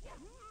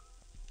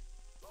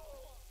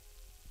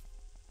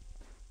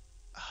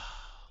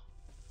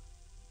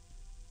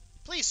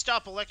 Please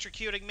stop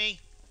electrocuting me.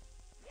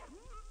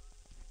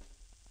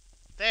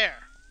 There.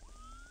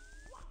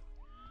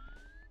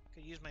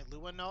 Could use my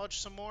Lua knowledge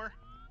some more.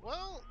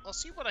 Well, I'll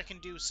see what I can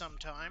do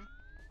sometime.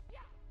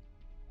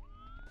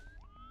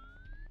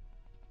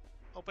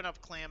 Open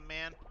up, Clam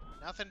Man.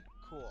 Nothing?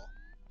 Cool.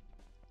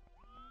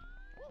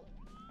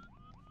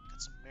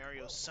 Got some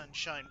Mario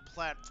Sunshine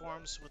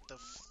platforms with the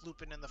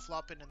flooping and the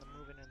flopping and the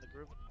moving and the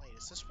grooving. Wait,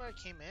 is this where I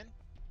came in?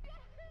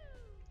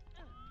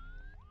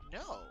 No.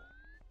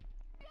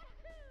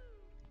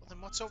 Well,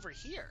 then what's over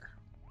here?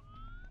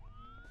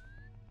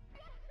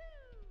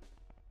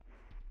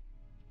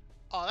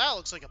 Oh, that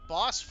looks like a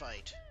boss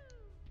fight.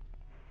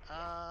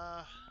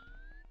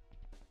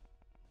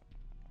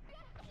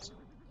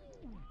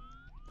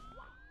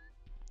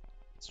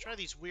 Let's try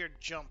these weird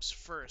jumps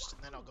first,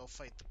 and then I'll go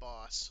fight the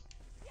boss.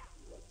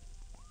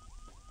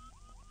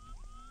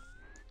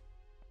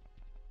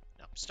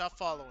 No, stop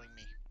following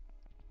me.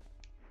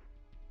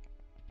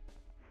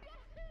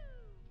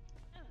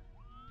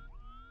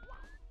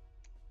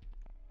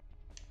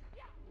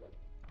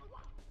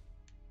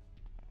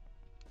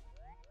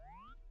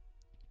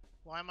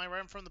 Why am I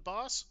running from the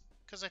boss?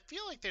 Because I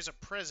feel like there's a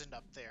present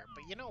up there,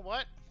 but you know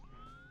what?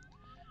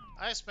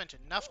 I spent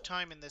enough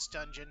time in this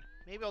dungeon.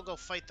 Maybe I'll go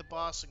fight the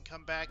boss and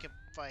come back if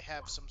I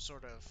have some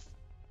sort of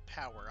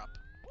power-up.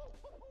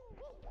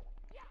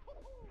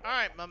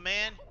 Alright, my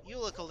man. You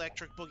look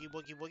electric boogie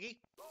woogie woogie.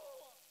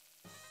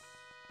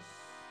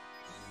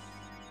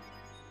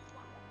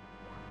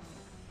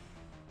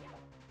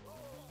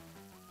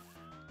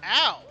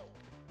 Ow!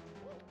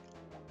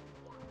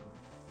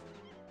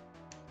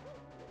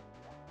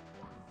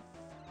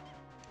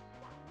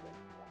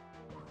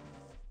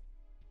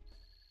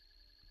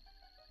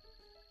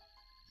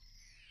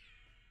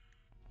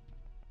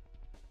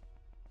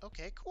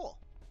 Okay, cool.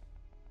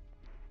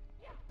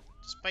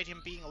 Despite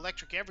him being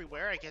electric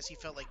everywhere, I guess he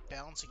felt like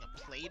balancing a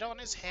plate on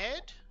his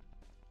head?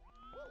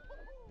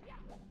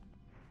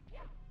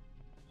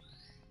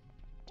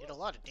 Did a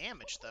lot of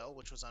damage, though,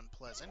 which was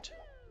unpleasant.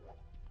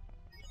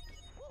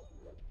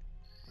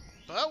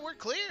 But we're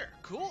clear!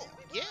 Cool!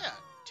 Yeah!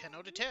 10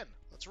 out of 10.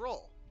 Let's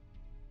roll.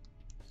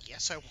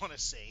 Yes, I want to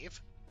save.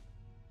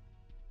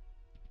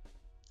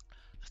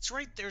 That's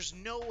right, there's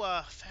no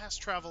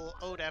fast travel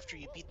out after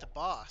you beat the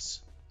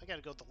boss. I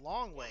gotta go the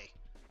long way.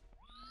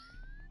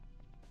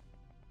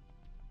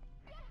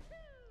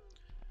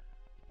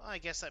 Well, I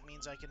guess that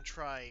means I can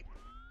try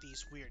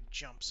these weird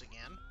jumps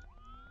again.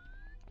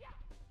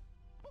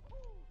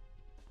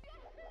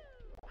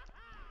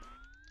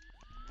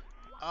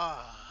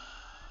 Ah.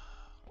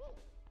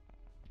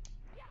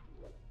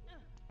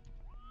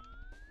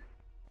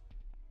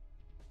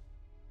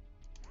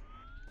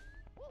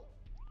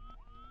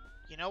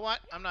 You know what?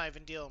 I'm not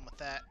even dealing with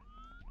that.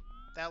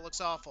 That looks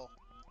awful.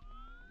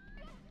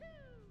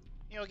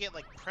 I'll get,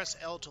 like, press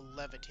L to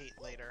levitate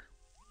later.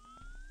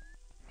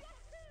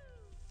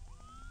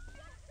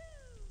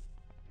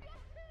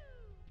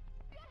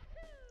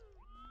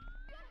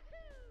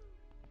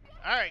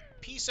 Alright,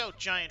 peace out,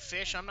 giant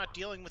fish. I'm not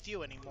dealing with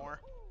you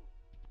anymore.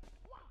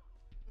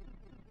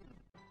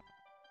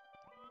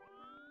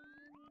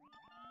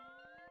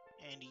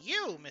 And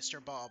you,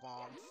 Mr.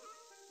 Bob-omb.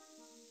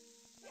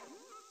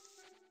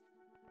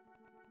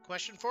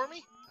 Question for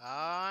me?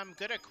 I'm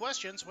good at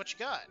questions. What you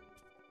got?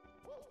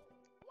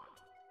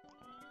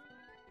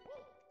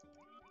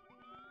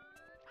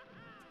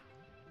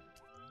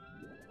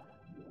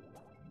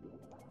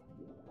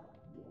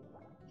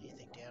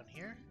 Anything down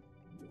here?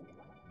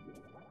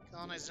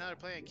 Colonize another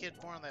planet, a kid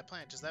born on that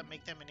planet. Does that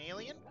make them an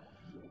alien?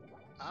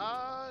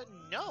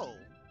 No.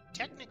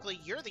 Technically,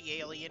 you're the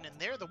alien, and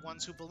they're the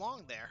ones who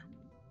belong there.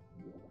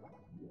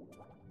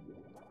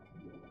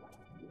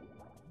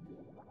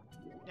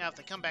 Now, if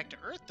they come back to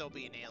Earth, they'll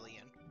be an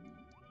alien.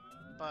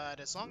 But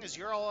as long as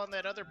you're all on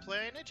that other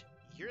planet,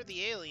 you're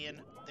the alien,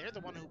 they're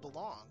the one who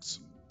belongs.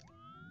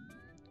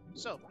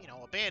 So,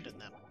 abandon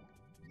them.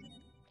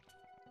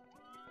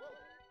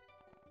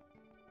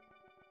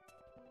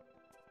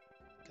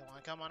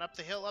 come on, up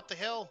the hill, up the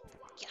hill.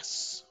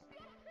 Yes!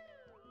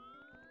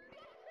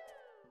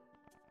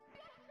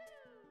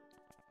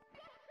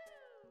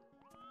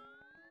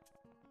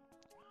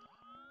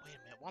 Wait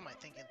a minute, what am I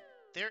thinking?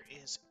 There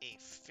is a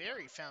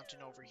fairy fountain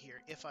over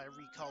here, if I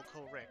recall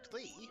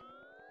correctly.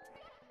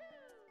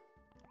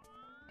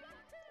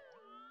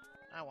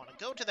 I want to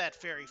go to that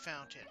fairy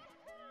fountain.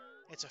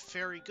 It's a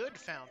very good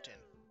fountain.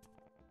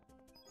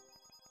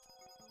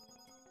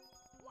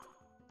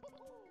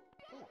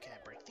 Ooh, can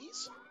I break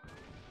these?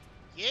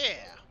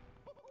 Yeah!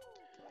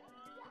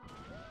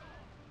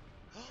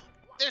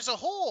 There's a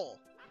hole!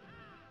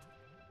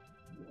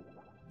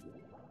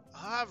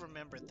 Ah,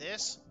 remember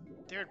this.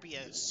 There'd be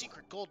a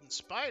secret golden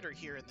spider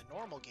here in the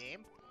normal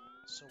game.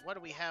 So what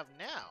do we have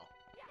now?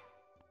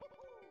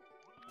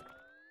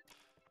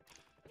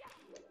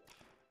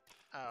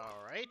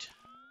 Alright.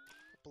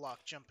 Block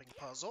jumping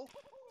puzzle.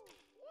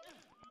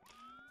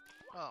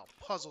 Oh,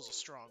 puzzle's a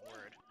strong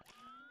word.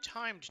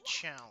 Timed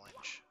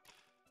challenge.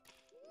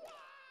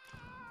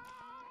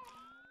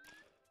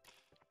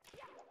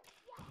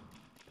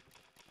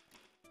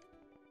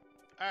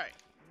 Alright,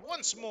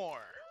 once more.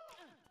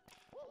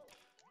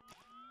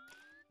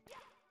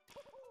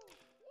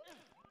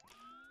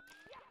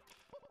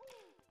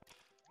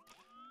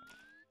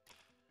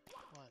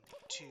 One,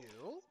 two.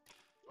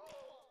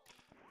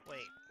 Wait.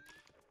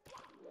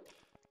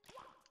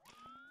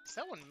 Does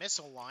that one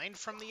misaligned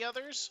from the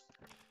others?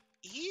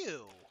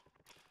 Ew.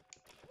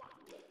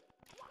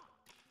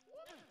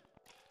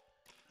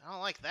 I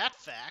don't like that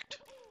fact.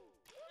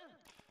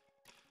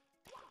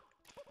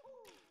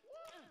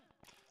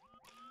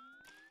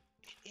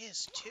 It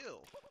is, too.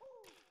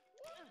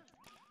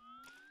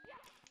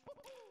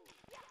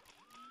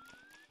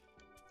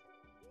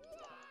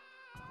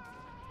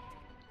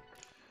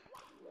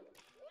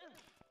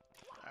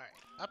 Alright,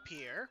 up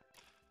here.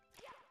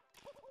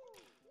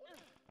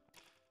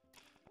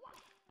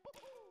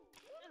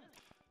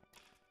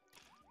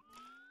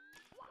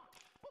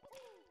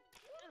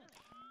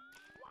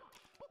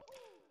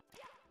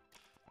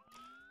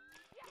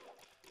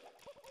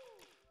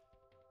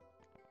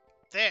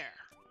 There.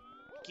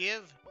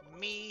 Give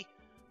me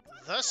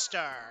the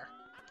star.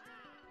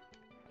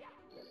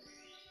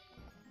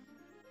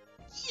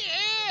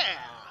 Yeah!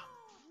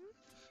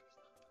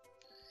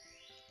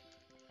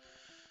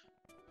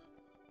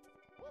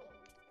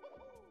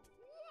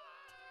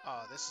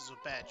 Oh, this is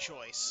a bad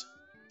choice.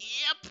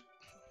 Yep!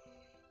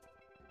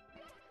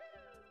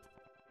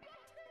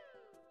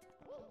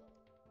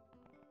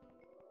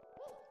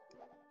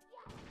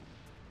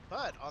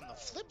 But on the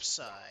flip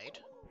side...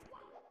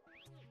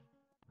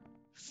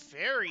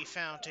 Fairy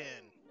fountain!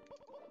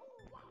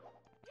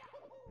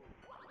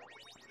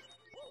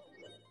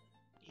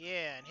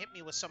 Yeah, and hit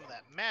me with some of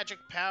that magic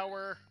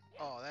power.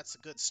 Oh, that's the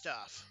good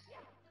stuff.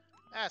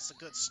 That's the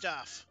good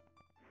stuff.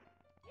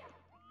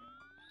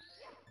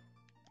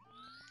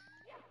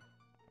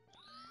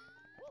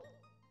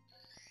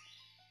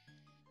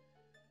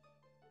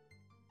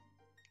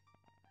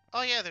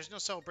 Oh yeah, there's no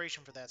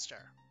celebration for that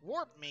star.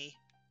 Warp me?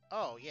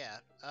 Oh yeah,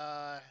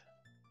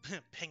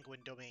 Penguin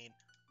Domain.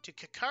 To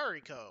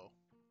Kakariko.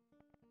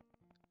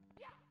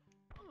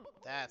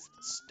 That's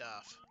the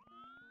stuff.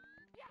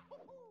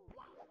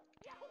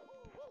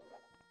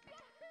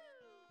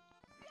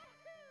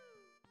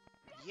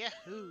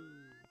 Yahoo!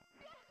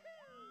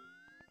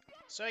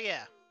 So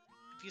yeah,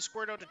 if you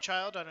squirt out a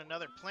child on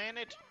another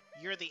planet,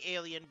 you're the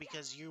alien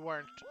because you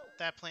aren't...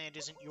 That planet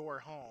isn't your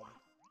home.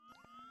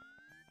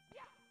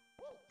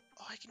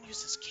 Oh, I can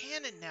use this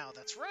cannon now,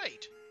 that's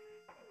right!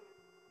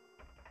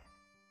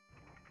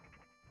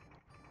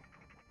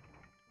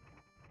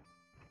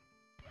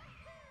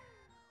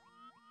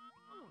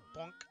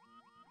 Bonk.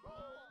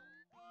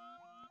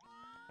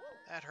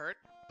 That hurt.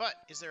 But,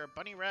 is there a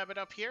bunny rabbit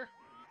up here?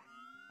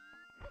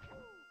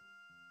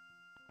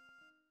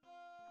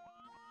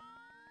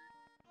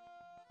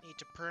 Need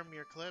to perm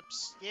your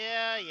clips?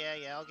 Yeah,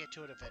 I'll get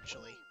to it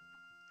eventually.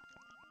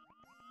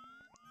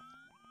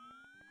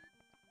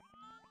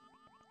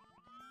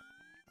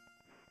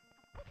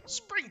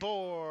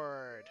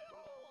 Springboard!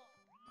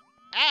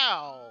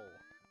 Ow!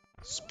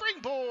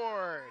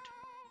 Springboard!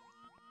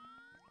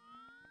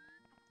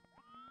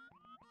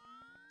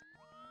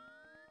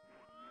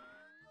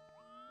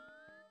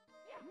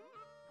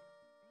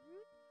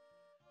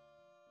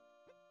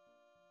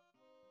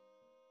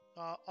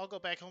 I'll go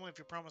back home if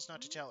you promise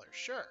not to tell her.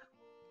 Sure.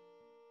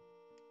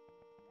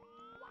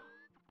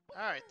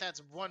 Alright,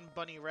 that's one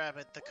bunny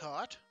rabbit the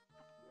caught.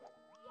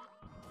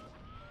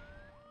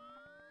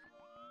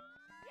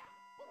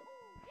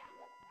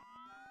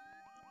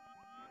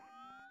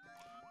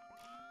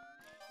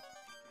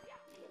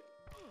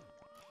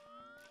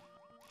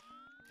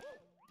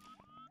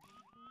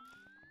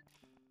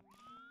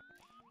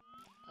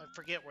 I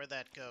forget where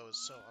that goes,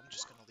 so I'm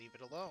just gonna leave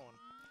it alone.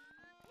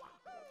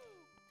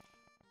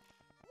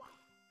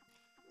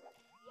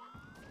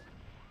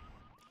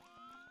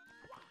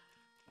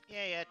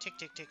 Yeah, tick,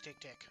 tick, tick, tick,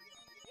 tick.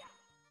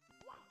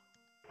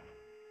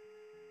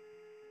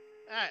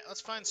 Alright,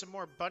 let's find some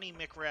more bunny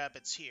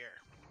McRabbits here.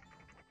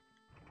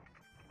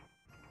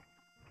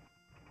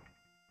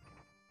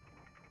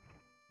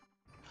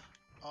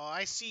 Oh,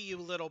 I see you,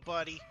 little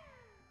buddy.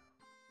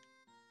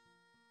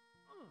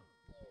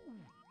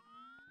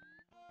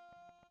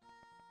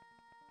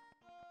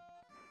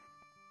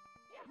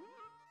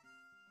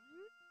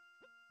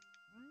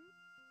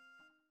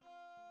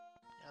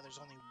 Now there's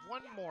only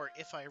one more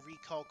if I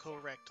recall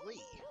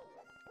correctly.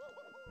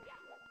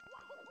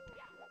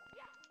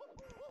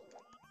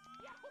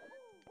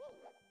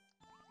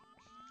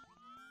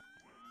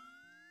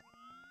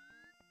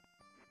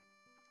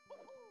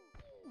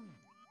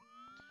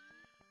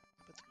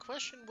 But the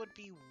question would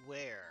be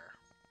where?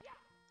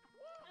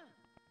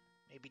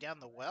 Maybe down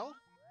the well?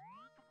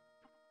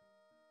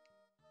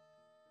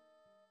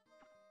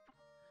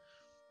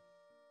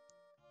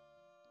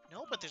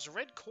 No, but there's a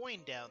red coin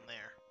down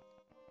there.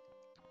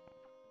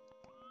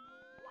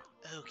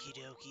 Okie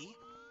dokie.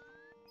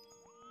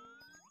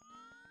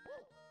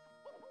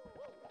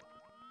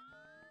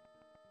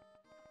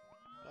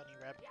 Bunny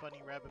rabbit,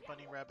 bunny rabbit,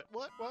 bunny rabbit.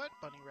 What?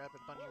 Bunny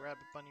rabbit, bunny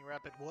rabbit, bunny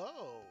rabbit.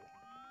 Whoa.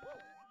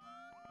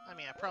 I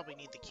mean, I probably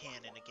need the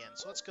cannon again,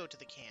 so let's go to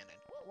the cannon.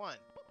 1,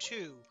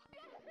 2.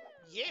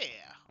 Yeah!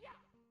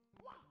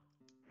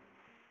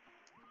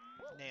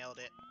 Nailed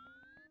it.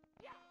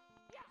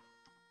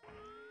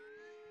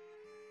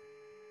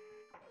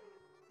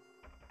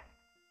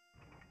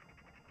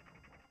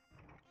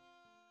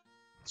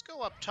 Let's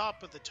go up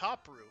top of the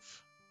top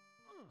roof.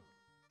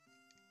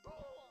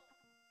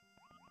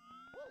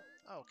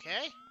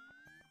 Okay.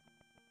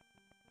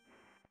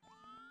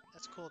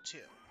 That's cool, too.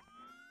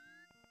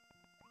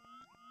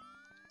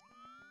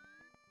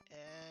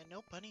 And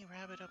no bunny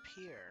rabbit up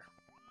here.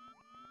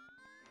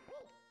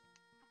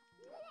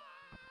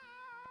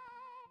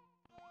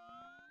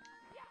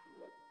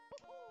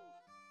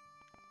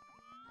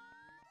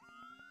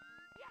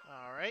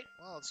 Alright,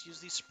 well, let's use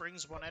these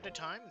springs one at a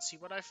time and see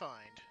what I find.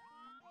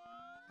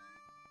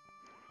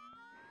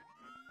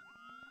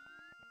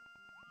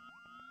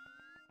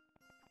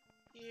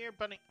 Here,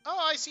 bunny. Oh,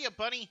 I see a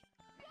bunny.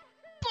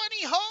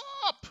 Bunny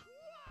hop!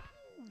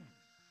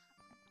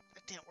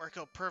 That didn't work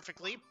out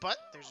perfectly, but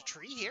there's a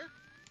tree here.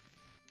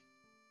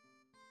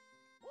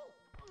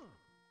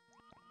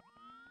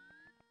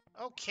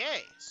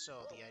 Okay, so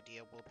the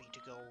idea will be to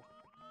go...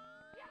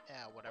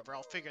 whatever,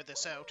 I'll figure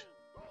this out.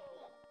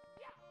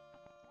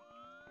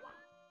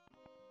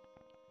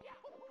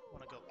 I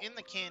want to go in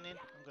the cannon.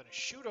 I'm going to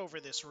shoot over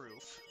this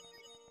roof.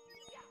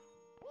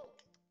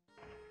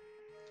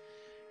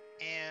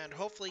 And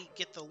hopefully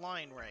get the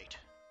line right.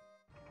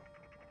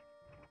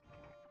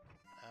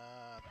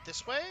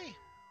 This way?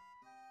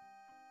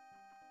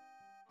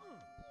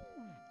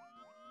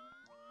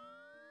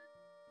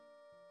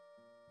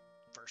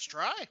 First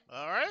try.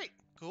 Alright,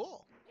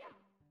 cool.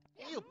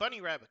 Hey, you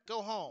bunny rabbit,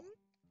 go home.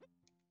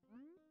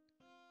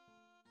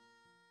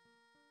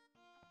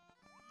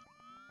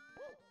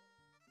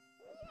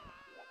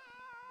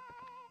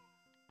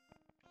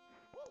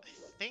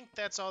 I think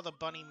that's all the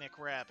bunny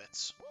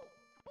McRabbits.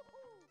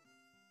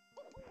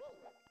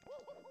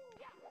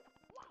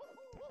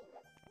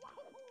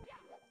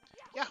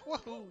 Yeah,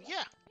 woohoo,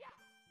 yeah.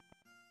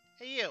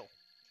 Hey, you.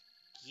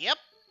 Yep.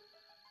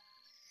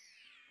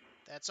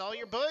 That's all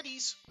your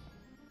buddies.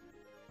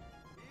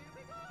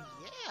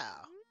 Yeah.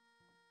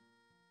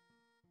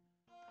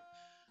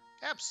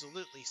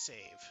 Absolutely save.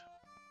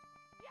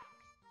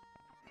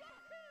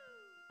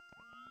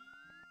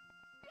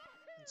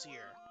 Let's see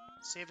here.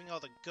 Saving all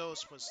the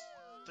ghosts was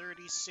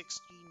 30,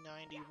 60,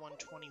 90,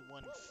 120,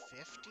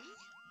 150?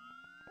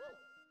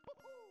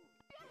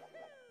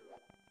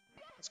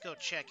 Let's go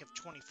check if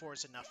 24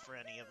 is enough for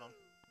any of them.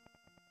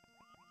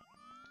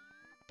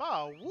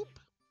 Bah, whoop!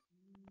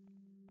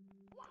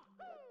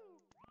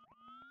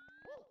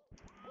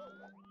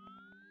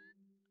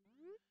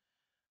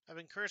 I've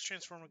been cursed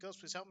transforming ghosts.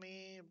 Please help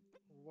me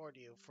reward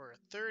you for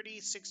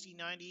 30, 60,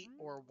 90,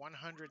 or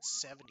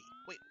 170.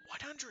 Wait,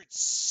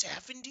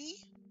 170?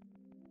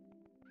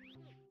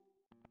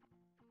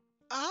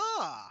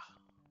 Ah!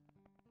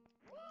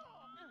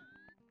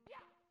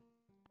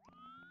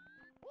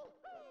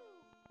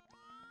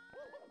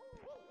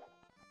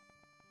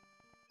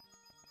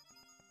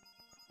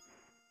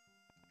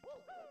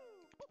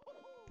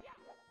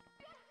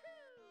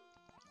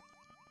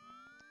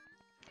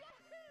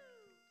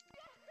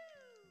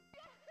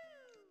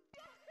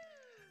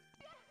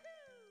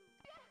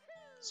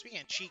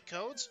 Speaking of cheat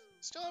codes,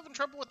 still having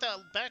trouble with that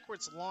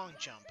backwards long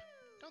jump.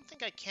 Don't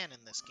think I can in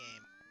this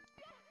game.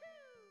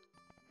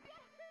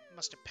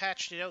 Must have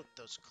patched it out,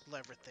 those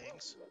clever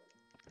things.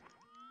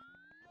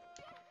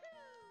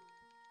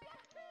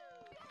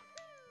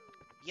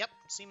 Yep,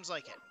 seems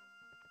like it.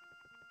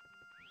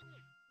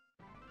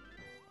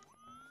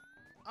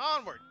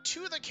 Onward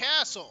to the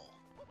castle!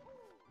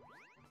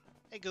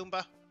 Hey,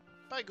 Goomba.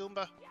 Bye,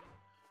 Goomba.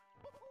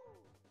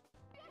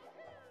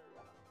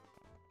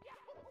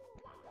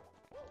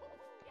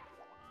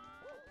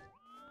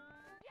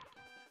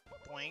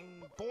 Boing,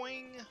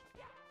 boing.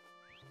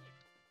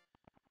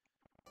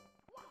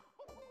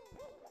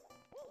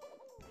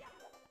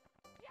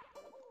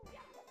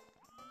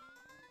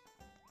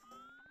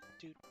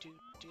 Do do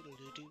do do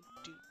do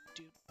do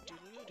do do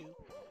do do.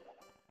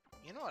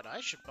 You know what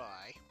I should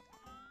buy?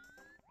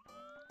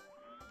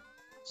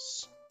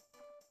 S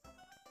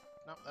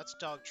no, that's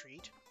dog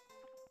treat.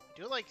 I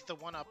do like the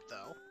one up,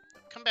 though.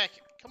 Come back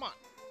here. Come on.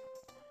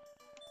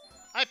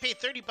 I paid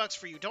 30 bucks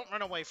for you. Don't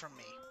run away from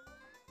me.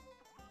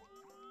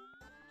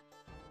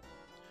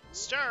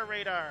 Star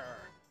radar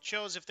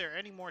shows if there are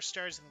any more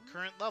stars in the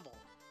current level.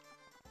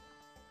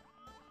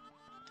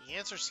 The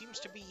answer seems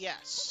to be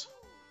yes.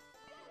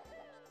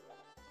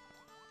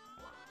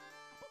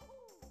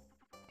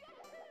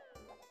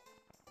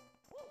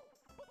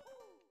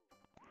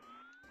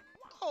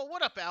 Oh,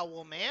 what up,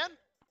 Owl Man?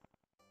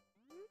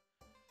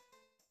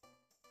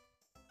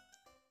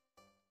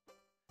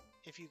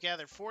 If you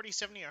gather 40,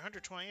 70, or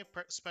 120,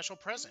 special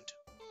present.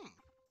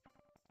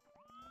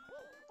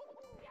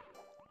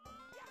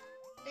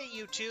 Hey,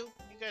 you two.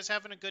 You guys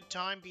having a good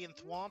time being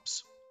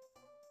thwomps?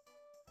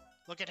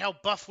 Look at how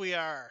buff we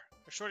are.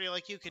 A shorty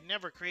like you could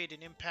never create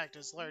an impact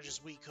as large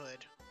as we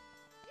could.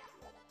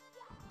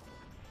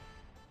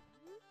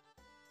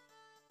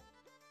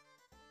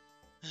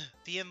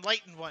 The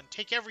enlightened one.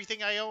 Take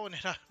everything I own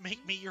and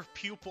make me your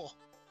pupil.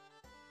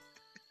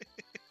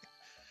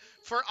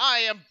 For I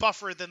am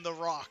buffer than the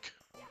Rock.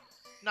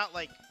 Not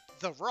like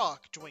the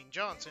Rock, Dwayne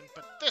Johnson,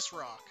 but this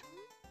Rock.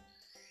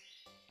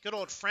 Good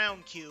old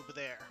frown cube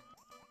there.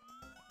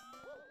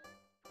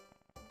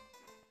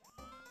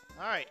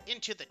 Alright,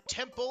 into the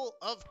Temple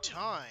of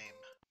Time.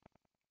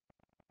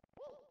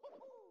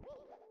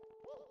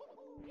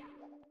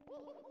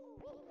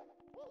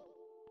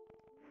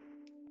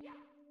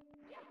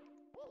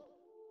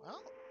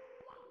 Well,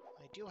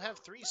 I do have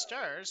 3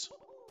 stars.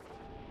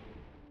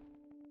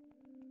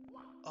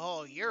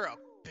 Oh, you're a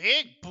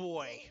big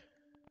boy.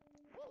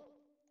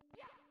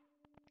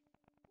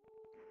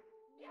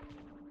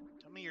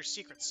 Tell me your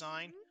secret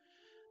sign.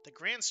 The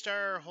Grand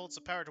Star holds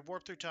the power to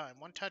warp through time.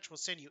 One touch will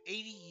send you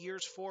 80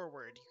 years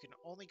forward. You can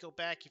only go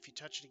back if you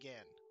touch it again.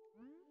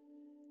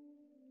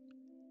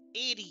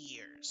 80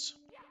 years.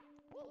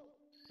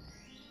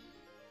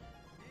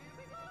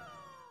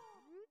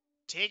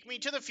 Take me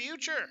to the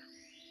future.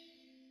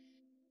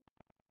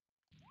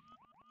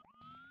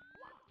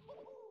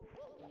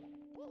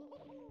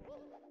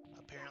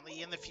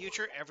 Apparently in the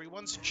future,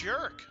 everyone's a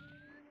jerk.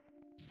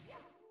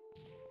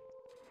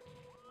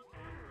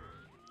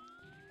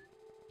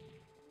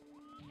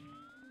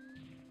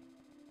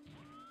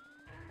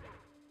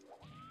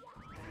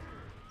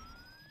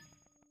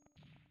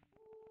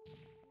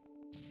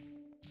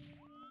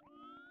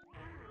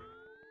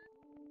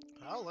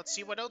 Well, let's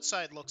see what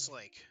outside looks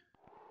like.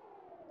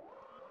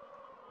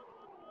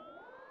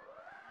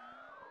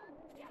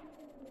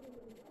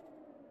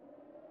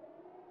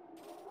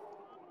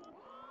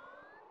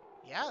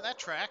 Yeah, that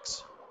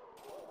tracks.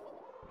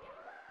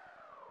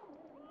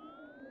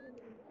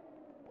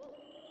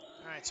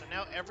 Alright, so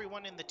now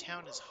everyone in the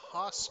town is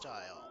hostile.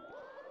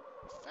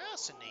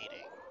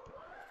 Fascinating.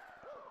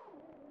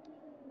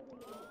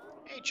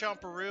 Hey,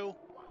 Chomperoo.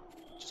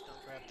 Just gonna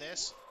grab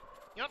this.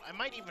 You know what? I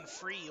might even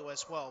free you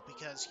as well,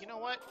 because you know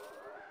what?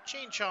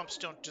 Chain chomps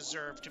don't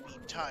deserve to be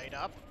tied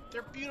up.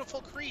 They're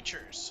beautiful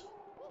creatures.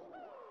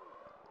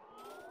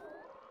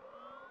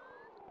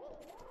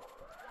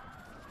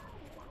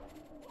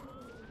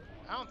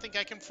 I don't think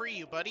I can free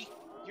you, buddy.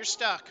 You're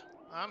stuck.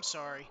 I'm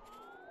sorry.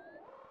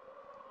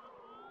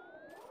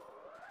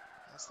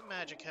 That's the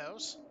magic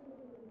house.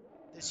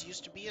 This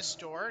used to be a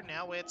store.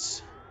 Now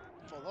it's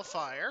full of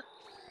fire.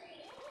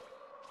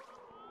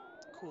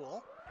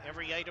 Cool.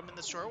 Every item in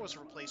the store was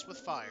replaced with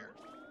fire.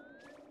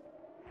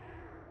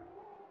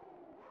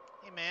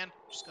 Hey, man.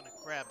 Just gonna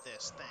grab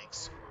this.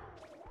 Thanks.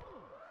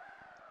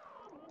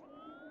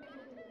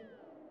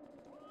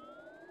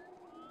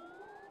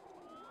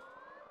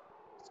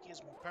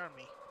 Excuse me. Pardon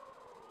me.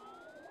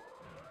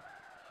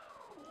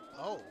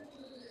 Oh.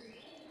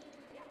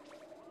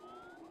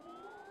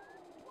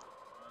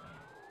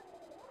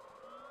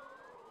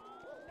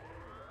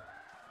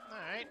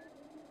 Alright.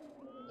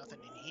 Nothing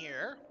in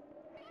here.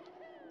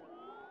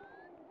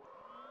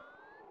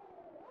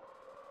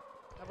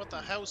 How about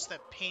the house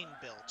that Pain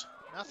built?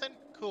 Nothing?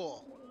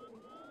 Cool.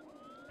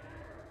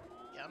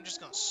 Yeah, I'm just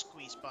gonna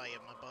squeeze by you,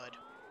 my bud.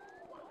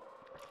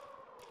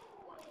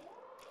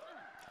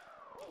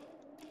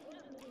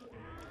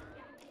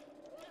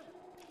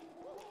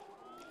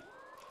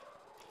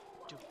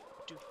 Do,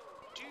 do,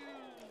 do.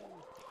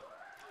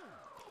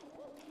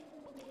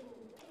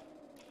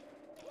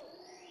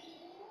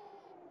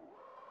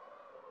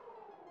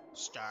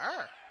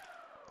 Star?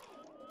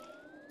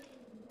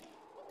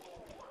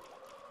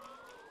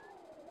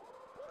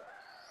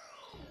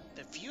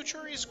 The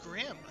future is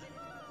grim.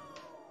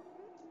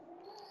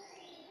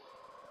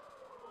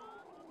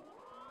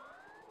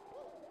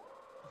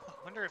 I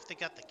wonder if they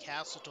got the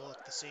castle to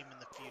look the same in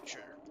the future.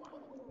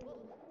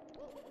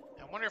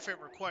 I wonder if it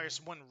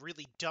requires one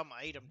really dumb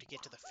item to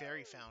get to the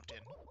fairy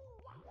fountain.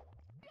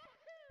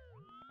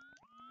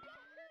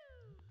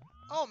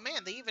 Oh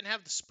man, they even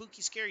have the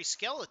spooky, scary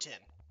skeleton.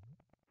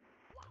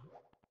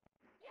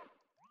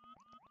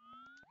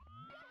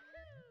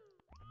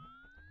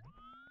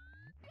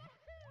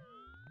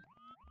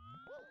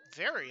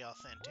 Very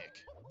authentic.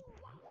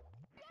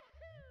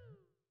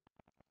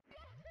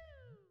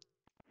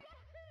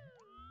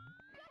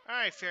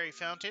 Alright, Fairy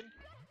Fountain.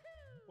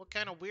 What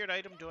kind of weird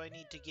item do I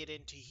need to get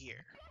into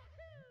here?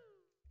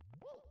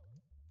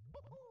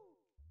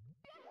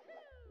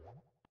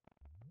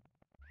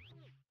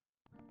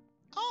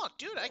 Oh,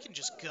 dude, I can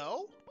just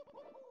go?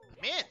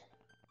 I'm in.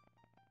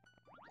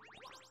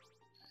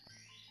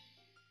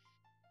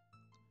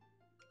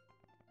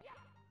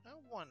 I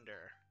wonder.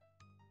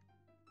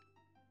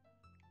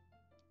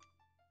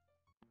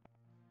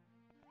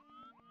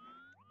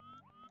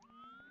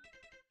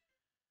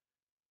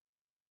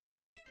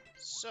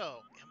 So,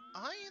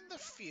 am I in the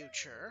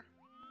future?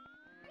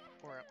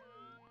 Or am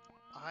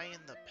I in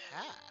the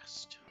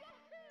past?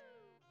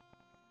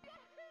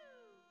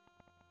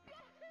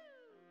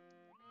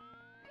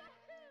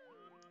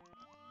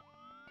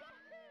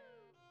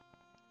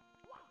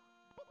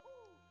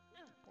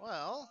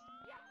 Well,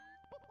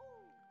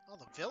 all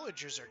the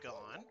villagers are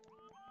gone.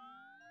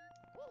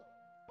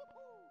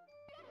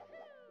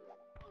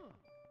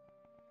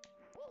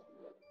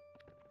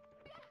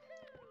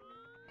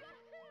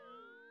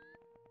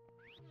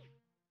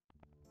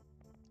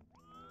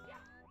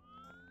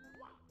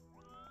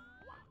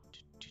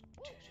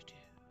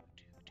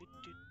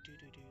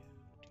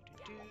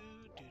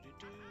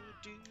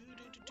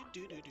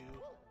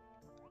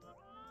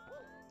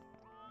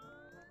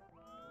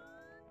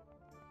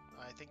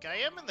 I think I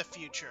am in the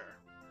future.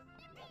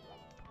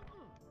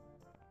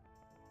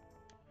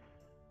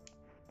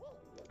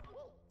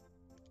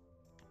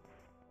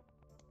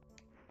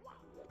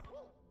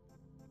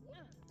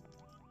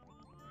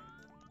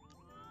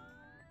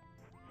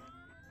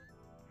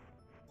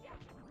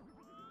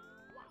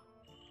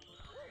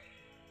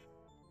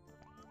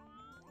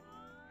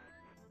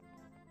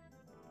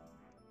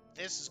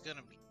 This is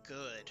gonna be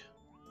good.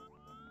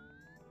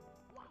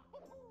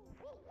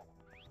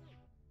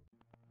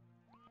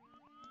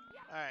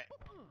 Alright,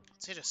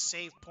 let's hit a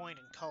save point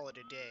and call it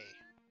a day.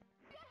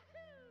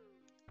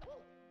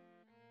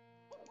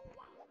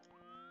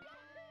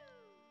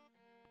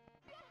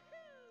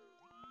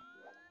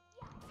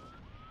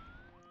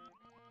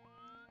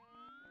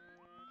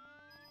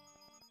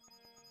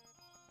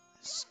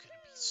 This is gonna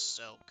be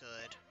so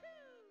good.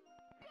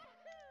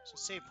 So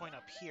save point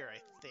up here, I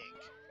think.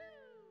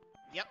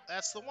 Yep,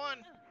 that's the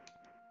one.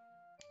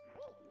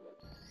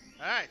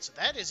 Alright, so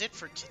that is it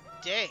for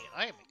today.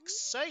 I am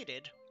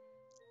excited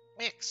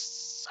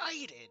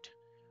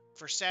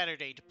for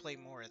Saturday to play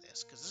more of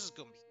this, because this is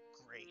going to be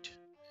great.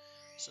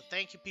 So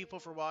thank you, people,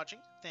 for watching.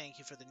 Thank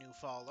you for the new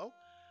follow.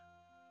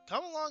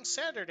 Come along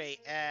Saturday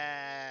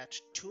at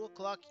 2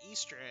 o'clock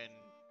Eastern.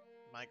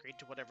 Migrate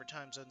to whatever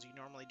time zones you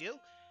normally do.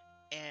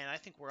 And I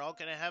think we're all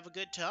going to have a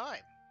good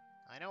time.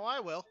 I know I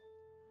will.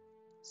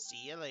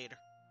 See you later.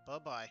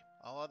 Bye-bye.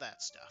 All of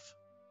that stuff.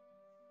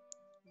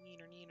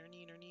 Neener, neener,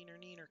 neener, neener,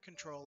 neener.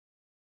 Control.